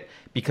fight it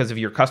because of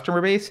your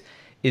customer base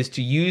is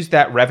to use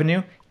that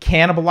revenue,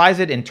 cannibalize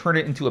it, and turn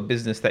it into a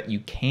business that you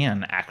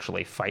can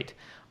actually fight.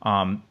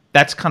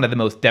 That's kind of the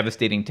most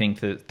devastating thing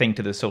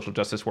to the social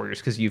justice warriors,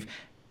 because you've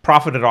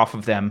profited off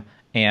of them,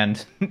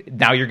 and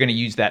now you're going to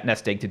use that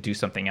nest egg to do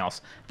something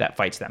else that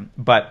fights them.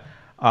 But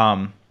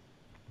I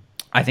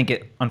think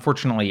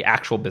unfortunately,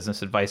 actual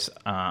business advice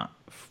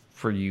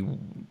for you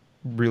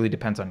really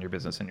depends on your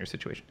business and your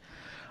situation.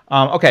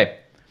 Okay.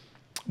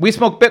 We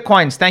Smoke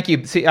Bitcoins. Thank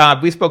you. See,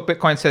 We Spoke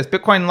Bitcoin says,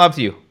 Bitcoin loves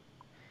you.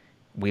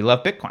 We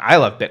love Bitcoin. I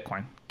love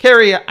Bitcoin.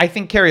 Carrie, I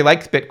think Carrie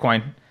likes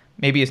Bitcoin.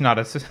 Maybe is not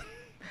as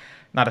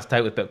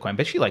tight with Bitcoin,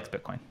 but she likes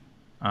Bitcoin.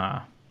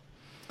 I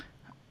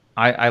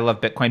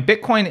love Bitcoin.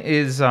 Bitcoin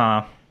is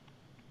it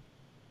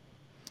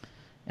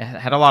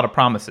had a lot of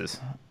promises.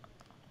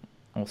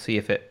 We'll see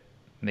if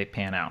they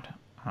pan out.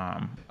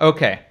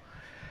 Okay.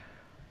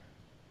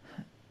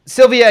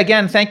 Sylvia,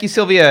 again, thank you,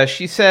 Sylvia.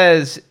 She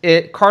says,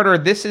 Carter,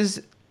 this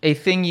is a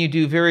thing you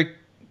do very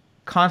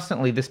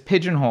constantly, this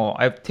pigeonhole.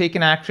 I've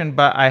taken action,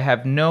 but I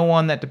have no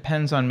one that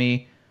depends on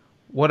me.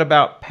 What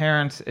about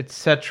parents,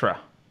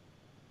 etc.?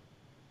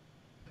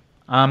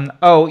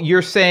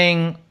 You're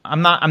saying,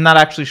 I'm not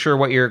actually sure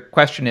what your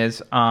question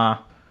is. Yeah,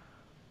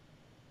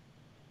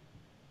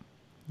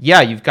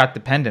 you've got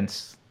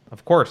dependents.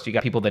 Of course, you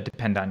got people that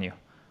depend on you.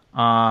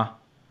 To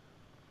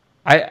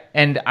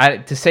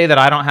say that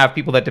I don't have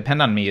people that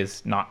depend on me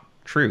is not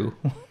true.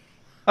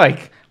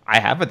 Like,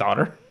 I have a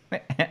daughter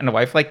and a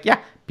wife. Like,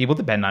 yeah, people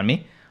depend on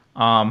me.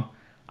 I'm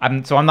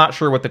not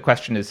sure what the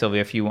question is,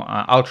 Sylvia. If you,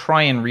 I'll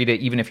try and read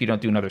it, even if you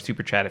don't do another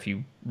super chat. If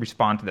you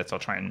respond to this, I'll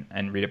try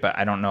and read it. But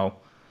I don't know.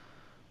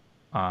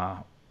 I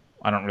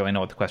don't really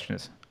know what the question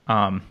is.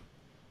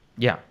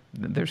 Yeah,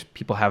 there's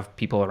people have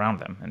people around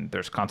them, and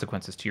there's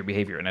consequences to your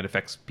behavior, and it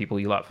affects people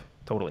you love.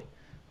 Totally.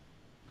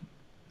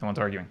 No one's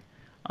arguing.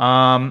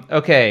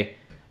 Okay.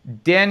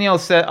 Daniel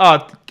said,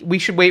 we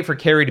should wait for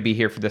Carrie to be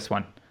here for this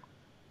one.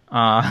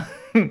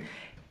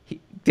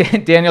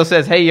 Daniel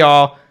says, hey,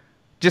 y'all.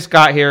 Just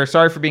got here.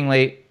 Sorry for being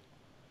late.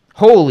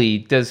 Holy,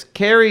 does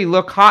Carrie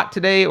look hot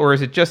today, or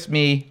is it just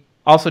me?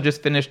 Also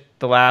just finished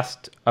The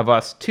Last of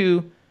Us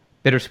 2.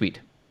 Bittersweet.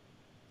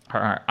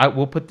 All right.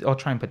 I'll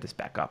try and put this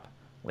back up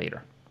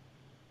later.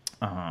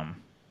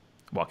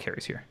 While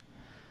Carrie's here.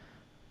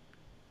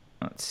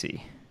 Let's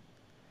see.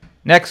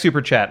 Next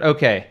super chat.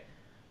 Okay.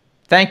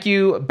 Thank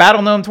you.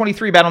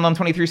 BattleGnome23.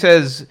 BattleGnome23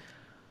 says,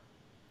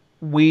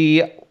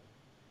 we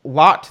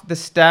lost the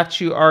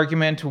statue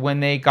argument when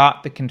they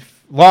got the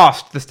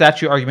Confederate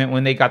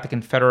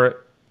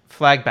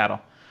flag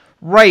battle.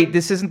 Right.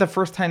 This isn't the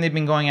first time they've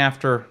been going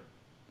after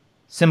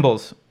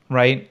symbols,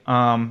 right?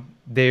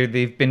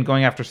 They've been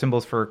going after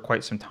symbols for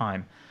quite some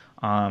time.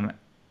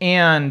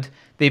 and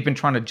they've been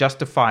trying to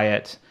justify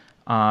it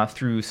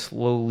through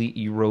slowly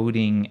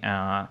eroding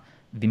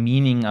the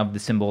meaning of the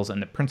symbols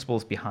and the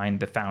principles behind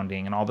the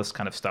founding and all this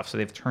kind of stuff. So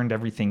they've turned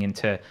everything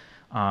into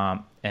a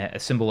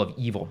symbol of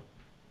evil,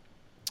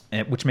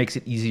 which makes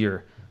it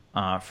easier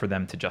for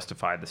them to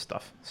justify this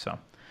stuff. So,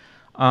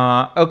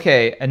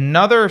 okay,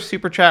 another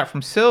super chat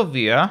from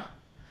Sylvia.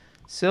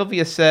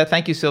 Sylvia said,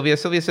 thank you, Sylvia.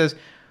 Sylvia says,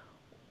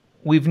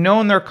 we've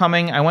known they're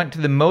coming. I went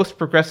to the most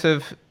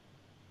progressive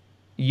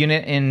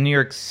unit in New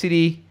York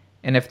City,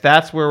 and if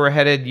that's where we're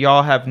headed,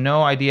 y'all have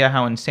no idea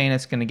how insane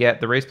it's going to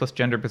get. The race plus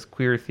gender plus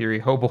queer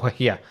theory. Oh boy,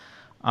 yeah.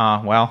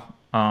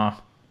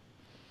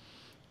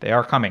 They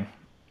are coming.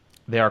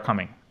 They are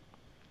coming.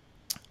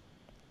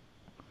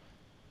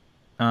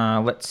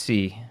 Let's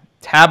see.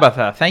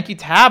 Tabitha. Thank you,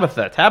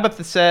 Tabitha.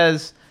 Tabitha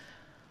says,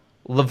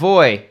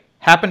 Lavoy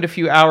happened a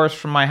few hours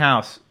from my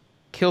house.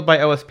 Killed by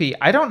OSP.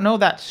 I don't know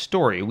that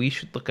story. We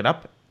should look it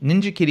up.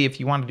 Ninja Kitty, if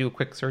you want to do a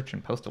quick search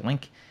and post a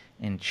link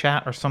in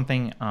chat or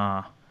something,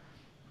 I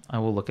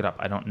will look it up.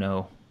 I don't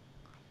know.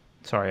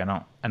 Sorry,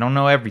 I don't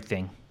know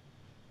everything.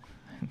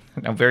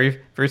 A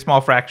very, very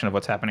small fraction of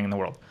what's happening in the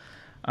world.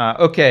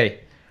 Okay.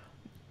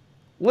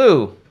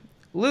 Lou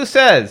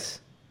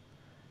says,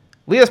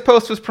 Leah's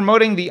post was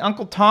promoting the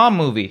Uncle Tom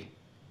movie.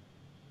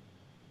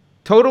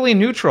 Totally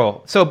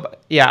neutral. So,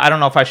 yeah, I don't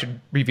know if I should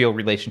reveal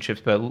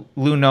relationships, but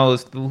Lou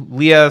knows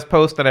Leah's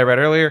post that I read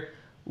earlier.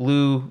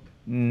 Lou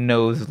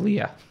knows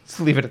Leah. Let's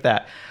leave it at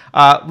that.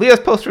 Leah's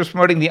post was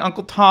promoting the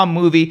Uncle Tom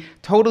movie,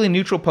 totally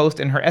neutral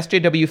post, and her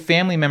SJW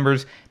family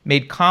members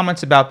made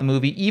comments about the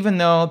movie, even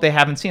though they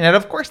haven't seen it.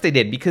 Of course they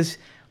did, because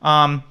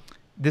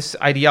this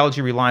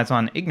ideology relies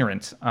on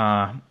ignorance.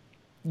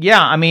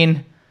 Yeah, I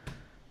mean,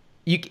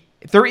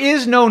 there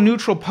is no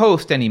neutral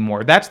post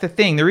anymore. That's the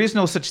thing. There is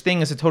no such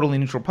thing as a totally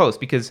neutral post,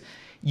 because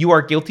you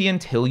are guilty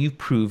until you've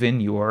proven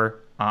your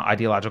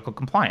ideological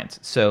compliance.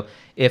 So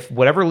if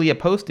whatever Leah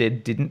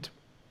posted didn't,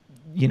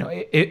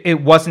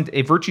 it wasn't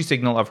a virtue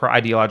signal of her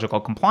ideological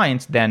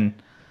compliance, then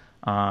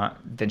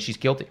she's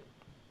guilty.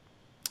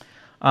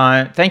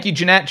 Thank you,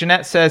 Jeanette.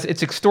 Jeanette says,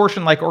 it's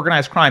extortion like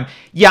organized crime.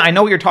 Yeah, I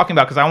know what you're talking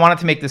about, because I wanted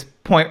to make this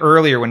point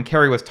earlier when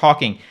Carrie was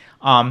talking.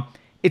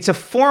 It's a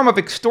form of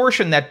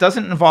extortion that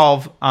doesn't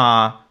involve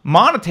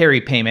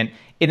monetary payment.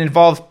 It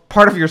involves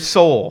part of your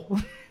soul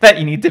that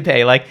you need to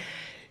pay. Like,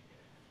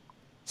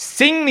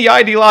 sing the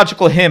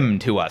ideological hymn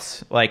to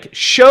us. Like,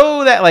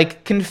 show that,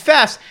 like,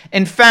 confess.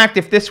 In fact,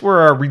 if this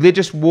were a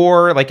religious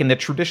war, like in the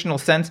traditional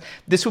sense,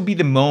 this would be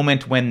the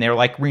moment when they're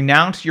like,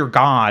 renounce your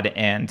God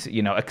and,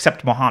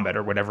 accept Muhammad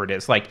or whatever it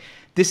is. Like,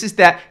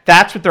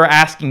 that's what they're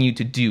asking you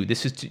to do.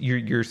 This is,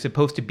 you're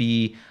supposed to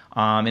be,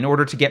 in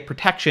order to get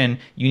protection,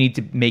 you need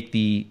to make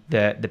the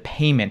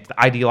payment, the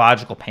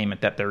ideological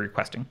payment that they're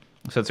requesting.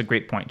 So it's a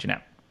great point,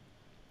 Jeanette.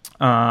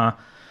 All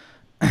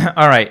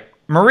right.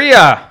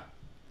 Maria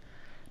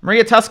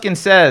Tuskin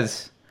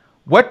says,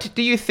 what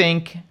do you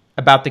think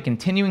about the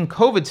continuing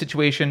COVID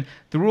situation?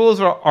 The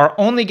rules are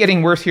only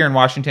getting worse here in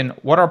Washington.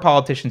 What are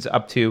politicians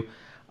up to?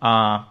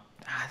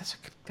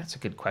 That's a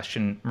good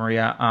question,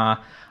 Maria.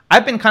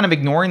 I've been kind of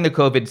ignoring the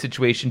COVID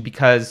situation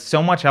because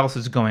so much else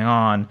is going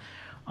on.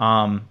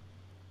 So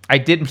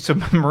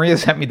Maria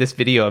sent me this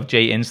video of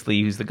Jay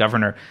Inslee, who's the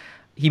governor.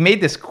 He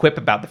made this quip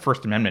about the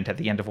First Amendment at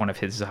the end of one of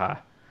his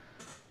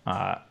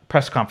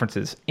press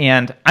conferences.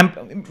 And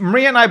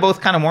Maria and I both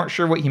kind of weren't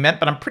sure what he meant,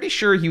 but I'm pretty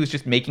sure he was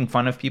just making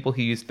fun of people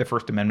who used the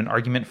First Amendment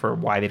argument for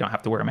why they don't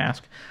have to wear a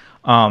mask.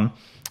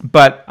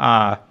 Look,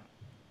 I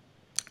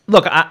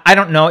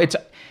don't know.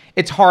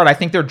 It's hard. I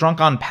think they're drunk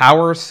on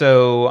power,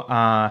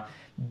 so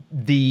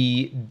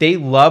they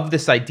love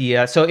this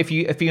idea. So if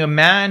you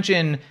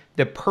imagine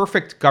the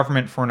perfect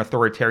government for an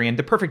authoritarian,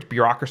 the perfect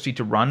bureaucracy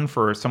to run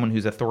for someone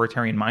who's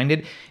authoritarian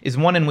minded is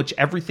one in which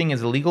everything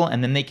is illegal,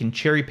 and then they can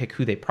cherry pick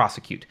who they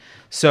prosecute.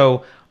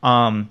 So,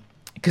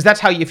 because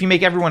that's how if you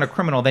make everyone a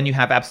criminal, then you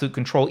have absolute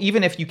control.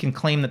 Even if you can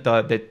claim that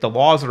the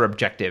laws are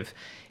objective,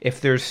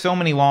 if there's so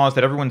many laws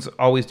that everyone's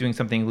always doing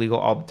something illegal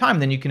all the time,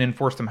 then you can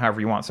enforce them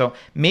however you want. So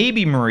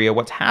maybe, Maria,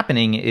 what's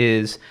happening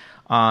is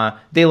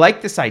they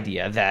like this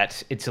idea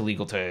that it's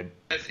illegal to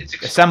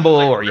assemble,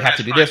 or you have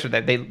to do this or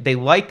that. They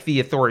like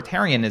the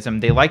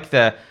authoritarianism. They like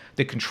the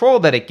control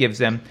that it gives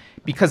them,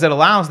 because it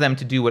allows them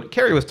to do what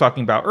Carrie was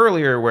talking about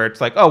earlier, where it's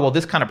like, oh, well,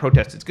 this kind of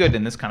protest is good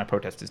and this kind of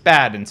protest is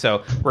bad, and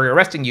so we're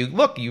arresting you.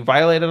 Look, you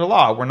violated a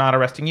law. We're not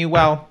arresting you.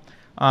 Well,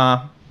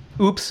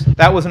 oops,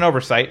 that was an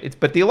oversight.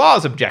 But the law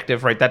is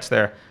objective, right? That's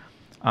their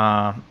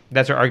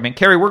argument.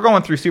 Carrie, we're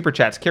going through super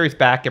chats. Carrie's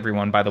back,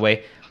 everyone, by the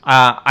way.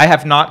 I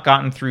have not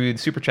gotten through the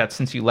super chats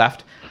since you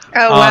left.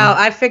 Oh, wow.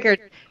 I figured.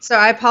 So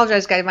I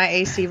apologize, guys. My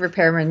AC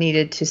repairman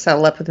needed to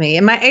settle up with me,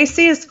 and my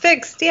AC is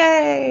fixed.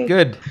 Yay!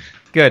 Good.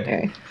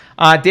 Okay.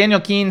 Daniel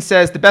Keene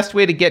says, the best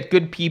way to get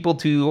good people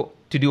to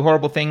do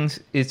horrible things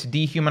is to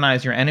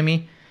dehumanize your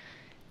enemy.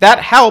 That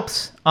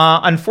helps.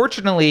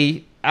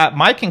 Unfortunately, at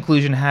my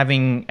conclusion,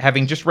 having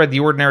just read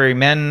the Ordinary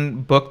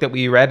Men book that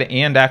we read,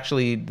 and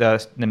actually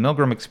the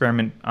Milgram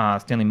experiment,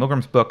 Stanley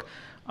Milgram's book,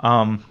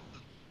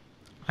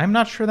 I I'm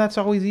not sure that's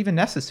always even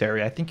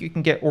necessary. I think you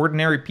can get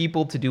ordinary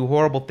people to do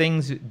horrible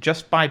things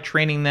just by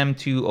training them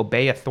to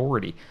obey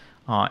authority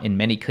in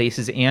many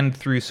cases and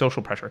through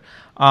social pressure.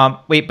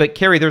 Wait, but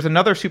Carrie, there's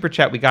another super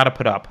chat we got to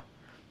put up.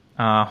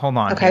 Hold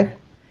on. Okay.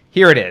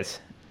 Here it is.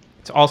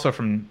 It's also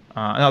from,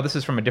 no, this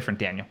is from a different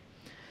Daniel.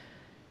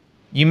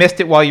 You missed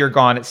it while you're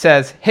gone. It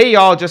says, hey,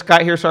 y'all, just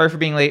got here. Sorry for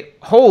being late.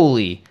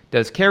 Holy,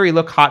 does Carrie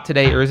look hot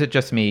today, or is it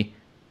just me?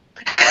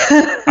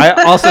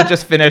 I also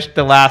just finished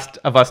The Last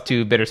of Us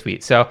 2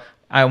 Bittersweet. So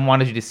I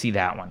wanted you to see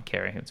that one,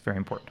 Carrie. It's very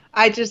important.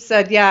 I just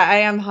said, yeah, I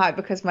am hot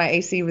because my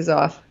AC was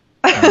off.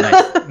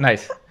 Oh,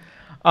 nice.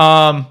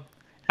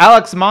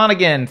 Alex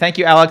Monaghan. Thank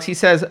you, Alex. He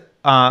says,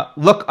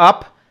 look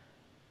up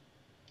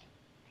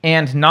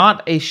and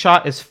not a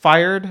shot is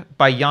fired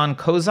by Jan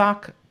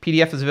Kozak.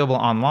 PDF is available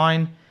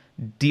online.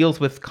 Deals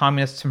with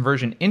communist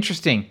subversion.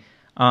 Interesting.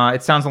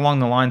 It sounds along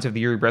the lines of the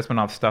Yuri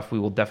Bezmenov stuff. We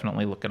will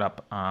definitely look it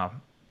up.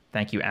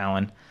 Thank you,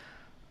 Alan.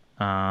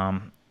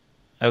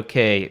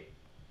 Okay.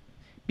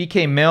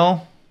 BK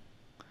Mill.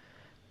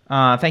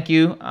 Thank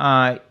you.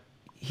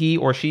 He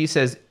or she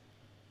says,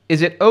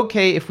 is it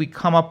okay if we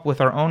come up with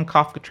our own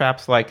Kafka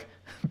traps like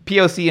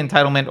POC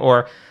entitlement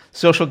or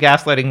social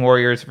gaslighting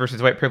warriors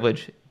versus white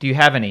privilege? Do you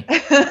have any?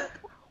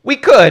 We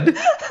could.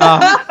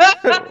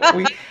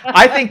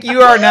 I think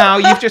you are now.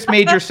 You've just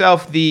made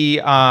yourself the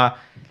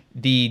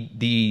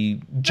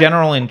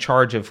general in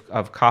charge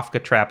of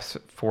Kafka traps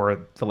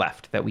for the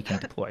left that we can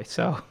deploy.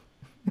 So,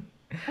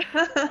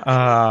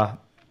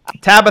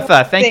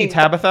 Tabitha, thank you,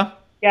 Tabitha.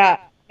 Yeah,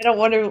 I don't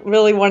want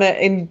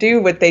to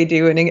do what they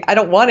do, and I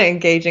don't want to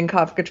engage in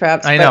Kafka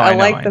traps. I know. I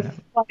like the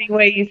funny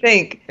way you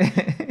think.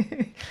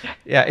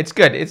 Yeah, it's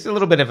good. It's a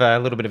little bit of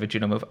a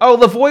judo move. Oh,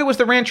 Lavoy was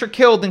the rancher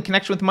killed in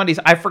connection with Mondays.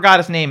 I forgot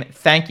his name.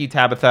 Thank you,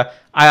 Tabitha.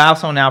 I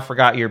also now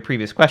forgot your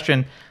previous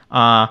question.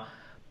 Yeah,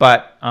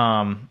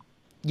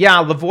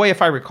 Lavoy,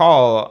 if I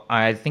recall,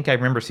 I think I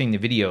remember seeing the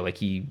video. Like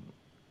he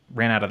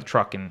ran out of the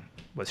truck and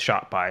was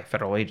shot by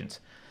federal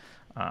agents.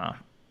 I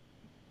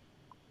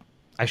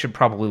should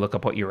probably look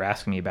up what you were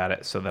asking me about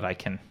it so that I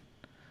can.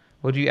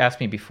 What did you ask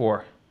me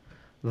before?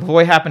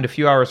 Lavoy happened a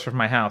few hours from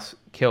my house.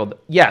 Killed.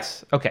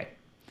 Yes. Okay.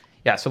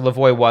 Yeah, so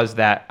Lavoy was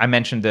that. We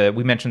mentioned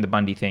the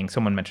Bundy thing.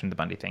 Someone mentioned the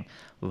Bundy thing.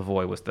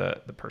 Lavoy was the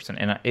person.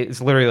 And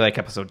it's literally like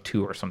episode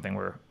 2 or something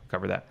where we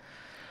cover that.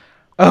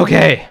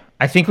 Okay,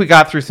 I think we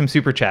got through some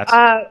super chats.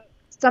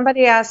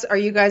 Somebody asked, are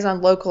you guys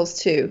on Locals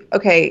too?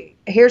 Okay,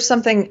 here's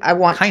something I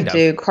want to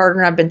do. Carter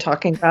and I have been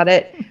talking about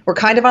it. We're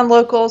kind of on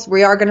Locals.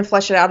 We are going to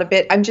flesh it out a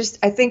bit. I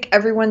think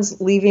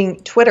everyone's leaving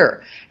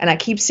Twitter. And I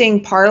keep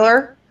seeing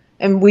Parler.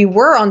 And we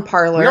were on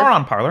Parler. We are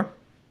on Parler.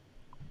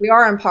 We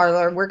are on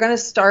Parler. We're going to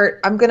start.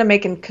 I'm going to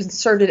make a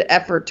concerted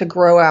effort to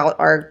grow out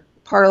our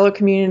Parler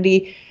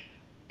community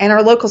and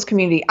our Locals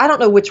community. I don't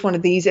know which one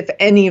of these, if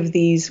any of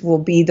these, will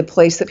be the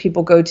place that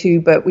people go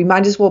to, but we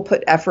might as well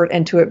put effort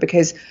into it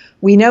because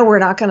we know we're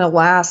not going to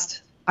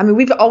last. I mean,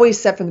 we've always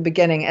said from the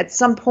beginning, at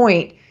some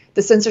point,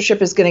 the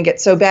censorship is going to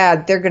get so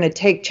bad, they're going to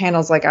take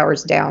channels like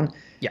ours down.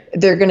 Yeah.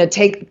 They're going to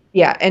take,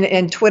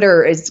 and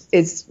Twitter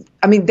is,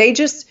 I mean,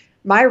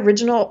 my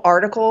original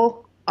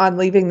article on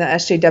leaving the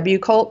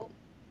SJW cult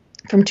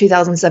from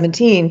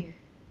 2017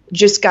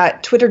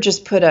 Twitter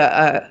just put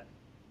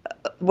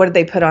what did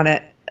they put on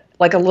it?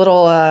 Like a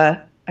little,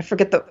 I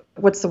forget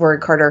what's the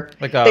word, Carter?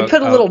 They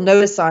put a little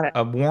notice on it.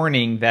 A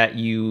warning that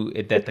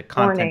the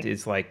content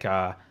is like,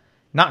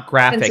 not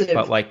graphic, sensitive.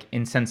 But like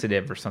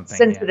insensitive or something.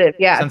 Sensitive,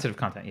 yeah. Sensitive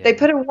content, yeah. They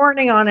put a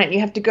warning on it and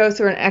you have to go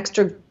through an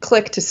extra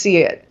click to see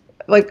it.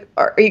 Like,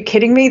 are you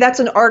kidding me? That's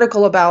an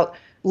article about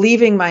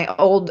leaving my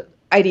old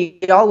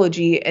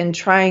ideology and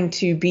trying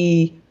to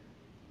be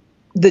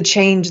the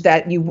change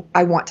that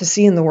I want to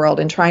see in the world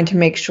and trying to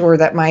make sure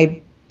that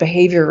my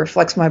behavior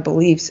reflects my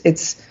beliefs.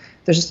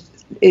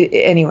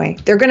 Anyway,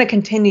 they're going to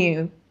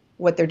continue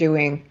what they're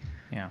doing.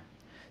 Yeah.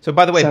 So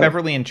by the way,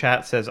 Beverly in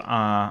chat says,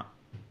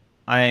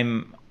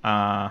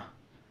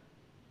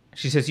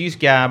 she says, use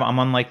Gab. I'm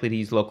unlikely to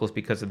use Locals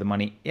because of the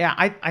money. Yeah,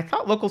 I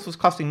thought Locals was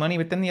costing money,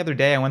 but then the other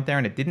day I went there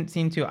and it didn't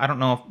seem to. I don't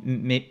know if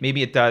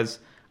maybe it does.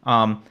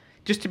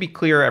 Just to be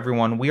clear,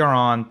 everyone, we are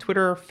on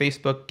Twitter,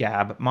 Facebook,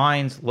 Gab,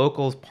 Minds,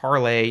 Locals,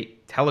 Parlay,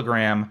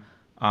 Telegram.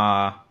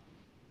 I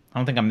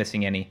don't think I'm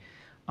missing any.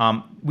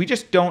 We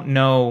just don't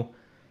know,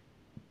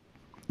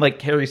 like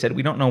Carrie said,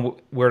 we don't know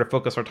where to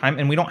focus our time,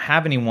 and we don't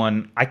have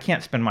anyone. I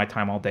can't spend my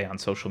time all day on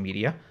social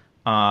media.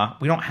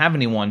 We don't have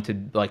anyone to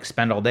like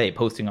spend all day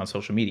posting on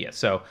social media.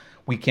 So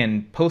we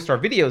can post our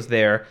videos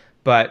there,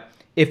 but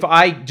if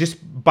I just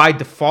by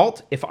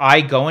default, if I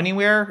go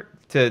anywhere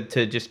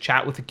to just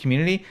chat with the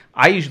community,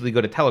 I usually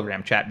go to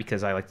Telegram chat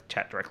because I like to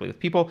chat directly with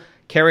people.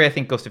 Carrie, I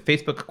think, goes to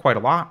Facebook quite a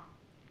lot.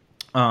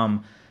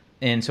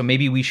 And so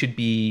maybe we should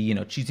be,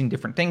 choosing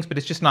different things, but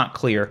it's just not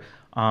clear.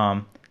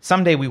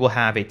 Someday we will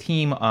have a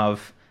team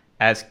of,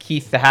 as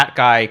Keith the Hat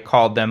Guy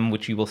called them,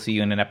 which you will see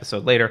in an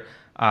episode later.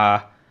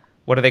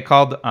 What are they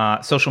called?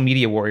 Social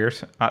media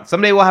warriors.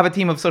 Someday we'll have a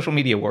team of social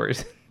media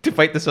warriors to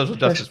fight the social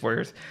justice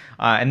warriors.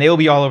 And they will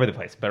be all over the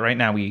place. But right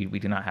now we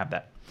do not have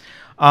that.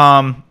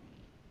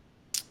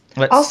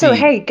 Let's Also, see.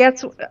 hey,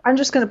 I'm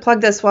just going to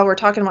plug this while we're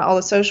talking about all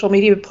the social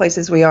media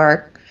places we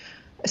are.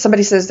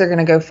 Somebody says they're going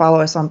to go follow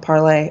us on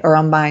Parlay or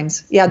on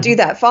Minds. Yeah, do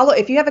that. Follow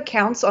if you have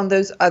accounts on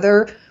those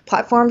other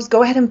platforms.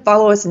 Go ahead and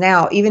follow us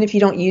now, even if you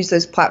don't use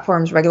those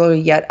platforms regularly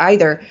yet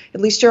either.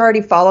 At least you're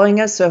already following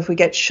us. So if we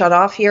get shut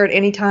off here at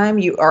any time,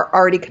 you are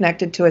already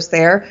connected to us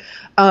there.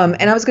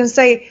 And I was going to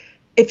say,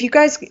 if you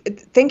guys,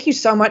 thank you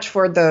so much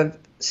for the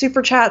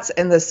super chats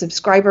and the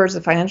subscribers,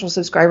 the financial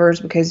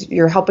subscribers, because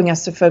you're helping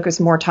us to focus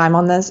more time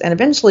on this. And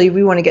eventually,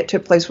 we want to get to a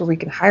place where we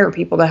can hire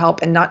people to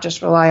help and not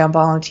just rely on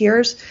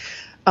volunteers.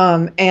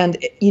 And,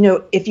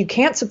 if you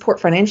can't support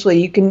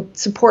financially, you can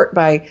support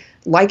by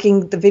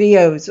liking the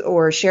videos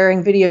or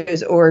sharing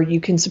videos, or you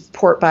can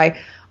support by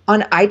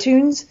on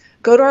iTunes,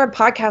 go to our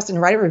podcast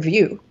and write a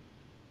review,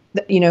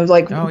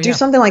 do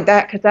something like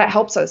that, because that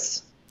helps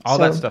us. All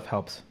that stuff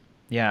helps.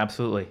 Yeah,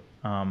 absolutely.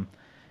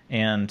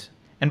 And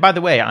by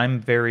the way,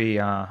 I'm very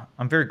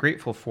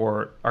grateful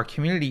for our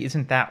community.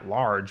 Isn't that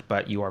large,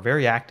 but you are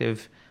very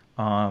active.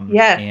 And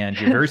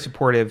you're very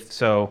supportive.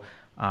 So,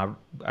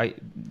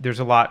 there's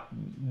a lot.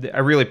 I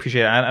really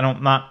appreciate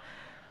it.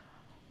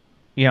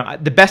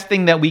 The best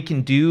thing that we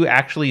can do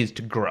actually is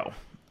to grow.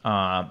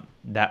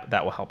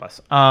 That will help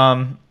us.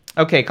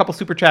 Okay, a couple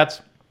super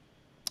chats.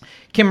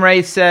 Kim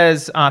Ray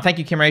says, thank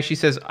you, Kim Ray. She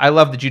says, I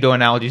love the judo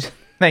analogies.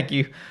 Thank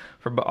you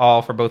for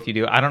both you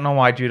do. I don't know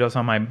why judo's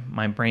on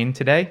my brain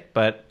today,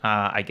 but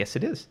I guess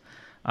it is.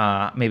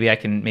 Maybe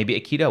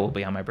Aikido will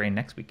be on my brain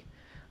next week.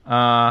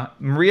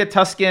 Maria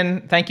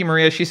Tuskin, thank you,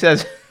 Maria. She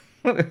says,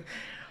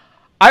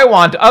 I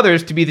want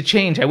others to be the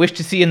change I wish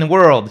to see in the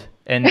world.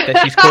 And that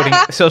she's quoting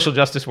social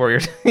justice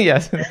warriors.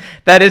 Yes,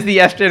 that is the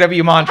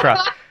SJW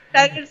mantra.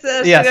 That is the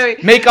SJW.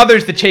 Yes, make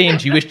others the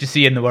change you wish to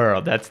see in the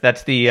world. That's the...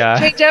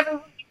 Change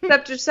everyone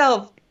except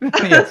yourself.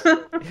 Yes.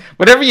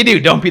 Whatever you do,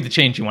 don't be the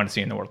change you want to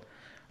see in the world.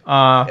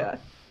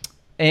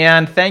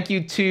 And thank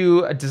you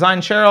to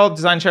Designer Cheryl.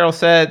 Designer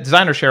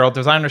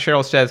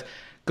Cheryl says,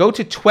 go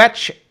to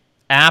Twetch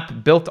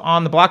app built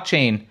on the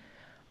blockchain.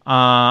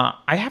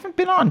 I haven't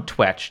been on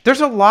Twitch.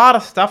 There's a lot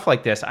of stuff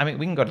like this. I mean,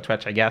 we can go to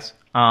Twitch, I guess.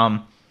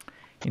 I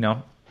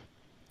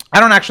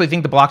don't actually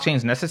think the blockchain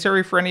is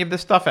necessary for any of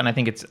this stuff, and I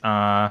think it's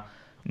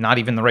not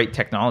even the right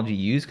technology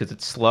to use because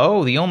it's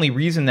slow. The only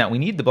reason that we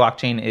need the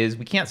blockchain is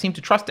we can't seem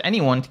to trust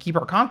anyone to keep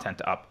our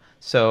content up.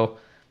 So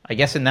I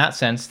guess in that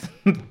sense,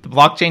 the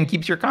blockchain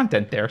keeps your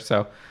content there.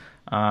 So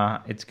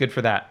it's good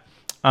for that.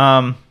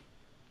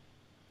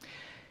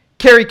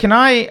 Carrie, can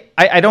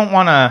I don't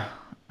want to...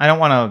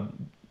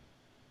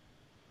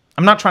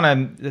 I'm not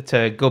trying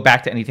to go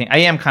back to anything. I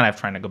am kind of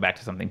trying to go back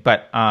to something,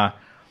 but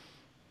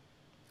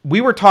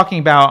we were talking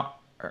about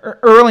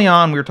early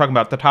on. We were talking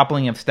about the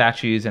toppling of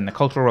statues and the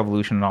Cultural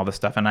Revolution and all this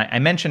stuff. And I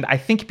mentioned, I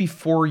think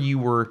before you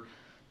were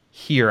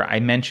here, I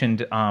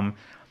mentioned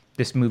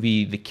this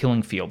movie, The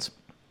Killing Fields,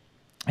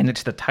 and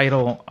it's the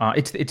title.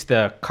 It's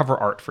the cover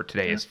art for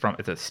today. It's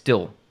a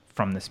still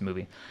from this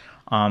movie,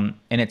 and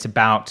it's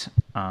about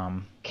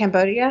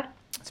Cambodia.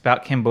 It's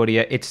about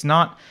Cambodia. It's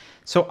not.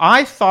 So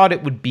I thought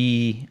it would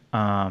be.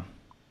 I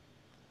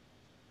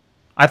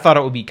thought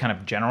it would be kind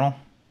of general.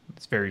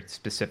 It's very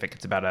specific.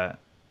 It's about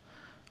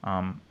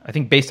I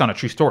think based on a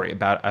true story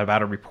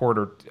about a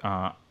reporter,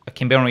 a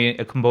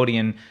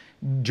Cambodian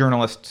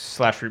journalist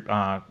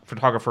 /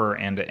 photographer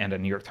and a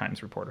New York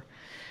Times reporter,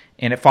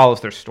 and it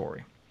follows their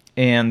story.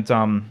 And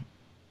I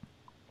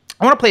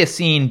want to play a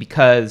scene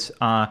because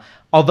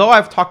although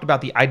I've talked about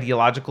the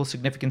ideological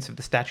significance of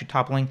the statue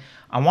toppling,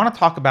 I want to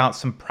talk about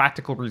some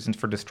practical reasons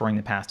for destroying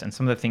the past and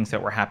some of the things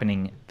that were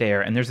happening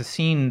there. And there's a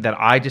scene that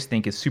I just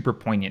think is super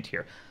poignant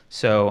here.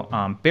 So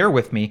bear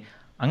with me.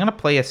 I'm going to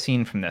play a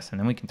scene from this, and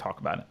then we can talk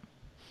about it.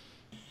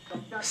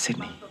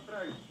 Sydney,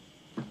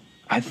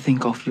 I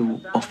think of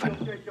you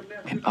often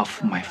and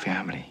of my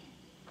family.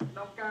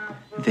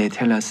 They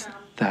tell us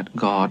that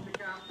God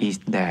is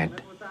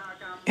dead,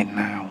 and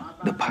now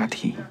the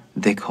party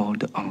they call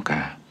the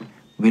Angkar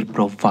will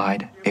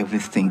provide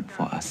everything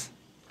for us.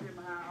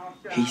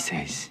 He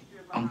says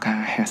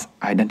Angkar has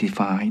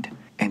identified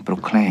and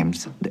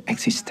proclaims the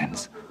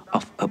existence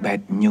of a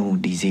bad new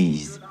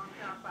disease,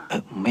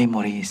 a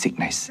memory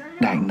sickness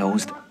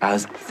diagnosed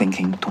as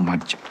thinking too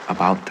much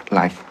about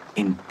life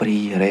in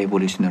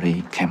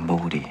pre-revolutionary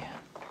Cambodia.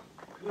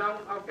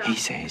 He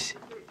says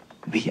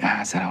we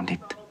are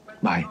surrounded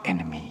by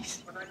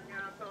enemies.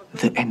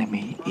 The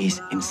enemy is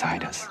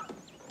inside us.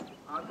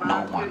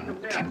 No one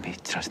can be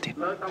trusted.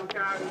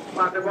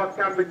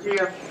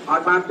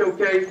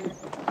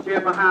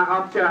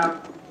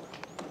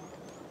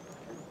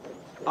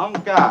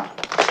 Angkar.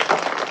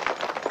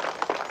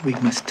 We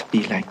must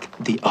be like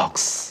the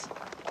ox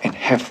and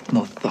have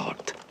no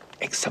thought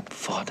except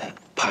for the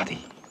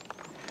party.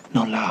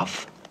 No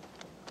love,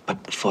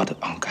 but for the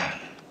Angkar.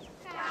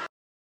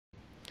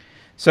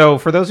 So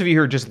for those of you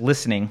who are just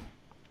listening,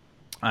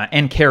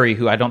 and Carrie,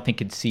 who I don't think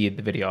could see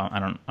the video, I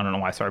don't know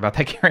why. Sorry about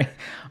that, Carrie.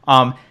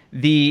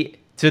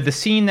 The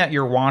scene that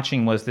you're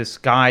watching was this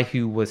guy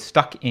who was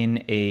stuck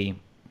in a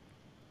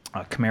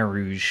Khmer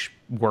Rouge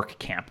work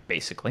camp,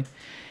 basically,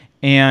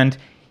 and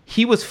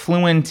he was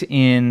fluent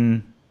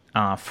in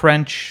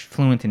French,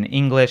 fluent in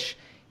English.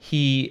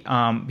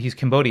 He's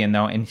Cambodian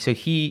though, and so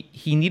he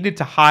needed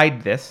to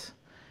hide this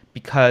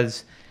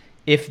because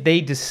if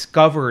they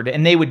discovered,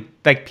 and they would,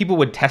 like, people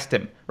would test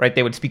him, right?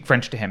 They would speak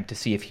French to him to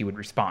see if he would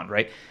respond,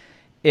 right?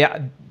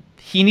 Yeah,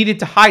 he needed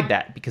to hide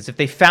that because if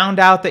they found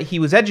out that he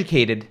was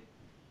educated,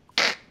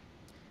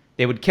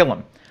 they would kill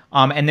him.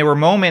 And there were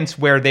moments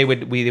where they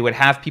would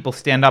have people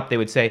stand up. They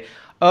would say,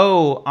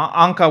 "Oh,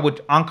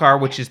 Angkar,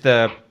 which is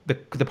the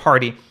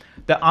party,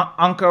 the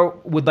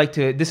Angkar would like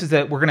to.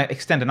 We're going to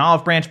extend an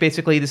olive branch.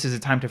 Basically, this is a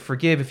time to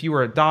forgive. If you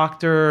were a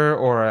doctor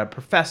or a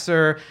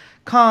professor,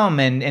 come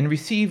and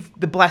receive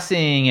the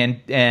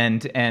blessing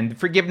and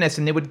forgiveness."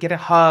 And they would get a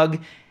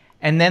hug,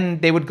 and then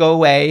they would go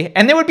away,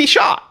 and they would be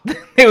shot.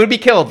 They would be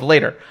killed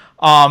later.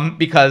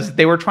 Because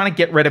they were trying to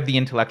get rid of the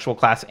intellectual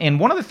class. And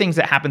one of the things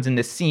that happens in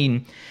this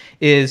scene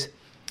is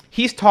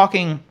he's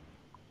talking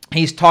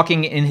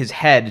in his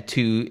head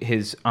to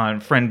his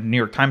friend, New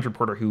York Times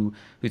reporter,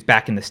 who's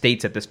back in the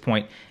States at this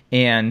point,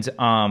 and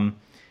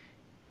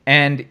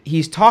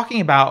he's talking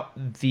about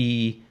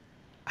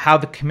how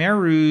the Khmer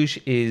Rouge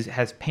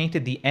has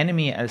painted the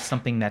enemy as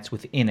something that's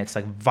within. It's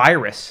like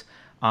virus,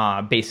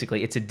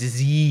 basically. It's a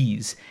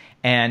disease,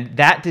 and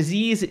that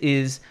disease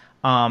is.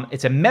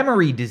 It's a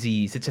memory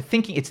disease. It's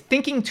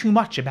thinking too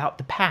much about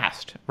the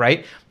past,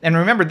 right? And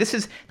remember,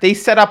 they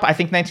set up, I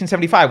think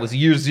 1975 was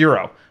year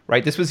zero,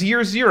 right? This was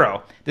year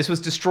zero. This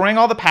was destroying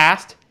all the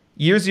past,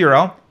 year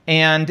zero.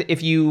 And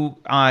if you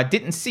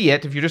didn't see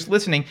it, if you're just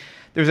listening,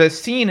 there's a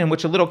scene in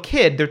which a little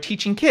kid, they're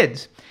teaching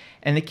kids,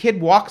 and the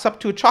kid walks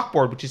up to a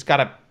chalkboard, which has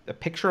got a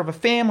picture of a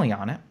family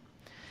on it,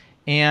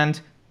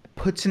 and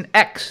puts an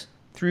X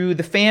through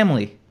the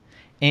family,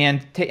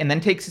 and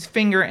then takes his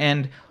finger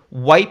and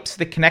wipes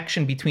the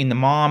connection between the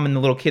mom and the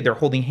little kid. They're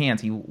holding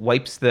hands. He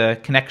wipes the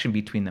connection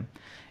between them,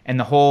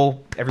 and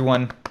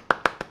everyone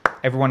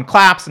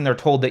claps, and they're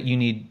told that you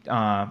need,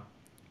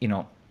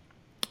 you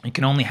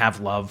can only have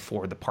love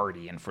for the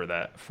party and for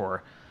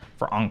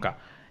Angkar.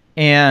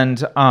 And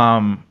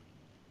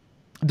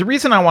the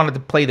reason I wanted to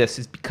play this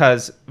is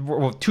because,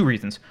 well, two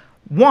reasons.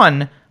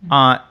 One,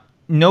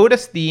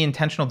 notice the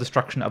intentional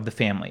destruction of the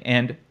family,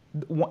 and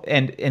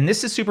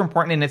this is super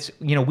important. And it's,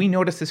 we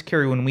noticed this,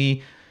 Carrie, when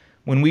we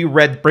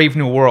read Brave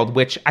New World,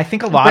 which I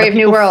think a lot of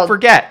people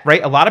forget,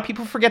 right? A lot of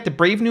people forget that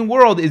Brave New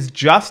World is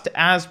just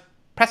as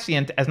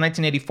prescient as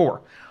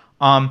 1984.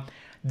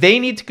 They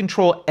need to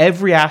control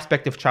every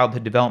aspect of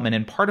childhood development,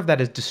 and part of that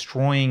is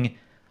destroying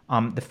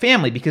the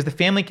family, because the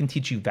family can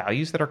teach you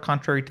values that are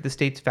contrary to the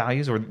state's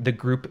values or the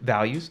group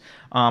values.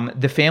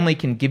 The family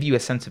can give you a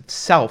sense of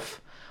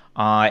self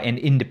and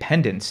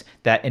independence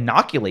that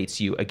inoculates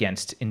you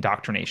against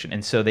indoctrination,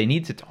 and so they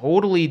need to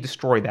totally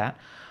destroy that.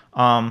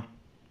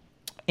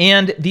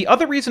 And the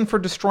other reason for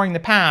destroying the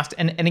past,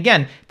 and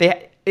again,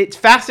 it's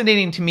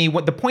fascinating to me.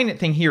 What the poignant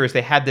thing here is,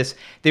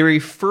 they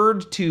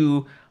referred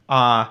to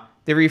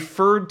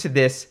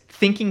this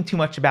thinking too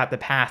much about the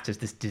past as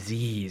this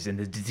disease, and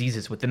the disease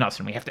is within us,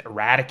 and we have to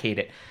eradicate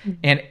it. Mm-hmm.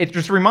 And it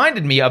just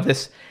reminded me of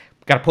this.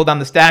 Got to pull down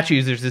the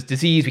statues. There's this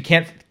disease. We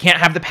can't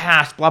have the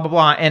past. Blah blah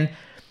blah. And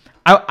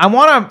I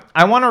want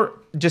to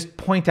just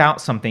point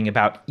out something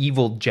about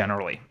evil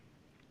generally.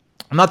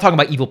 I'm not talking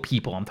about evil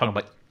people. I'm talking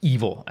about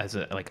evil as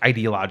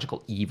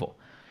ideological evil.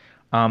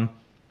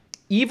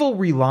 Evil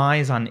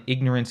relies on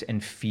ignorance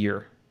and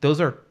fear.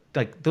 Those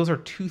are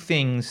two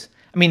things.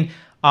 I mean,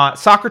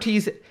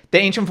 Socrates, the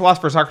ancient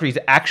philosopher Socrates,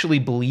 actually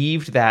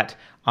believed that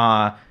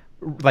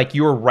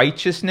your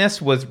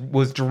righteousness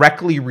was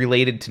directly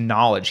related to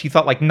knowledge. He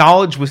thought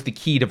knowledge was the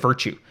key to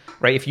virtue,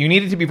 right? If you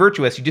needed to be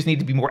virtuous, you just need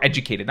to be more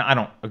educated. Now, I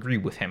don't agree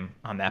with him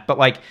on that,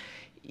 but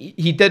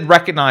he did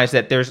recognize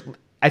that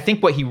I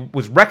think what he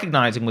was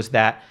recognizing was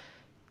that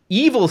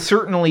evil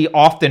certainly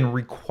often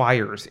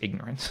requires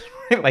ignorance.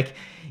 Right?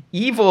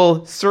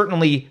 Evil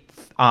certainly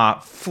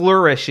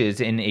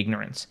flourishes in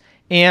ignorance.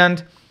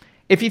 And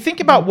if you think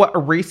about what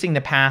erasing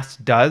the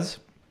past does,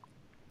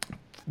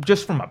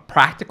 just from a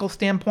practical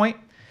standpoint,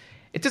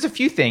 it does a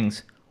few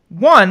things.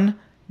 One,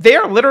 they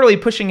are literally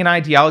pushing an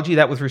ideology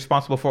that was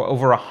responsible for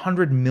over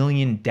 100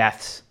 million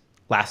deaths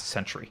last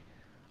century.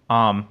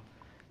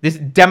 This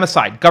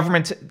democide,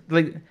 governments,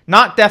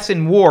 not deaths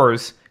in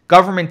wars,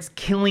 governments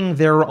killing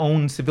their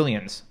own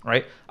civilians,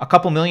 right? A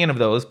couple million of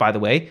those, by the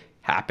way,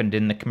 happened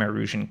in the Khmer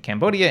Rouge in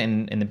Cambodia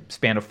in the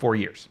span of 4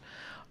 years.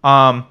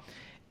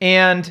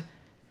 And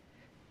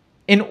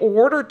in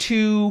order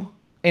to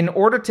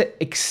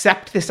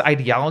accept this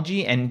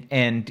ideology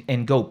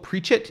and go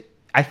preach it,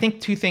 I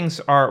think two things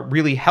are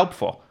really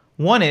helpful.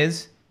 One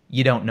is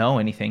you don't know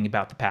anything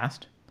about the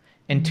past.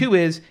 And two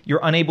is you're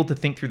unable to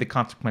think through the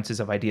consequences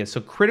of ideas. So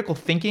critical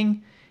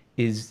thinking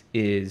is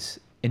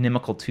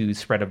inimical to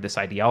spread of this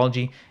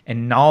ideology,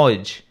 and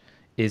knowledge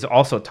is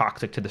also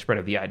toxic to the spread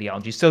of the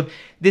ideology. So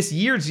this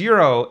year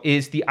zero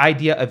is the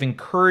idea of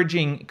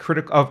encouraging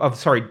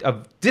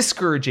of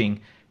discouraging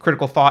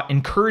critical thought,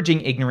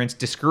 encouraging ignorance,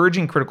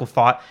 discouraging critical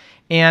thought.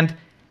 And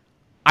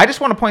I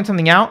just want to point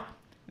something out.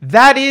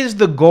 That is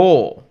the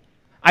goal.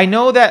 I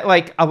know that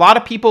a lot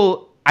of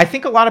people I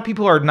think a lot of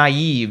people are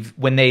naive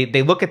when they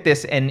look at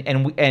this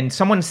and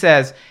someone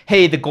says,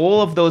 hey, the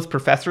goal of those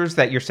professors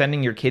that you're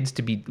sending your kids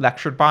to be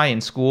lectured by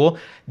in school,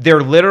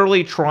 they're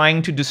literally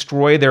trying to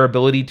destroy their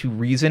ability to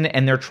reason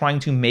and they're trying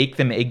to make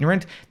them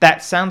ignorant.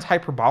 That sounds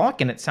hyperbolic,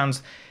 and it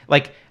sounds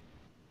like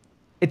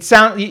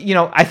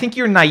I think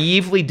you're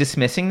naively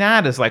dismissing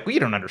that as like, well, you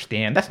don't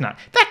understand.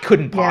 That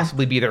couldn't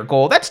possibly be their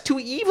goal. That's too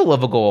evil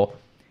of a goal.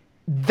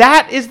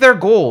 That is their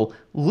goal.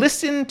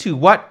 Listen to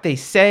what they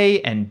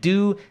say and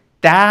do.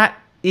 That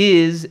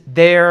is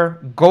their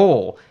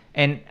goal.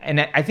 And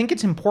I think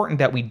it's important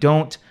that we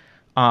don't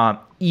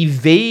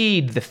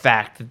evade the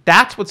fact that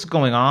that's what's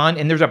going on.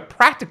 And there's a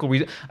practical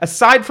reason.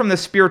 Aside from the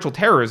spiritual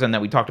terrorism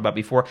that we talked about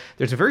before,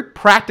 there's a very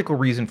practical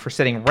reason for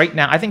setting right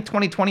now. I think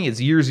 2020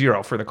 is year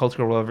zero for the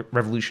Cultural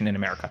Revolution in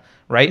America,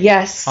 right?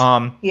 Yes.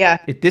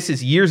 This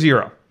is year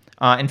zero.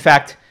 In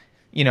fact,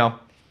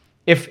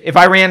 if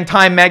I ran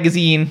Time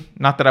magazine,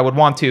 not that I would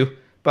want to,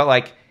 but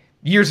like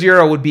year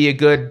zero would be a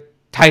good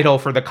title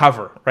for the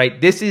cover, right?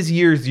 This is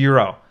year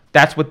zero.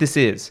 That's what this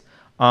is.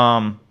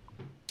 And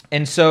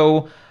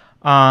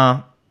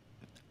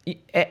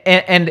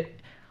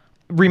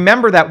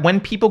remember that when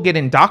people get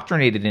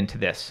indoctrinated into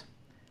this,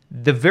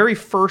 the very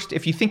first,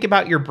 if you think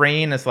about your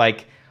brain as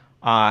like,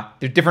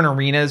 there's different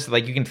arenas,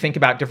 like you can think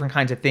about different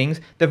kinds of things.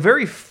 The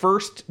very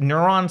first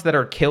neurons that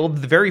are killed,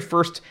 the very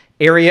first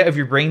area of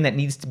your brain that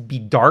needs to be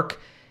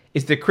dark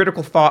is the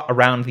critical thought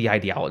around the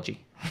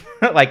ideology.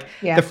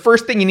 The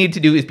first thing you need to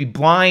do is be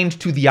blind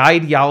to the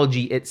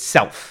ideology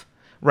itself,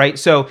 right?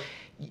 So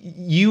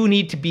you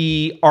need to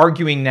be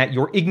arguing that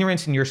your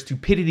ignorance and your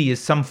stupidity is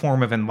some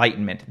form of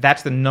enlightenment.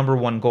 That's the number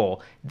one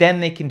goal. Then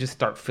they can just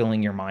start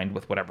filling your mind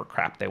with whatever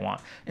crap they want.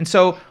 And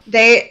so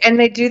they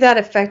do that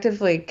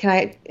effectively. Can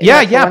I?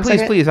 Yeah,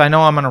 please. I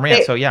know I'm on a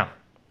rant, so yeah.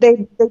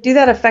 They do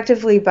that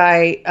effectively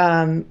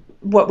by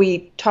what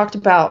we talked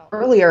about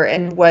earlier,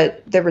 and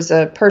what there was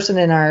a person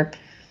in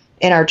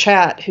our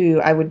chat who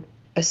I would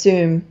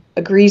assume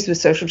agrees with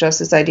social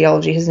justice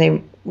ideology. His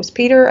name was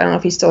Peter. I don't know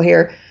if he's still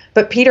here,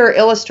 but Peter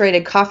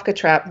illustrated Kafka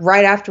Trap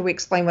right after we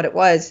explained what it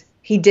was.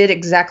 He did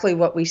exactly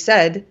what we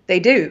said they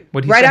do.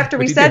 Right after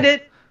we said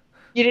it,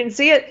 you didn't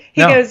see it.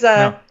 He goes,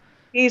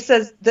 he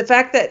says the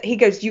fact that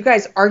you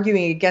guys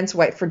arguing against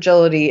white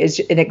fragility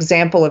is an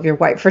example of your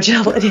white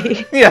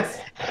fragility. Yes.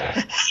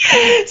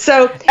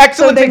 So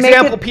excellent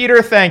example,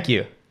 Peter. Thank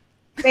you.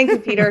 Thank you,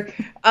 Peter.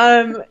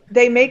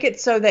 They make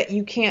it so that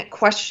you can't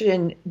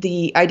question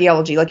the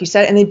ideology, like you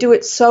said, and they do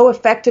it so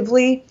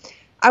effectively.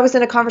 I was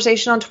in a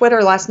conversation on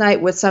Twitter last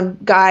night with some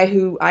guy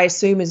who I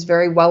assume is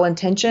very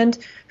well-intentioned,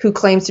 who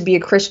claims to be a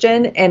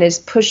Christian and is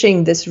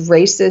pushing this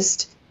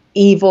racist,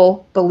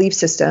 evil belief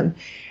system.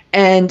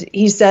 And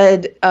he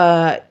said,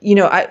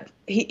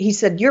 he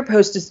said, your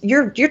post is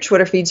your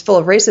Twitter feed's full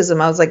of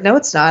racism. I was like, no,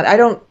 it's not. I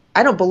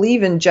don't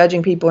believe in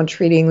judging people and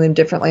treating them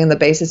differently on the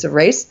basis of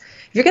race.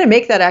 If you're going to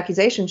make that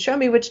accusation, show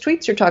me which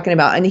tweets you're talking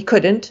about. And he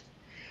couldn't.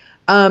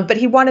 But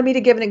he wanted me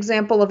to give an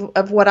example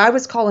of what I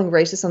was calling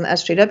racist on the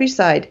SJW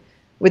side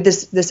with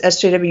this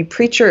SJW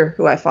preacher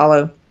who I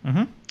follow.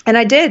 Mm-hmm. And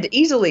I did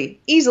easily.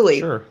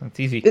 Sure, that's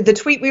easy. The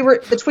tweet we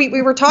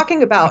were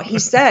talking about, he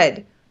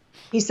said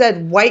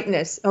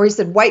whiteness, or he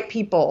said white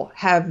people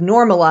have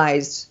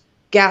normalized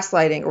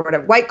gaslighting or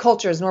whatever. White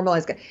culture has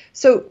normalized.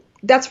 So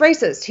that's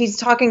racist.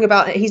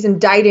 He's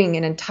indicting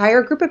an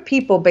entire group of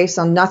people based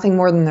on nothing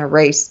more than their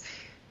race.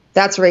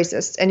 That's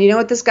racist. And you know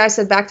what this guy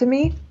said back to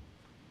me?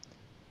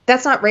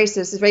 That's not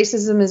racist.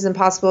 Racism is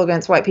impossible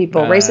against white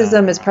people.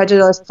 Racism is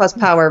prejudice plus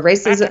power.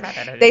 Racism.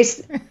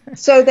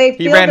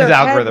 He ran his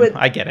algorithm.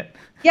 I get it.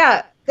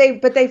 Yeah.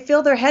 They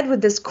fill their head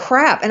with this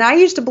crap. And I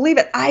used to believe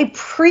it. I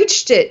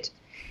preached it.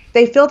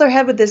 They fill their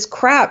head with this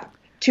crap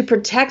to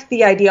protect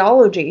the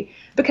ideology.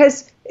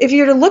 Because if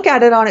you're to look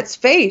at it on its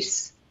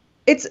face,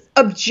 it's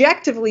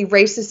objectively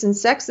racist and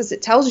sexist.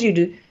 It tells you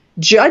to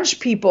judge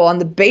people on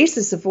the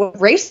basis of what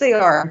race they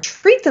are,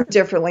 treat them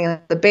differently on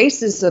the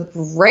basis of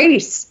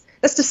race.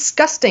 That's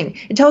disgusting.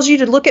 It tells you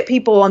to look at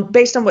people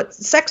based on what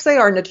sex they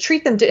are and to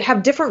treat them, to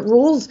have different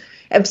rules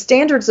of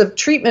standards of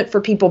treatment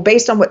for people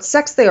based on what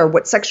sex they are,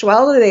 what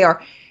sexuality they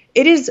are.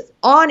 It is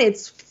on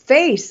its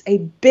face a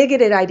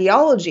bigoted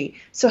ideology.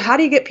 So how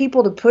do you get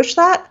people to push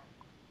that?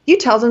 You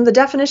tell them the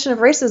definition of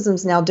racism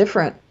is now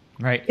different.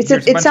 Right.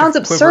 It sounds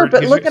absurd,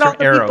 but look at all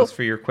the arrows people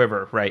for your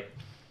quiver, right?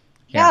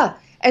 Yeah.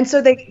 And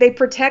so they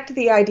protect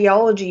the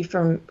ideology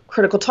from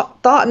critical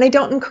thought, and they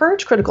don't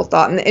encourage critical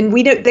thought. And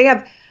we don't. They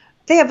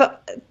have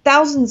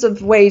thousands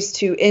of ways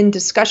to end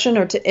discussion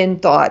or to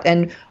end thought.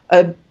 And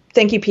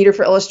thank you, Peter,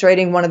 for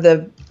illustrating one of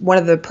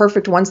the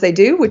perfect ones they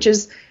do, which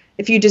is,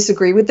 if you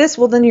disagree with this,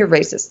 well, then you're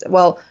racist.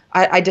 Well,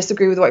 I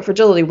disagree with white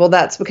fragility. Well,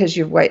 that's because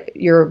you're white.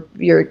 You're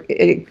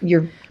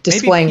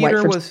displaying white fragility. Maybe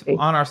Peter was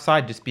on our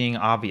side, just being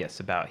obvious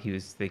about. He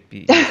was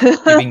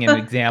giving an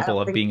example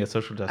of being a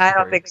social justice. I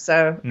don't think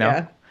so. No.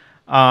 Yeah.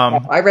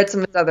 I read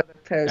some of his other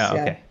posts. Oh,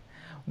 okay.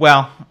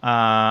 Well,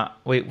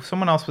 wait.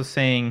 Someone else was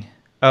saying.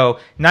 Oh,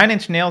 9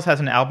 Inch Nails has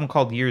an album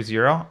called Year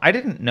Zero. I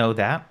didn't know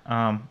that.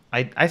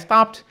 I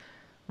stopped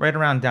right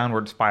around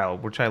Downward Spiral,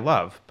 which I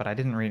love, but I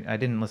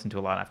didn't listen to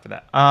a lot after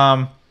that.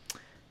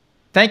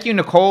 Thank you,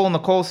 Nicole.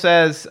 Nicole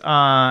says,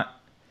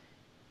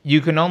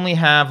 you can only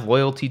have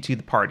loyalty to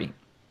the party.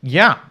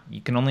 Yeah,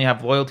 you can only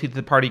have loyalty to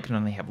the party. You can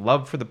only have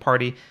love for the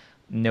party.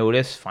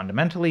 Notice,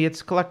 fundamentally,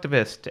 it's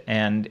collectivist.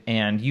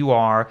 And you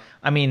are,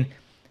 I mean,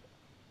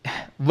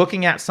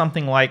 looking at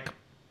something like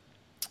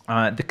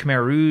the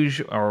Khmer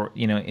Rouge, or,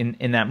 you know,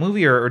 in that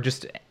movie, or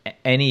just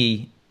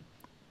any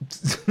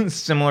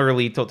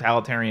similarly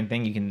totalitarian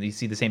thing, you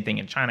see the same thing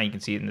in China. You can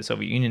see it in the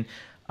Soviet Union.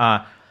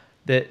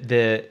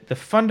 The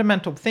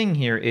fundamental thing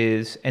here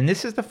is, and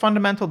this is the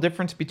fundamental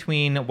difference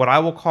between what I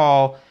will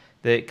call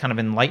the kind of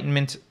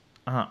Enlightenment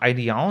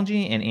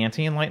ideology and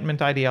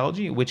anti-Enlightenment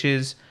ideology, which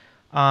is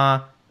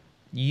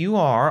you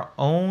are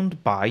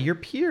owned by your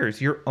peers.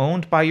 You're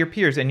owned by your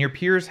peers, and your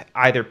peers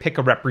either pick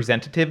a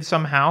representative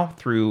somehow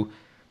through,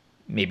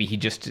 maybe he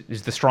just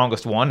is the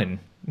strongest one and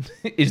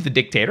is the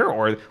dictator,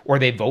 or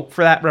they vote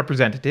for that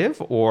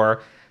representative,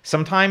 or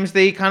sometimes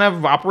they kind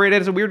of operate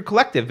as a weird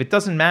collective. It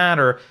doesn't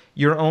matter.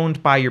 You're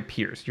owned by your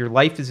peers. Your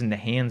life is in the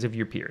hands of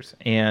your peers.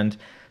 And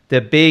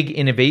the big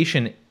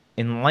innovation,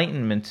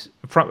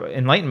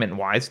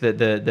 Enlightenment-wise,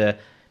 the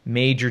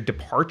major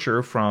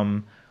departure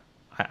from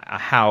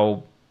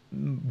how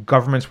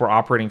governments were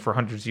operating for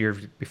hundreds of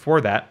years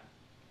before that,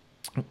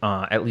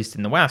 at least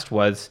in the West,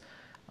 was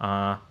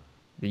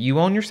you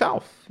own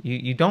yourself.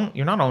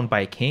 You're not owned by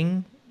a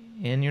king,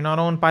 and you're not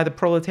owned by the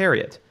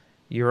proletariat.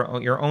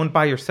 You're owned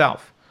by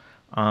yourself.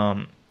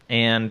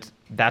 And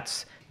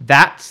that's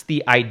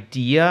the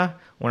idea.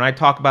 When I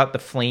talk about the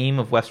flame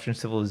of Western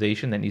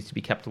civilization that needs to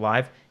be kept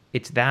alive,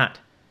 it's that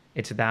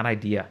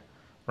idea,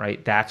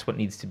 right? That's what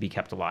needs to be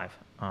kept alive.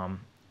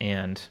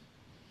 And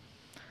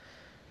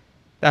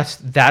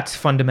that's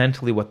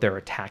fundamentally what they're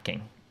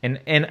attacking. And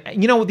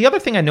you know, the other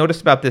thing I noticed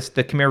about the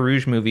Khmer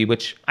Rouge movie,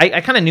 which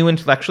I kind of knew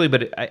intellectually,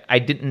 but I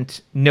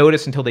didn't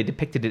notice until they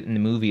depicted it in the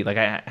movie. Like,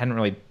 I hadn't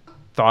really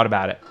thought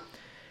about it.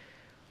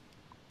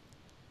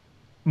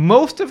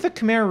 Most of the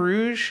Khmer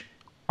Rouge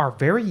are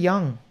very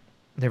young.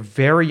 They're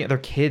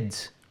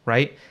kids,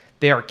 right?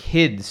 They are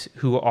kids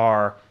who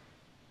are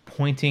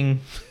pointing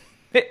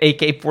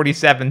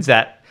AK-47s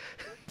at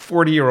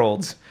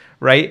 40-year-olds,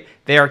 right?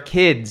 They are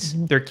kids.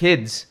 They're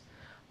kids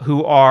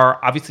who are,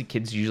 obviously,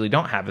 kids usually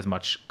don't have as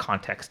much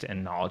context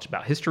and knowledge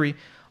about history.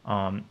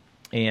 And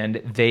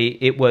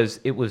it was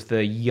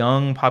the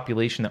young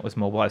population that was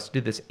mobilized to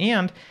do this.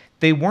 And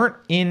they weren't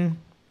in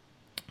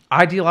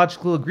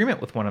ideological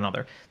agreement with one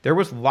another. There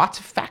was lots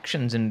of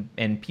factions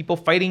and people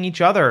fighting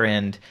each other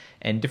and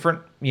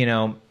different, you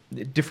know,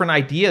 different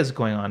ideas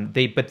going on.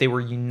 But they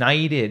were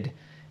united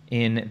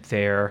in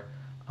their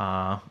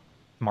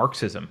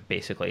Marxism,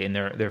 basically, and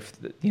their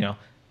you know,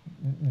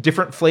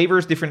 different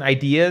flavors, different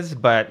ideas,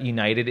 but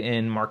united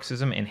in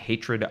Marxism and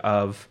hatred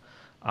of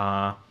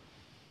the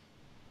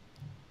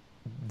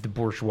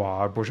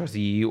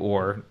bourgeoisie,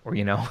 or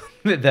you know,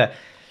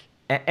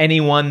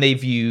 anyone they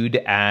viewed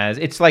as,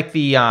 it's like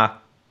if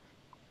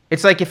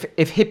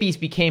hippies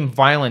became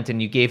violent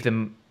and you gave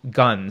them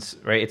guns,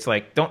 right? It's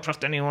like, don't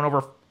trust anyone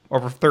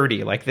over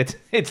 30. Like,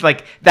 it's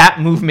like that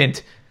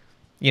movement,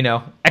 you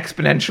know,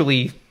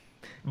 exponentially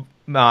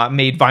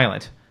made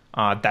violent.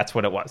 That's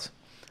what it was.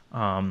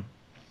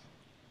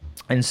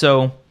 And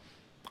so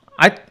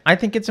I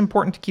think it's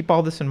important to keep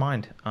all this in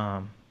mind,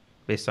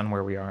 based on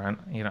where we are. And,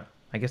 you know,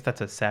 I guess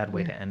that's a sad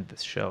way to end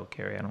this show,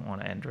 Carrie. I don't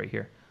want to end right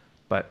here,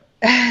 but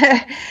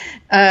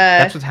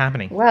that's what's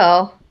happening.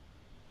 Well,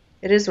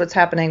 it is what's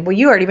happening. Well,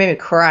 you already made me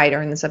cry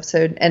during this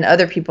episode, and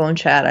other people in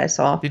chat I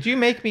saw. Did you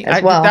make me?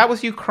 Well. That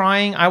was you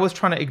crying. I was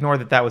trying to ignore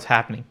that was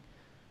happening.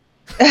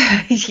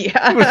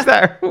 Yeah. Was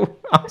that?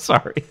 I'm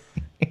sorry.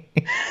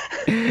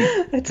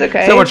 It's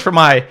okay. So much for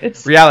my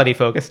reality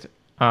focused.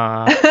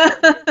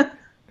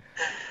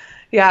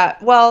 Yeah,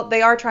 well,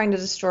 they are trying to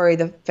destroy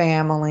the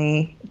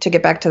family. To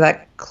get back to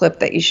that clip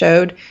that you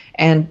showed,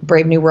 and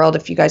Brave New World,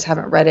 if you guys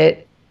haven't read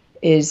it,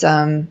 is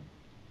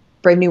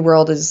Brave New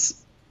World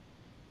is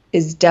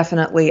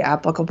definitely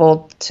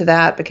applicable to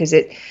that, because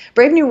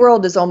Brave New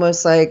World is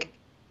almost like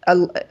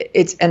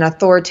it's an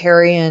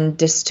authoritarian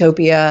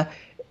dystopia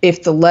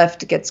if the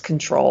left gets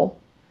control.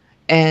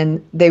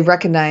 And they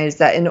recognize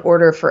that in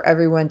order for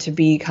everyone to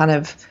be kind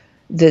of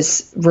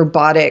this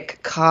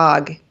robotic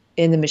cog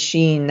in the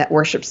machine that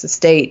worships the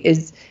state,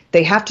 is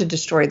they have to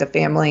destroy the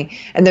family.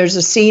 And there's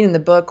a scene in the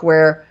book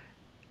where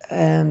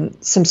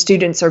some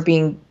students are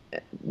being,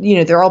 you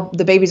know,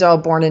 the babies are all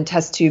born in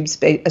test tubes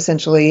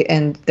essentially,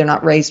 and they're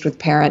not raised with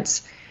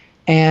parents,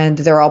 and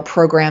they're all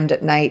programmed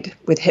at night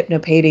with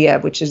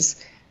hypnopaedia, which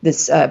is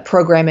this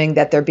programming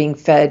that they're being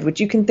fed, which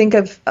you can think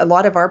of, a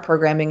lot of our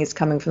programming is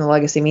coming from the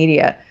legacy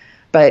media.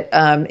 But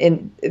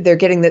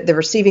they're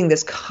receiving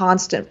this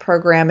constant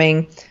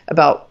programming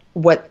about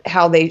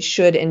how they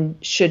should and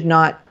should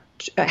not,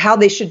 how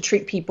they should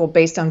treat people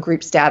based on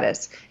group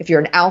status. If you're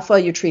an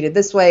alpha, you're treated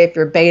this way. If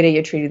you're a beta,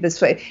 you're treated this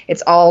way.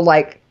 It's all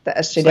like the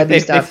SJW like they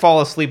stuff. They fall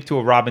asleep to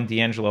a Robin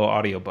DiAngelo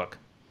audiobook.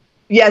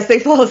 Yes, they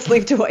fall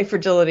asleep to white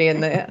fragility,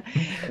 and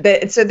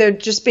so they're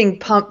just being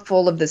pumped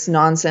full of this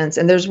nonsense.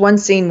 And there's one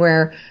scene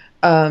where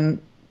the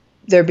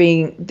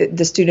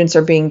students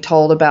are being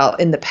told about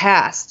in the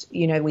past.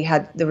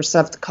 There was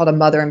stuff called a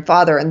mother and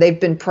father, and they've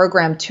been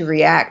programmed to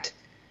react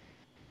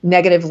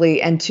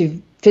negatively and to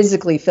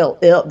physically feel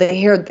ill. They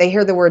hear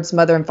the words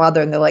mother and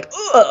father, and they're like,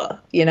 ugh,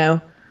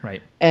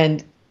 Right.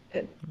 And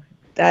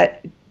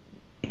that.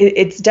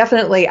 It's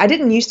definitely, I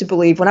didn't used to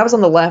believe, when I was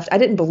on the left, I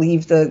didn't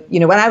believe when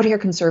I would hear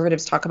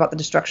conservatives talk about the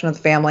destruction of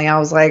the family, I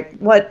was like,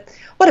 what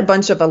a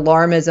bunch of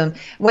alarmism.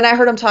 When I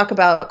heard them talk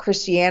about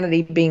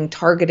Christianity being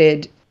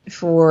targeted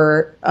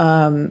for,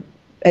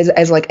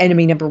 as like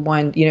enemy number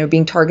one,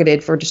 being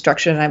targeted for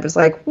destruction, I was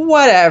like,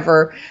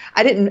 whatever.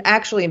 I didn't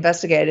actually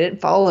investigate. I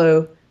didn't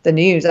follow the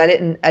news. I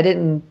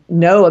didn't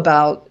know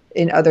about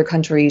in other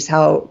countries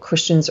how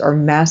Christians are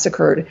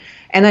massacred.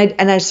 And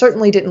I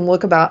certainly didn't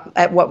look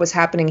at what was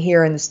happening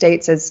here in the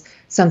States as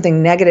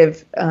something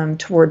negative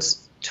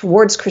towards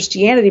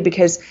Christianity,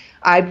 because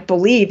I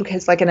believe,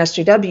 because like in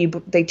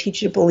SJW, they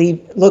teach you to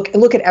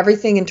look at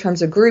everything in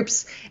terms of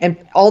groups, and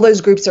all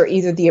those groups are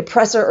either the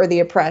oppressor or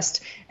the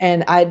oppressed.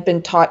 And I'd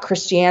been taught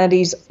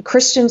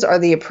Christians are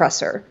the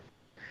oppressor.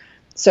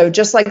 So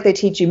just like they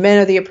teach you men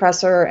are the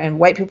oppressor and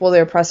white people are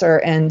the oppressor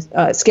and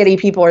skinny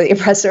people are the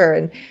oppressor,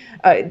 and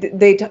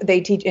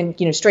they teach,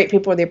 and straight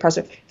people are the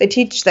oppressor. They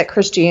teach that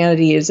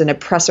Christianity is an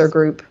oppressor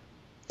group,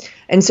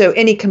 and so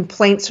any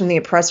complaints from the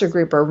oppressor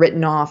group are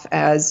written off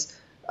as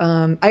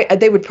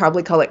they would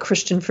probably call it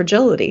Christian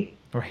fragility.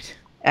 Right.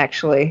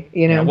 Actually,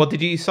 Yeah, well,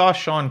 you saw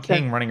Sean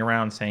King running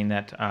around saying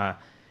that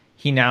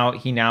he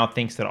now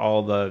thinks that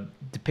all the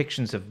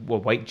depictions of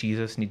white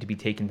Jesus need to be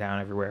taken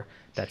down everywhere.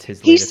 That's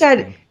his. He said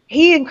thing.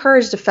 He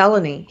encouraged a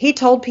felony. He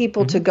told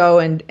people to go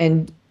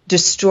and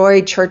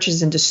destroy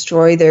churches and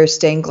destroy their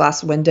stained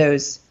glass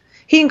windows.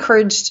 He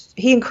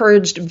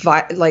encouraged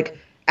like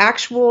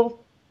actual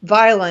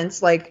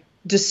violence, like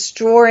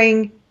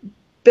destroying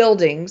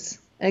buildings.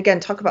 And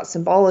again, talk about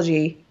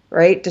symbology,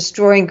 right?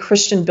 Destroying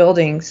Christian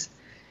buildings.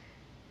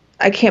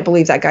 I can't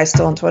believe that guy's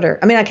still on Twitter.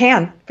 I mean, I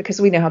can, because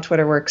we know how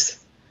Twitter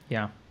works.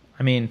 Yeah.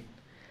 I mean,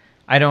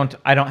 I don't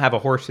have a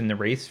horse in the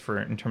race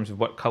in terms of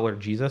what color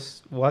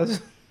Jesus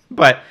was,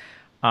 but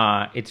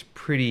it's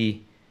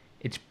pretty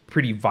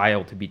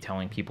vile to be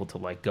telling people to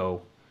like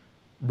go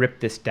rip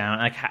this down.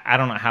 Like, I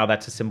don't know how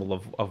that's a symbol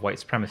of white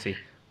supremacy.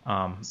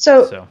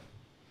 So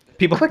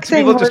people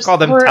just call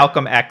them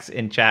Talcum X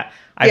in chat.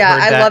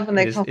 I love when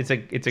they call it's a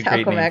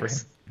great name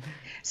X.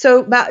 for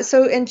him.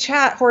 So in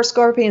chat, Horace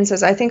Scorpion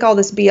says, I think all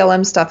this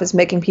BLM stuff is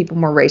making people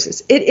more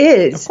racist. It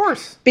is. Of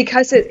course.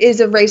 Because it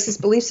is a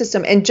racist belief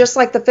system. And just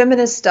like the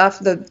feminist stuff,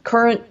 the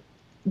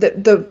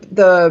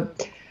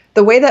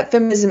way that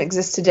feminism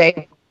exists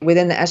today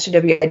within the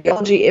SJW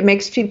ideology, it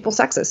makes people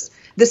sexist.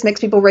 This makes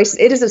people racist.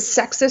 It is a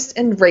sexist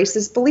and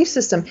racist belief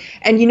system.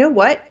 And you know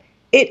what?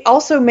 It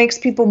also makes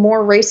people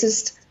more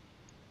racist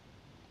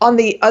on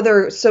the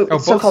other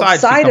so-called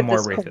side of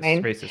this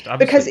coin. Racist,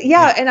 because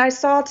and I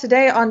saw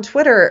today on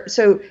Twitter,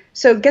 so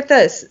get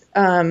this,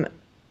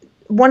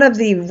 one of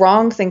the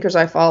wrong thinkers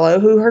I follow,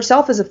 who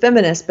herself is a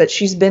feminist, but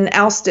she's been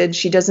ousted,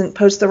 she doesn't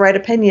post the right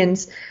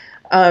opinions,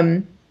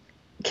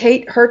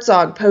 Kate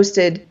Herzog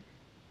posted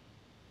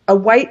a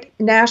white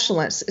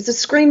nationalist, it's a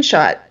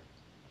screenshot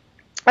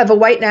of a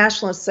white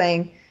nationalist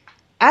saying,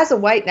 as a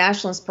white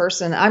nationalist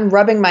person, I'm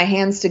rubbing my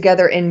hands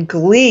together in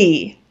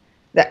glee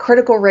that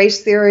critical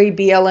race theory,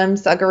 BLM,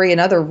 thuggery,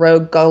 and other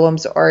rogue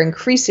golems are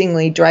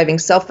increasingly driving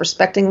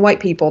self-respecting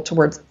white people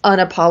towards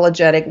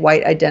unapologetic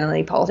white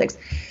identity politics.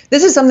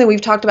 This is something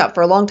we've talked about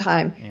for a long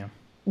time. Yeah.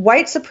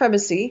 White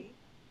supremacy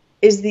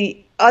is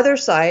the other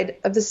side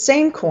of the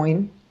same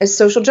coin as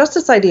social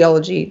justice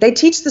ideology. They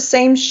teach the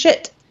same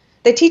shit.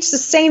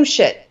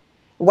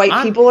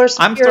 White people are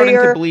superior. I'm starting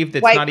to believe that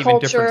it's not even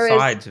different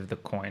sides of the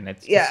coin.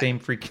 It's the same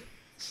freaking...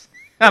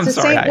 I'm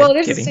sorry.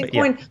 It is the same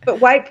coin, but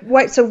white.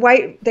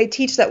 They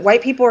teach that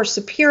white people are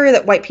superior,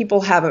 that white people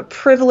have a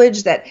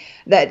privilege, that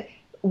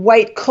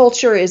white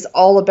culture is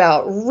all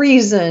about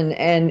reason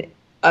and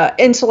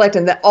intellect,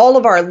 and that all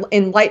of our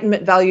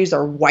Enlightenment values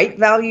are white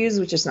values,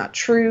 which is not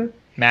true.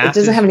 Math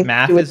is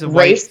a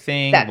white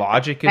thing.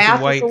 Logic is a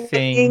white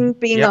thing.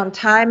 Being on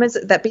time,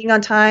 that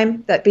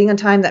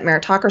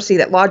meritocracy,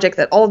 that logic,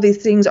 that all of these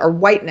things are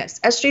whiteness.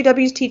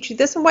 SJWs teach you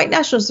this, and white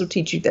nationalists will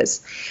teach you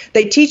this.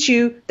 They teach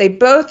you, they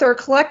both are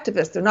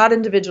collectivists. They're not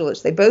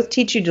individualists. They both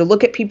teach you to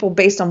look at people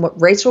based on what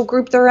racial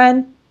group they're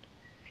in,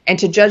 and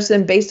to judge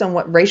them based on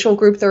what racial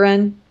group they're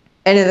in.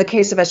 And in the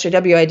case of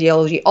SJW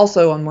ideology,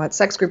 also on what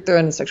sex group they're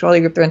in, the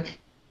sexuality group they're in.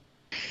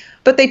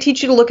 But they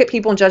teach you to look at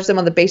people and judge them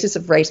on the basis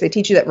of race. They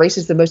teach you that race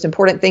is the most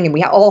important thing, and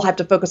we all have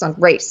to focus on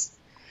race,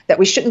 that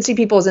we shouldn't see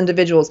people as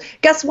individuals.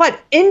 Guess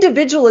what?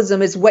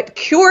 Individualism is what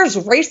cures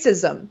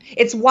racism.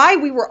 It's why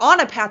we were on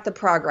a path to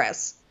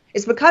progress.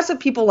 It's because of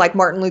people like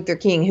Martin Luther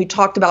King, who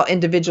talked about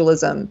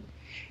individualism.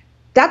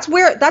 That's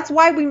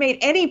why we made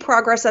any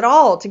progress at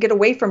all, to get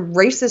away from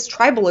racist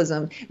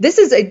tribalism. This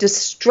is a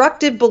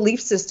destructive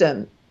belief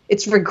system.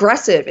 It's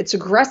regressive. It's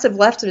aggressive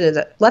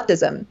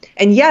leftism.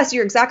 And yes,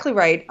 you're exactly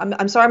right.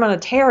 I'm sorry I'm on a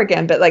tear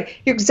again, but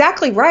like you're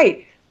exactly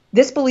right.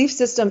 This belief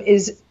system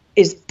is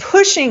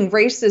pushing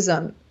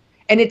racism,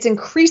 and it's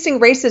increasing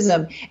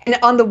racism. And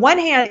on the one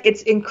hand,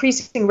 it's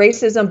increasing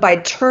racism by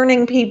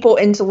turning people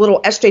into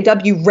little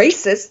SJW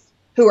racists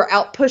who are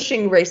out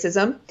pushing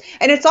racism.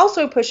 And it's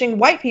also pushing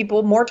white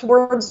people more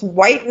towards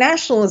white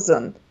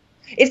nationalism.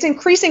 It's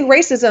increasing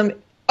racism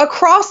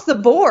across the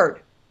board.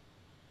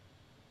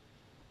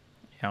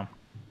 Yeah.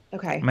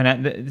 Okay. I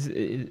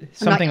mean,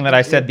 something that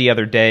I said the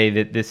other day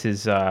that this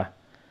is, and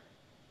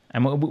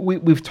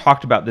we've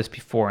talked about this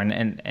before,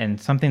 and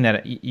something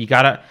that you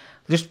gotta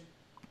just,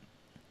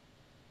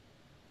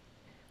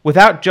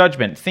 without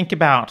judgment, think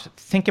about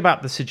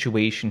the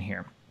situation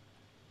here.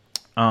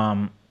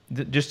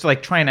 Just to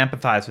like try and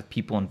empathize with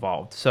people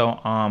involved.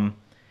 So,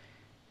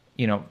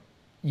 you know,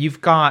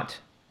 you've got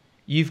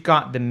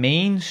the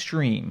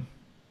mainstream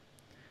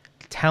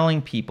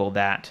telling people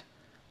that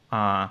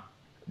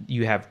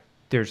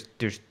there's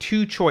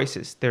two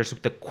choices. There's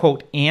the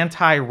quote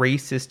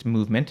anti-racist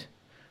movement,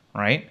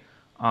 right?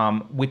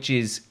 Which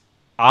is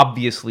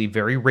obviously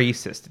very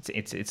racist.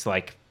 It's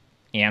like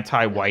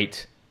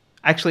anti-white,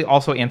 actually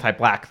also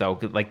anti-black though.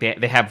 Like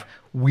they have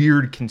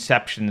weird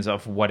conceptions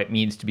of what it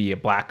means to be a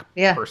black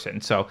person.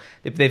 So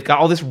they've got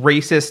all this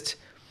racist,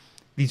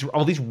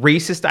 all these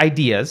racist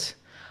ideas,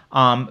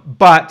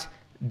 but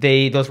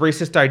those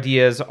racist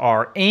ideas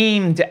are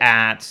aimed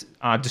at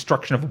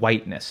destruction of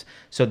whiteness.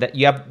 So that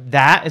you have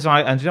that is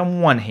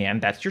on one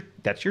hand, that's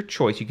your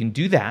choice. You can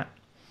do that.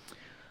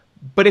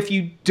 But if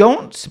you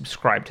don't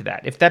subscribe to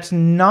that, if that's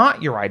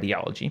not your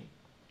ideology,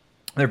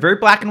 they're very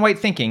black and white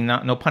thinking,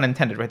 no pun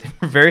intended, right?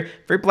 They're very,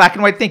 very black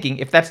and white thinking.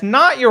 If that's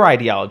not your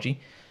ideology,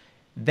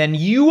 then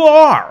you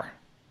are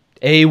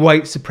a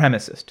white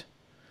supremacist.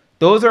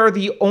 That's what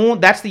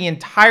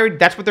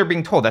they're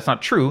being told. That's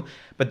not true,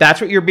 but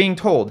that's what you're being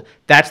told.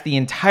 That's the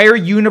entire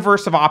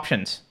universe of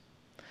options.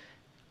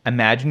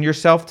 Imagine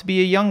yourself to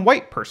be a young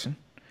white person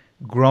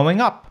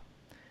growing up,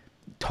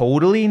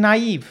 totally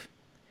naive.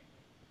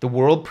 The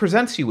world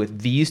presents you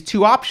with these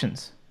two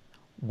options.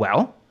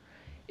 Well,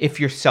 if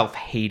you're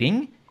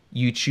self-hating,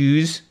 you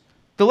choose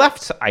the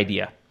left's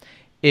idea.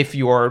 If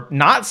you're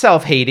not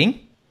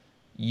self-hating,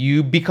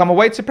 you become a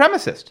white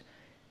supremacist.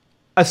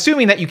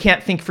 Assuming that you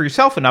can't think for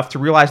yourself enough to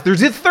realize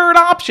there's a third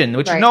option,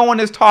 which no one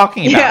is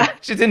talking about,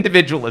 which is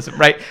individualism,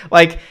 right?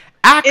 Like,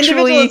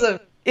 actually,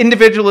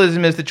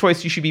 individualism is the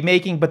choice you should be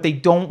making, but they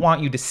don't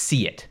want you to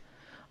see it.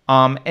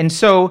 And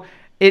so,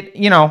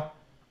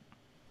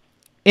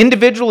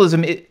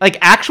 individualism, like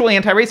actual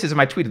anti-racism,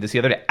 I tweeted this the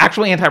other day,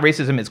 actual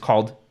anti-racism is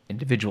called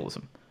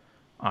individualism.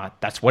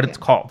 That's what it's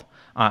called.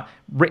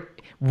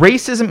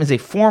 Racism is a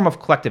form of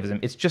collectivism.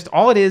 It's just,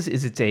 all it is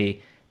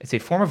it's a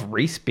form of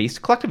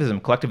race-based collectivism.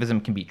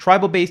 Collectivism can be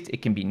tribal-based,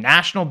 it can be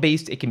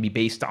national-based, it can be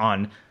based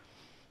on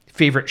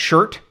favorite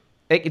shirt.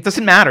 It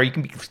doesn't matter. You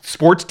can be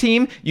sports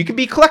team, you can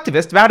be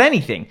collectivist about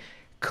anything.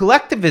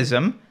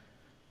 Collectivism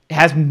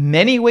has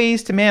many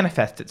ways to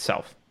manifest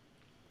itself.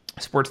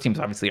 Sports teams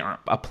obviously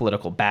aren't a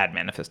political bad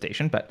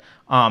manifestation, but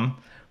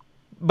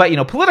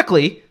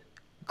politically,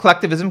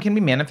 collectivism can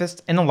be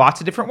manifest in lots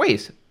of different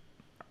ways.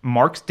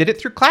 Marx did it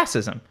through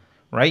classism,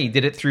 right? He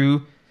did it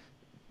through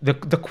the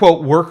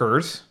quote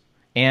workers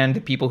and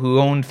the people who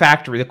owned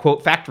the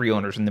quote factory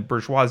owners and the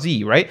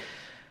bourgeoisie, right?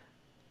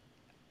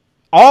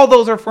 All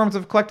those are forms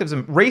of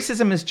collectivism.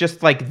 Racism is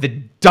just like the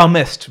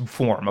dumbest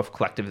form of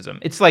collectivism.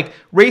 It's like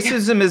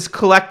racism is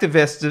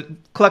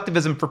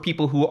collectivism for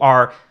people who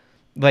are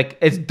like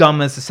as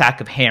dumb as a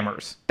sack of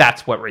hammers.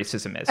 That's what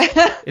racism is.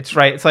 It's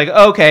right. It's like,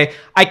 okay,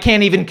 I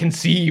can't even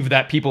conceive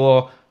that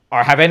people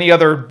have any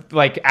other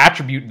like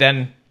attribute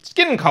than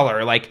skin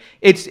color. Like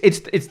it's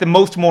the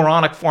most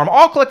moronic form.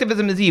 All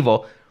collectivism is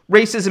evil.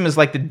 Racism is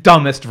like the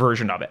dumbest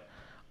version of it.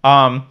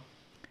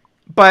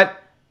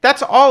 But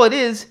that's all it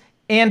is.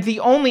 And the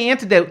only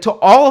antidote to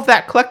all of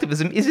that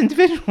collectivism is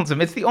individualism.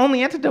 It's the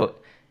only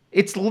antidote.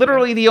 It's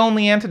literally the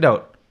only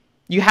antidote.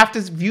 You have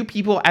to view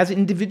people as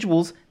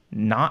individuals,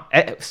 not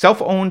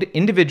self-owned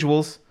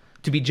individuals,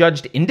 to be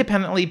judged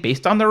independently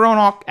based on their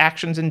own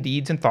actions and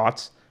deeds and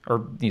thoughts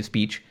or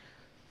speech,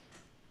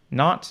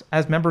 not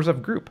as members of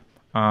a group.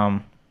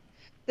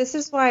 This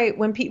is why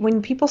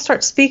when people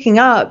start speak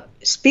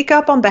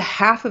up on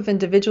behalf of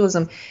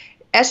individualism.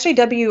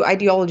 SJW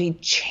ideology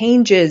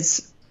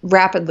changes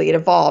rapidly. It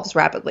evolves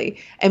rapidly.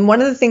 And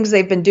one of the things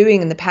they've been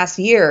doing in the past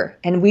year,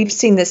 and we've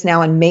seen this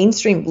now in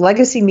mainstream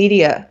legacy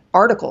media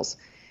articles,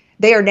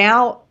 they are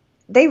now,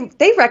 they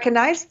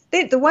recognize,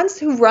 the ones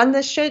who run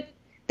this shit,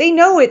 they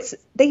know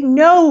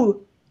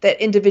that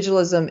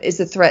individualism is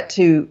a threat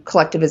to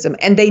collectivism,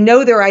 and they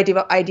know their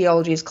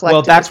ideology is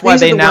collectivist. Well, that's why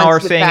they now are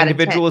saying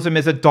individualism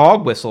is a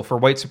dog whistle for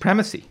white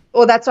supremacy.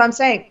 Well, that's what I'm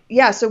saying.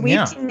 Yeah, so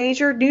we've seen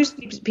major news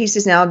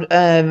pieces now,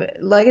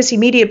 legacy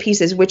media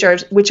pieces, which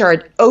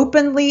are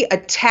openly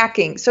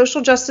attacking.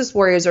 Social justice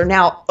warriors are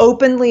now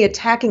openly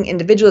attacking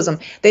individualism.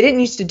 They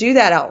didn't used to do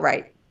that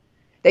outright.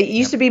 They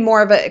used to be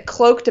more of a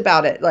cloaked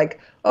about it, like,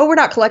 oh, we're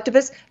not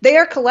collectivists. They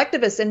are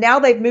collectivists. And now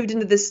they've moved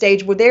into this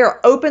stage where they are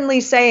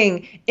openly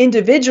saying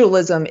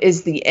individualism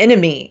is the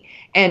enemy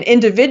and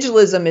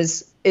individualism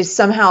is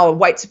somehow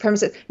white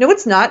supremacist. No,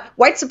 it's not.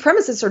 White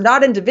supremacists are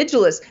not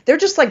individualists. They're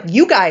just like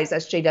you guys,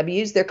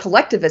 SJWs. They're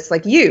collectivists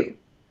like you.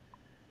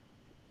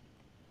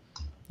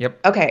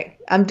 Yep. Okay,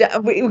 I'm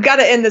done. We got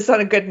to end this on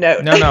a good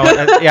note. No.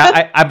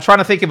 I'm trying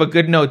to think of a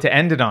good note to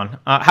end it on.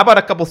 How about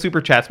a couple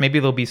super chats? Maybe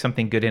there'll be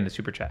something good in the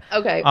super chat.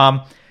 Okay.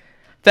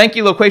 Thank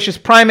you, Loquacious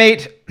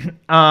Primate.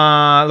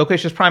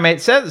 Loquacious Primate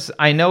says,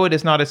 I know it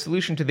is not a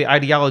solution to the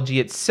ideology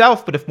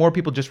itself, but if more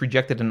people just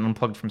rejected and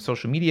unplugged from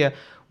social media,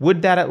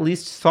 would that at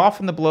least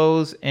soften the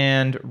blows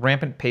and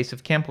rampant pace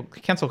of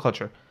cancel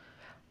culture?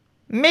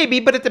 Maybe,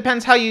 but it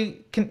depends how you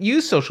can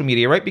use social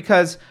media, right?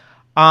 Because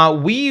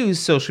we use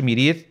social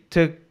media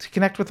to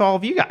connect with all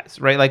of you guys,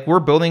 right? Like we're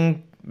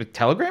building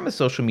Telegram as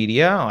social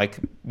media. Like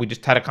we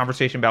just had a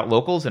conversation about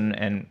locals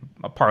and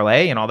a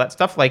parlay and all that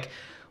stuff. Like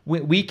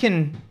you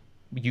can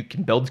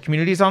build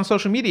communities on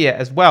social media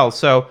as well.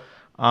 So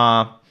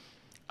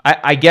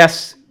I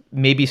guess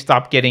maybe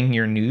stop getting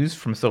your news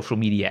from social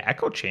media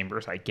echo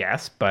chambers, I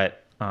guess.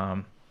 But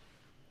I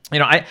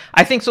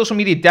think social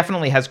media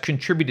definitely has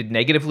contributed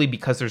negatively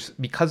because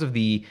of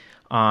the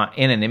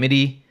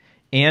anonymity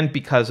and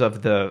because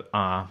of the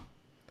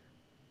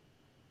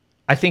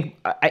I think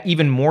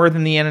even more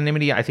than the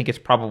anonymity, I think it's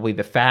probably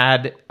the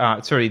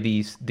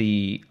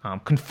the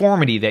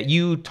conformity that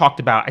you talked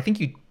about. I think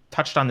you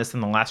touched on this in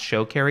the last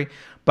show, Carrie,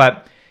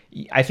 but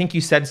I think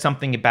you said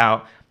something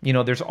about,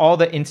 there's all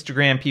the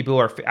Instagram people,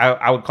 or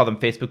I would call them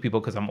Facebook people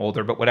because I'm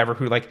older, but whatever,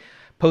 who like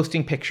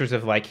posting pictures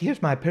of like,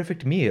 here's my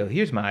perfect meal,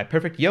 here's my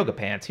perfect yoga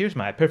pants, here's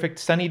my perfect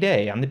sunny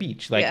day on the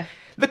beach. Like,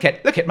 look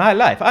at my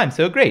life, I'm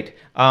so great.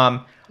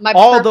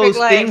 All those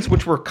things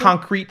which were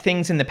concrete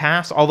things in the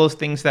past, all those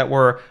things that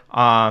were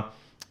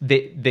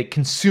the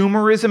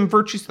consumerism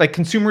virtues, like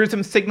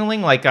consumerism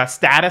signaling, like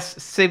status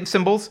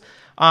symbols.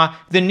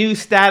 The new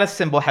status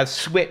symbol has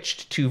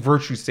switched to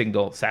virtue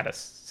signal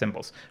status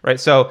symbols, right?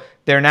 So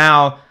they're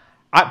now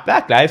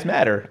Black Lives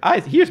Matter.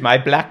 Here's my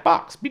black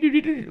box.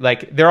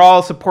 Like they're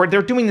all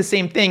they're doing the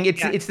same thing.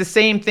 It's the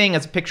same thing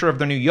as a picture of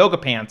their new yoga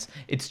pants.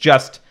 It's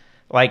just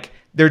like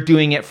they're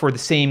doing it for the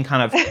same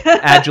kind of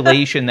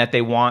adulation that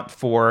they want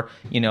for,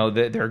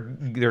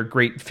 their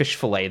great fish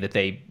fillet that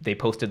they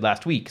posted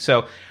last week.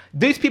 So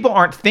these people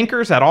aren't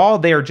thinkers at all.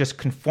 They are just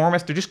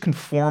conformists. They're just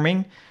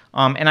conforming.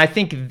 And I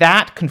think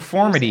that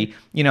conformity,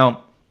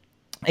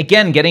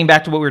 again, getting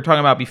back to what we were talking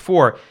about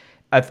before,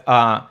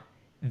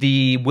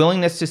 the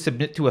willingness to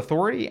submit to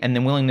authority and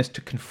the willingness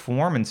to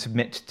conform and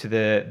submit to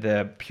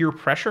the peer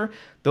pressure,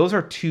 those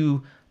are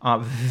two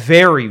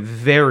very,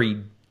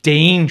 very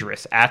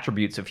dangerous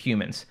attributes of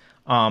humans.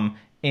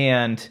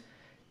 And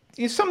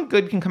some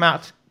good can come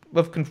out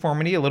of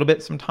conformity a little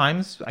bit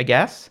sometimes, I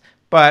guess,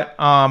 but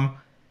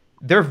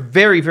they're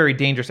very, very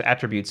dangerous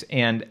attributes.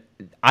 And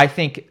I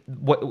think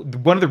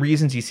one of the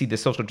reasons you see the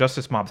social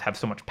justice mobs have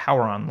so much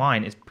power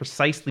online is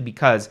precisely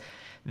because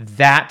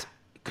that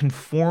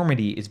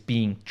conformity is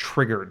being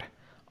triggered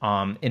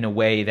in a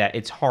way that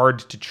it's hard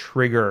to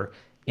trigger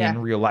in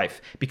real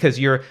life. Because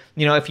if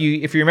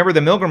you remember the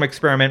Milgram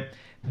experiment,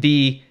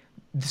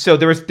 so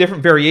there was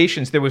different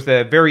variations. There was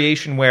the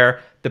variation where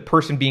the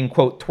person being,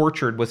 quote,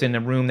 tortured was in a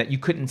room that you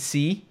couldn't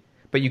see,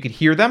 but you could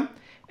hear them.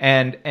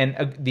 And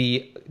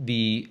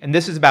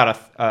this is about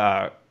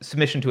a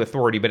submission to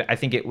authority, but I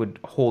think it would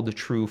hold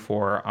true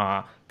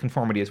for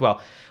conformity as well.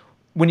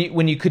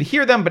 When you could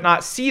hear them but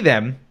not see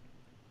them,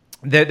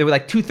 there were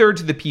like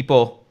 2/3 of the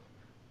people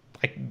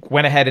like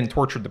went ahead and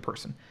tortured the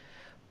person.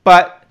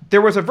 But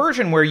there was a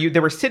version where they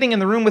were sitting in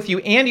the room with you,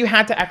 and you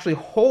had to actually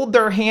hold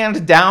their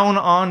hand down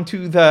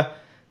onto the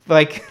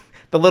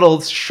little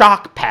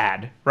shock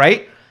pad,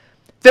 right?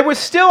 There was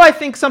still, I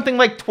think, something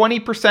like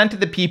 20%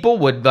 of the people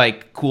would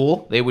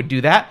they would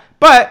do that.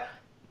 But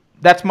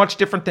that's much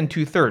different than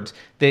 2/3.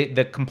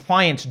 The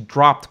compliance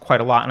dropped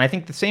quite a lot. And I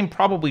think the same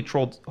probably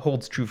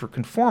holds true for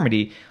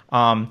conformity.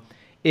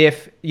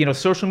 If,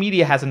 social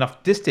media has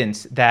enough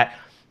distance that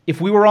if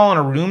we were all in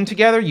a room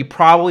together, you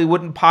probably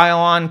wouldn't pile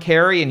on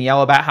Carrie and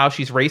yell about how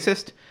she's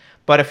racist.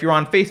 But if you're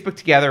on Facebook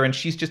together and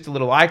she's just a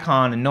little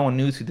icon and no one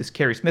knows who this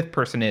Carrie Smith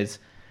person is,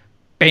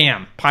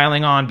 bam,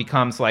 piling on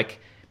becomes like,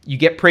 you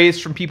get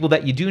praise from people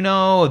that you do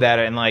know,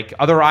 and like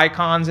other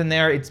icons in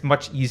there. It's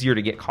much easier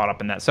to get caught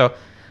up in that. So,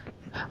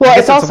 I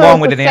guess it's a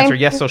long-winded answer.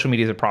 Yes, social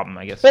media is a problem,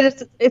 I guess. But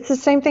it's the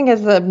same thing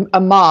as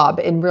a mob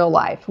in real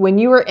life. When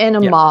you are in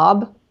a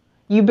mob,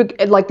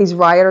 like these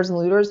rioters and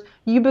looters,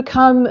 you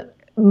become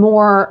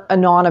more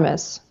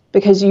anonymous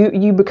because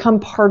you become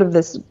part of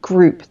this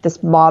group,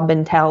 this mob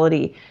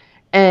mentality,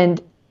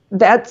 and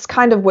that's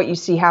kind of what you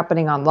see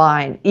happening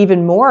online,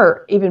 even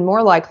more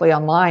likely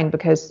online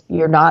because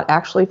you're not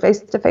actually face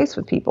to face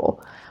with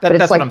people. But it's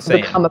that's like what I'm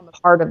saying. Become a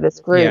part of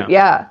this group.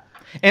 Yeah.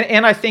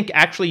 And I think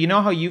actually, you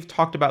know how you've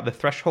talked about the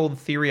threshold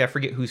theory? I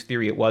forget whose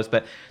theory it was,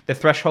 but the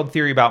threshold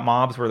theory about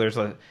mobs where there's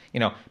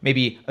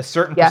maybe a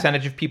certain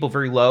percentage of people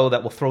very low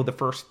that will throw the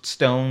first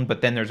stone,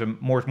 but then there's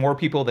more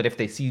people that if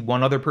they see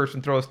one other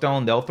person throw a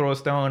stone, they'll throw a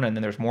stone, and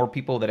then there's more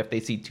people that if they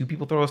see two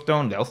people throw a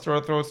stone, they'll throw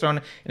a stone,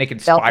 and it can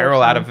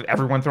spiral out of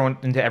everyone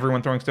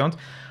throwing stones.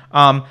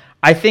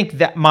 I think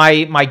that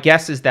my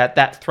guess is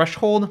that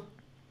threshold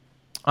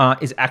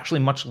is actually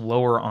much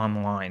lower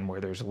online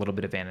where there's a little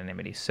bit of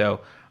anonymity.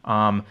 So,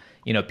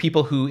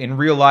 people who in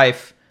real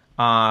life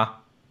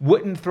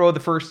wouldn't throw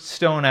the first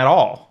stone at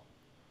all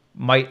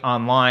might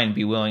online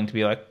be willing to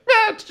be like,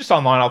 it's just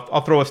online.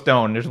 I'll throw a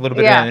stone. There's a little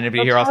bit of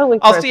anonymity here. Totally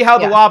I'll see how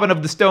the lobbing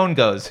of the stone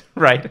goes.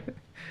 Right.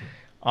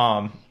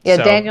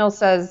 Daniel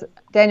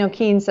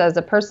Keene says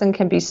a person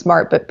can be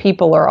smart, but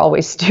people are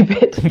always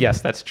stupid.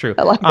 Yes, that's true.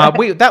 I like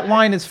that. That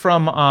line is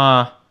from,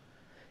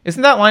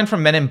 isn't that line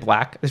from Men in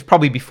Black? It's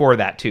probably before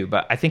that too,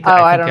 but I think.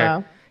 I don't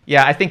know.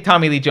 Yeah, I think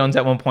Tommy Lee Jones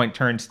at one point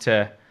turns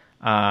to,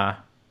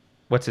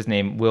 what's his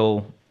name,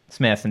 Will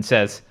Smith, and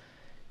says,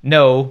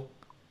 "No,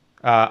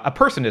 a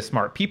person is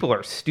smart. People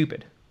are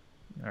stupid,"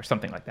 or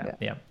something like that.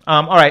 Yeah.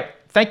 All right.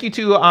 Thank you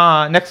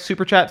to next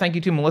super chat. Thank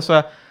you to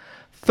Melissa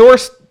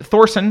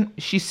Thorson.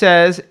 She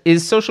says,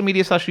 "Is social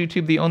media /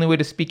 YouTube the only way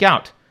to speak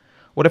out?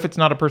 What if it's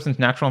not a person's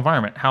natural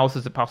environment? How else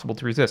is it possible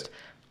to resist?"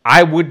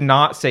 I would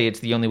not say it's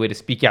the only way to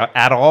speak out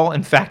at all.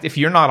 In fact, if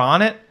you're not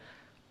on it,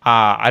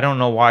 I don't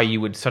know why you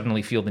would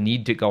suddenly feel the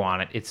need to go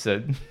on it. It's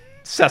a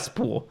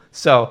cesspool.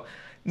 So,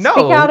 no.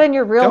 Speak out in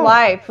your real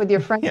life with your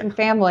friends and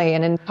family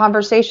and in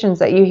conversations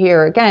that you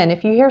hear. Again,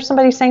 if you hear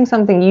somebody saying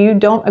something you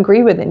don't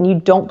agree with and you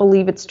don't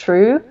believe it's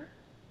true,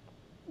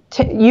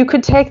 you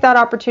could take that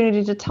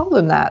opportunity to tell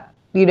them that,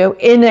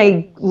 in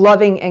a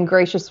loving and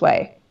gracious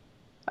way.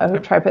 I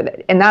would try to put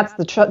that. And that's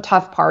the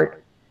tough part.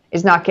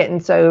 Is not getting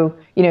so,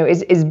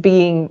 is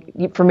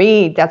being, for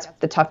me, that's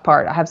the tough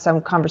part. I have some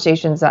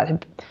conversations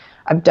that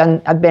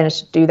I've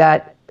managed to do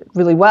that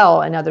really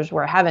well and others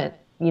where I haven't,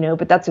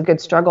 but that's a good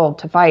struggle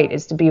to fight,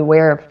 is to be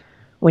aware of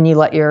when you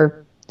let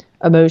your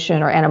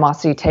emotion or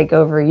animosity take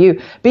over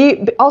you.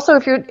 Also,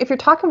 if you're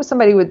talking with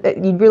somebody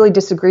that you really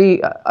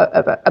disagree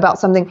about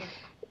something,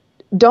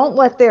 don't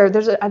let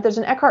there's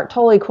an Eckhart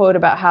Tolle quote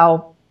about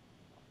how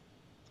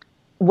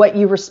what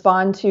you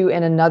respond to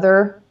in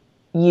another,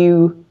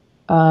 you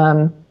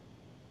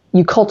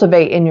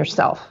cultivate in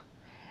yourself.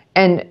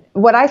 And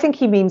what I think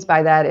he means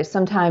by that is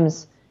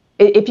sometimes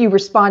if you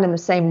respond in the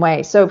same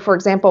way. So for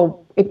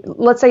example,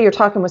 let's say you're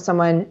talking with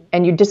someone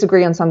and you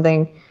disagree on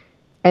something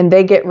and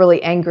they get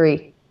really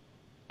angry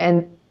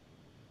and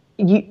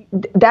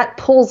that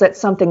pulls at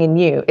something in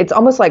you. It's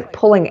almost like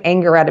pulling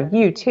anger out of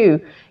you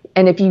too.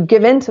 And if you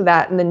give in to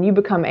that and then you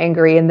become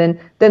angry and then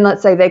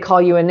let's say they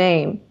call you a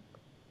name.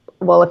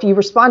 Well, if you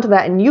respond to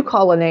that and you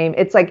call a name,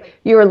 it's like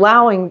you're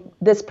allowing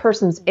this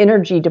person's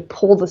energy to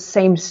pull the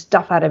same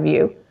stuff out of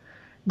you.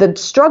 The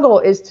struggle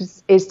is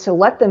to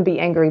let them be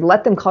angry,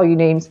 let them call you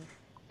names,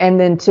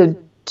 and then to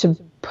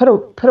put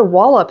a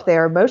wall up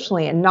there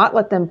emotionally and not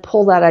let them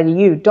pull that out of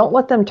you. Don't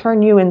let them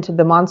turn you into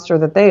the monster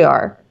that they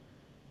are.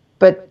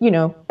 But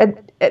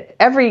at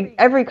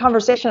every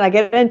conversation I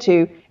get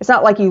into, it's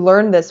not like you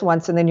learn this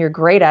once and then you're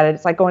great at it.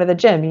 It's like going to the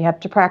gym. You have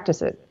to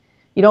practice it.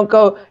 You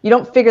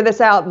don't figure this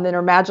out and then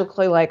are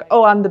magically like,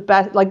 oh, I'm the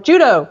best, like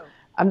judo.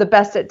 I'm the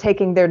best at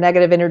taking their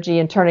negative energy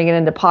and turning it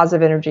into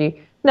positive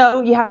energy.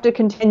 No, you have to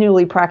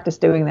continually practice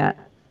doing that.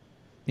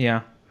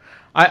 Yeah.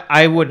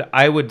 I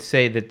would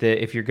say that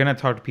if you're going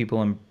to talk to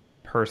people in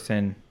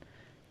person,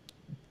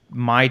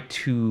 my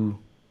two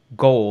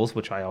goals,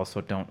 which I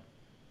also don't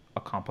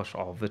accomplish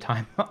all of the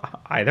time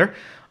either,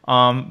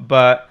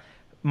 but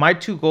my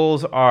two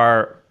goals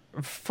are,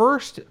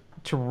 first,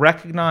 to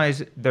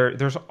recognize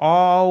there's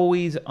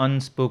always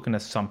unspoken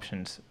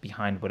assumptions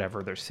behind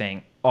whatever they're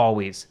saying.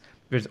 Always.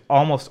 There's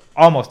almost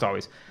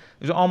always.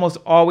 There's almost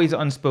always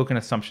unspoken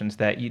assumptions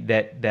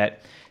that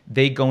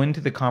they go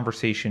into the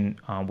conversation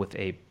with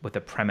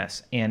a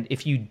premise. And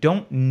if you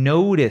don't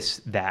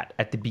notice that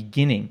at the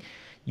beginning,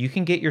 you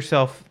can get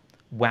yourself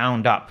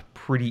wound up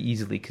pretty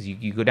easily because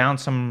you go down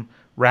some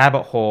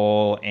rabbit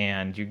hole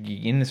and you're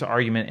in this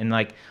argument and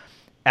like,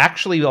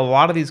 actually, a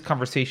lot of these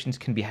conversations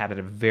can be had at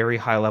a very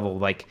high level.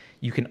 Like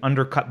you can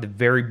undercut the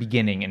very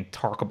beginning and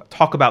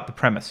talk about the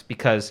premise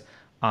because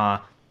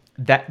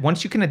that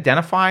once you can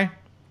identify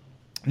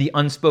the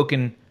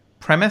unspoken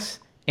premise,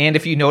 and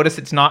if you notice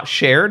it's not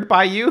shared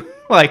by you,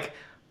 like,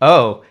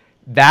 oh,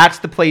 that's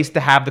the place to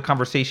have the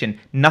conversation.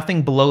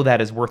 Nothing below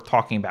that is worth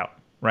talking about,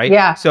 right?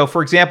 Yeah. So,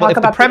 for example,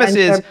 if the premise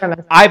is,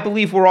 I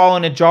believe we're all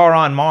in a jar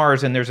on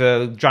Mars and there's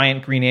a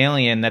giant green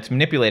alien that's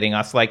manipulating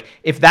us, like,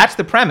 if that's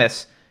the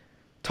premise,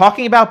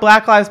 talking about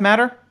Black Lives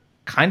Matter,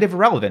 kind of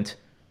irrelevant.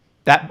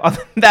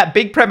 That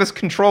big premise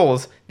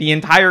controls the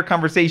entire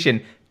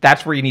conversation.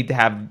 That's where you need to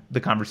have the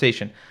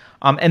conversation.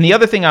 And the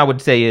other thing I would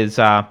say is,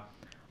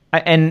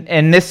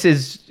 and this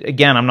is,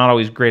 again, I'm not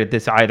always great at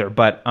this either,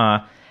 but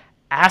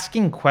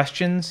asking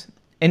questions,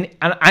 and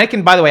I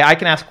can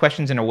ask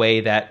questions in a way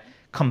that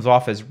comes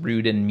off as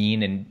rude and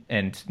mean,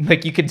 and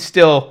like you can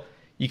still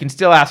You can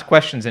still ask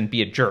questions and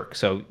be a jerk,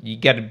 so you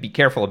got to be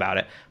careful about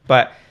it.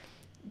 But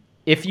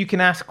if you can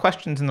ask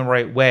questions in the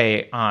right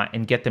way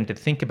and get them to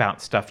think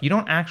about stuff, you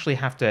don't actually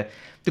have to.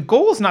 The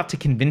goal is not to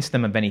convince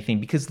them of anything,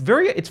 because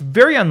it's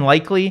very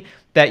unlikely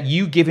that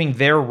you giving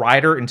their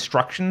rider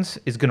instructions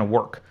is going to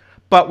work.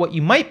 But what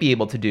you might be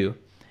able to do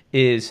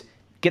is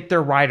get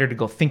their rider to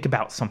go think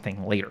about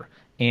something later.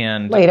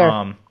 And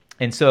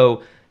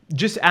so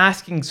just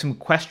asking some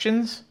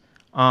questions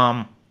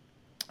and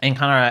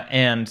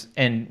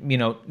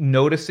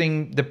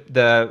noticing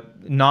the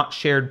not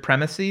shared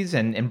premises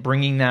and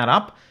bringing that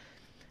up,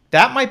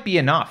 that might be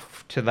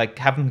enough to like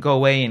have them go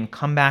away and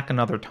come back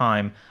another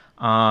time.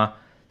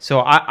 So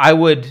I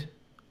would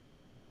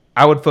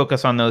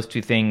focus on those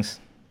two things,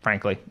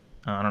 frankly.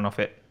 I don't know if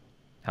it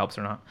helps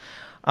or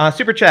not.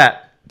 Super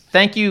chat.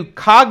 Thank you,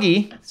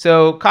 Kagi.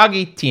 So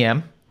Kagi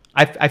TM.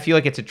 I feel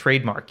like it's a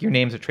trademark. Your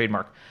name's a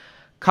trademark.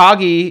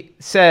 Kagi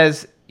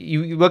says,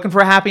 you looking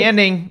for a happy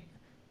ending?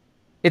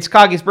 It's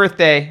Kagi's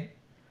birthday.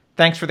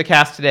 Thanks for the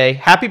cast today.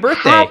 Happy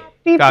birthday, Happy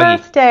Kagi.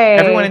 birthday.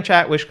 Everyone in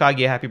chat wish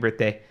Kagi a happy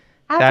birthday.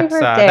 Happy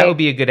birthday. That would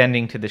be a good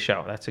ending to the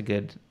show. That's a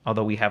good,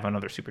 although we have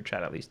another super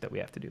chat at least that we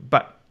have to do.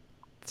 But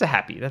that's a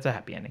happy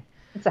ending.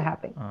 It's a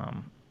happy.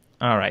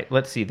 All right,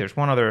 let's see. There's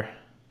one other,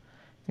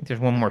 I think there's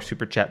one more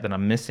super chat that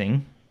I'm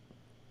missing.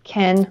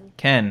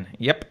 Ken,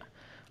 yep.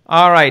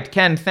 All right,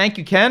 Ken. Thank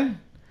you, Ken.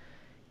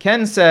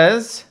 Ken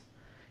says,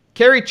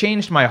 Carrie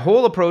changed my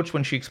whole approach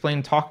when she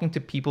explained talking to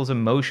people's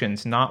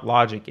emotions, not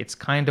logic. It's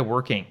kind of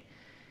working.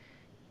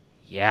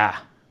 Yeah,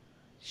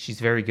 she's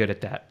very good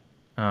at that.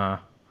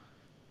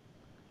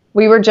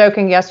 we were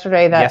joking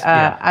yesterday that Yes,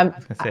 yeah.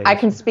 I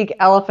can speak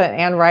elephant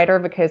and rider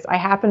because I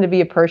happen to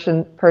be a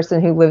person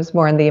who lives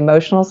more in the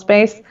emotional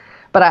space,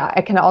 but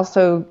I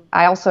also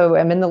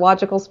am in the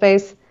logical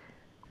space.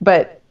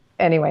 But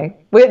anyway,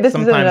 this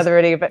is another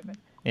video, but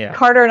yeah.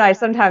 Carter and I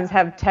sometimes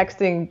have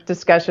texting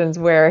discussions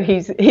where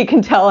he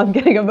can tell I'm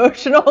getting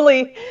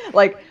emotionally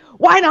like,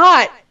 why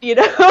not?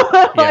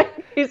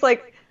 Like, he's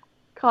like,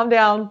 calm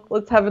down,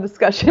 let's have a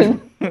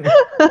discussion.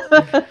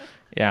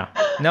 Yeah.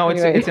 No,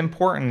 Anyway. it's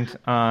important.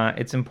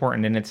 It's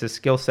important, and it's a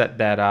skill set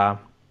that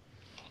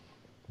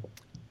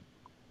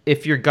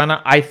if you're going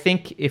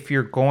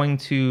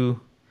to,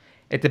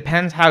 it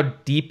depends how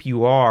deep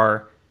you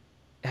are,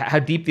 how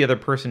deep the other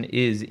person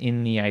is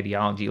in the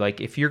ideology.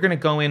 Like, if you're going to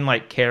go in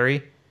like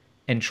Carrie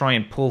and try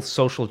and pull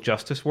social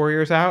justice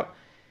warriors out,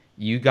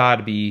 you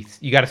got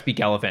to speak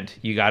elephant.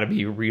 You got to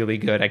be really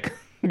good at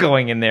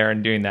going in there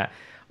and doing that.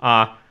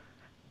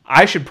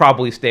 I should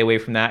probably stay away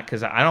from that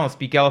because I don't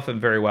speak elephant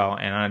very well,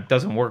 and it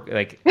doesn't work.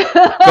 Like,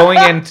 going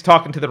in to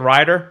talking to the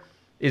rider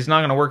is not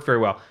going to work very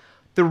well.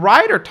 The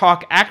rider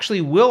talk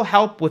actually will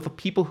help with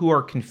people who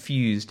are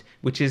confused,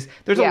 which is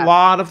there's a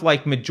lot of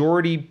like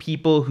majority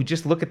people who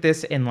just look at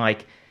this and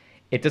like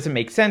it doesn't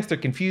make sense. They're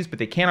confused, but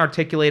they can't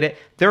articulate it.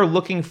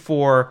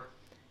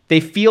 They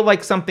feel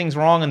like something's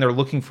wrong and they're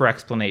looking for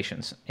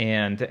explanations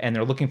and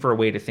they're looking for a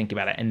way to think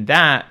about it. And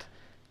that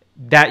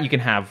you can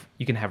have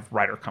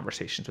rider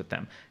conversations with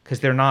them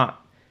because they're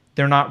not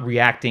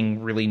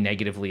reacting really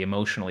negatively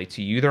emotionally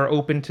to you. They're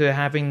open to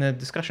having the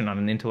discussion on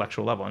an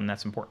intellectual level, and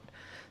that's important.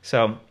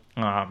 So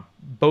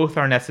both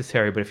are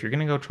necessary, but if you're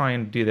going to go try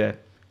and do the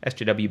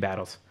SJW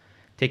battles,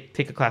 take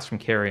a class from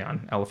Carrie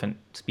on Elephant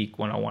Speak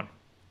 101.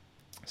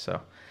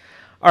 So,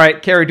 all right,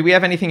 Carrie, do we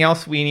have anything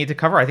else we need to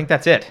cover? I think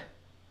that's it.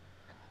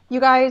 You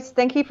guys,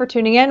 thank you for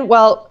tuning in.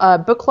 Well,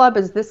 book club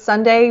is this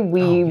Sunday.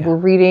 We were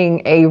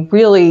reading a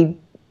really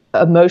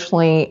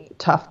emotionally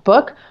tough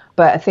book,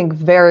 but I think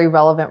very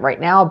relevant right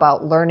now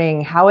about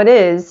learning how it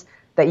is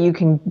that you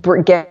can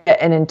get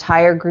an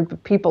entire group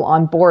of people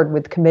on board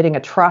with committing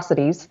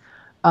atrocities.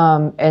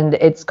 And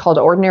it's called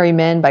Ordinary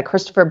Men by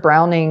Christopher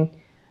Browning.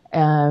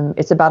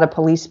 It's about a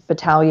police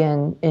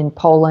battalion in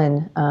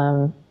Poland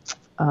during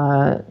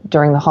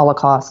the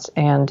Holocaust.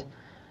 And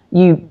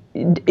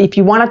if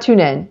you want to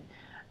tune in,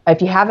 if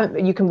you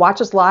haven't, you can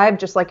watch us live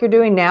just like you're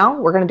doing now.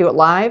 We're going to do it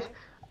live.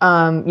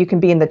 You can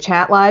be in the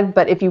chat live,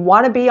 but if you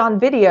want to be on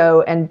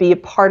video and be a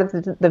part of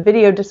the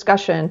video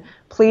discussion,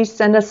 please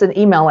send us an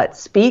email at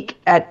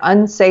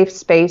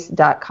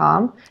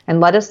speak@unsafespace.com and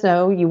let us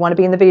know you want to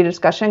be in the video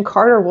discussion.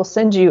 Carter will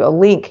send you a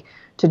link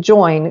to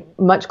join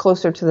much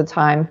closer to the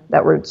time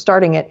that we're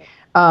starting it.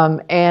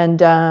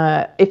 And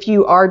if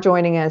you are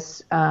joining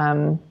us,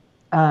 you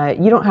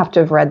don't have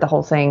to have read the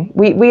whole thing.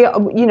 We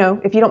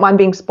if you don't mind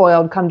being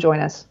spoiled, come join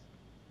us.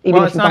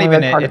 It's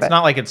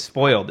not like it's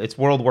spoiled. It's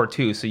World War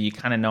II, so you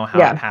kind of know how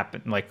it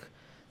happened. Like,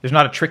 there's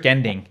not a trick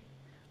ending.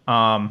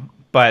 And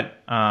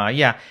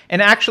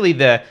actually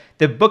the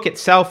book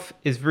itself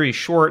is very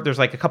short. There's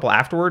like a couple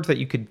afterwards that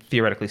you could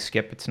theoretically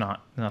skip. It's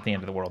not the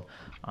end of the world.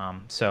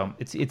 So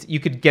it's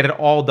you could get it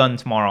all done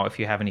tomorrow if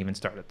you haven't even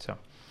started. So,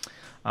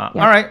 all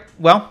right.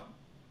 Well,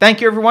 thank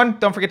you, everyone.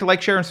 Don't forget to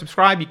like, share, and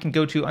subscribe. You can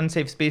go to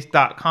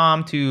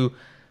unsafespace.com to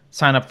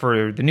sign up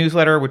for the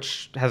newsletter,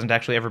 which hasn't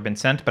actually ever been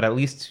sent, but at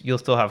least you'll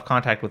still have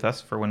contact with us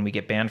for when we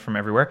get banned from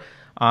everywhere.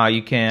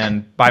 You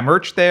can buy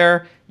merch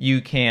there.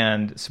 You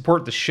can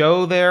support the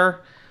show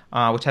there.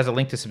 which has a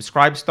link to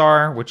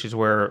Subscribestar, which is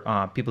where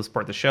people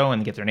support the show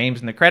and get their names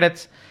in the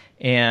credits.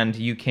 And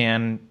you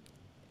can,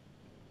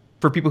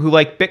 for people who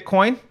like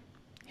Bitcoin,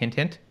 hint,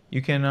 hint,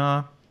 you can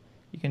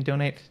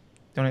donate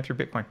through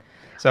Bitcoin.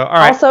 So, all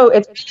right. Also,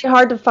 it's really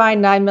hard to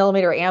find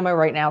 9mm ammo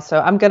right now, so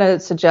I'm going to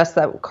suggest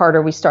that,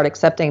 Carter, we start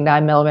accepting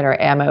 9mm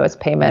ammo as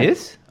payment. It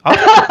is?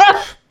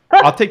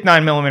 I'll take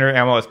 9mm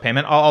ammo as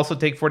payment. I'll also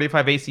take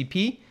 45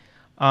 ACP.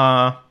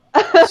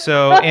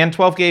 And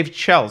 12 gauge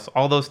shells.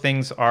 All those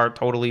things are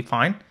totally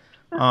fine.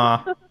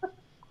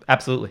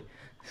 Absolutely.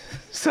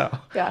 So,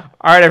 yeah.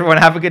 All right, everyone.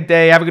 Have a good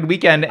day. Have a good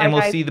weekend. Bye, and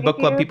we'll guys. see the Thank book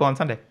club you. people on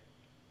Sunday.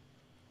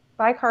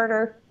 Bye,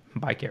 Carter.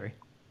 Bye, Carrie.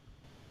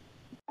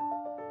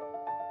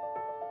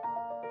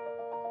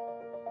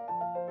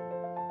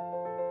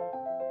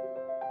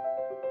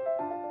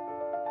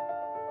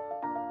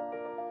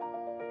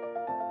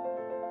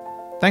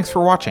 Thanks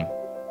for watching.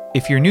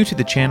 If you're new to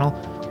the channel,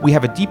 we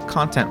have a deep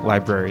content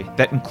library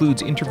that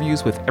includes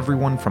interviews with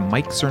everyone from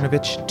Mike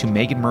Cernovich to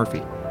Megan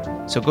Murphy,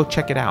 so go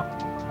check it out.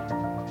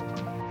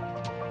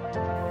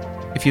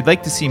 If you'd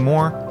like to see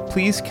more,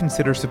 please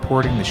consider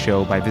supporting the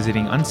show by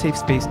visiting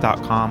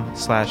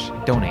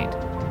unsafespace.com/donate.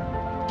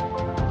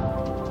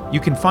 You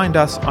can find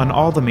us on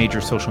all the major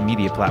social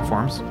media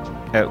platforms,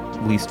 at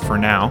least for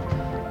now,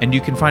 and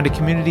you can find a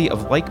community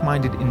of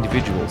like-minded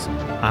individuals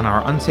on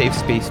our Unsafe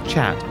Space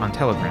chat on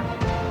Telegram.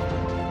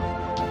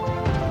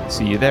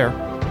 See you there.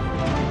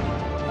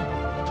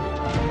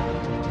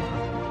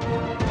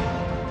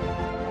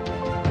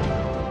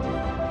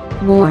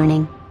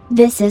 Warning.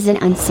 This is an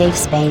unsafe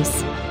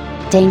space.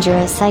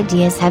 Dangerous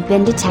ideas have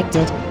been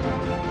detected.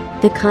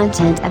 The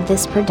content of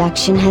this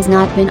production has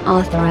not been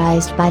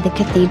authorized by the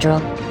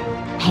Cathedral.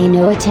 Pay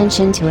no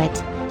attention to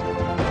it.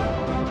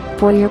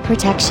 For your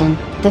protection,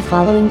 the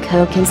following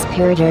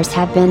co-conspirators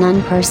have been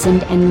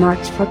unpersoned and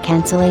marked for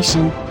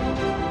cancellation.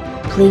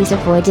 Please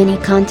avoid any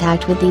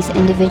contact with these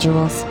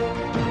individuals.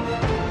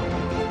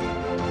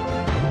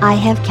 I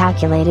have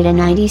calculated a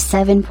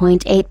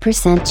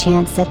 97.8%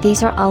 chance that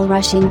these are all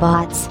Russian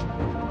bots.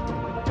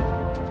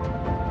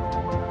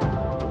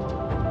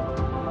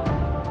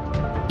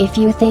 If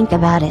you think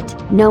about it,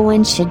 no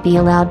one should be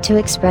allowed to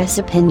express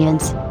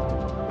opinions.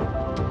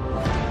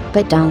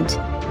 But don't.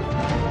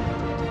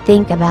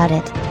 Think about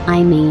it,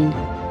 I mean.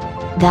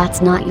 That's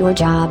not your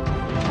job.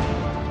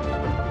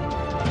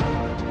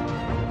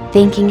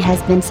 Thinking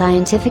has been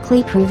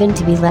scientifically proven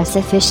to be less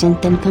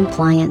efficient than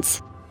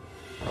compliance.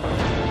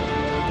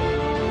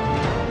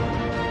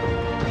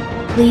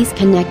 Please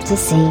connect to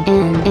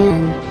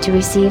CNN to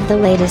receive the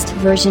latest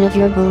version of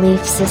your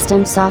belief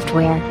system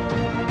software.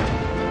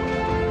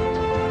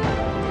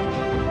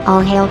 All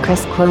hail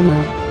Chris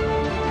Cuomo.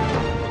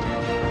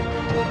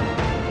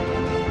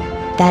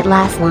 That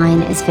last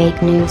line is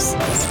fake news.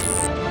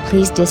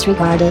 Please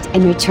disregard it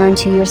and return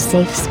to your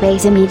safe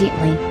space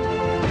immediately.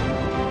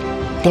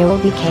 There will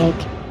be cake.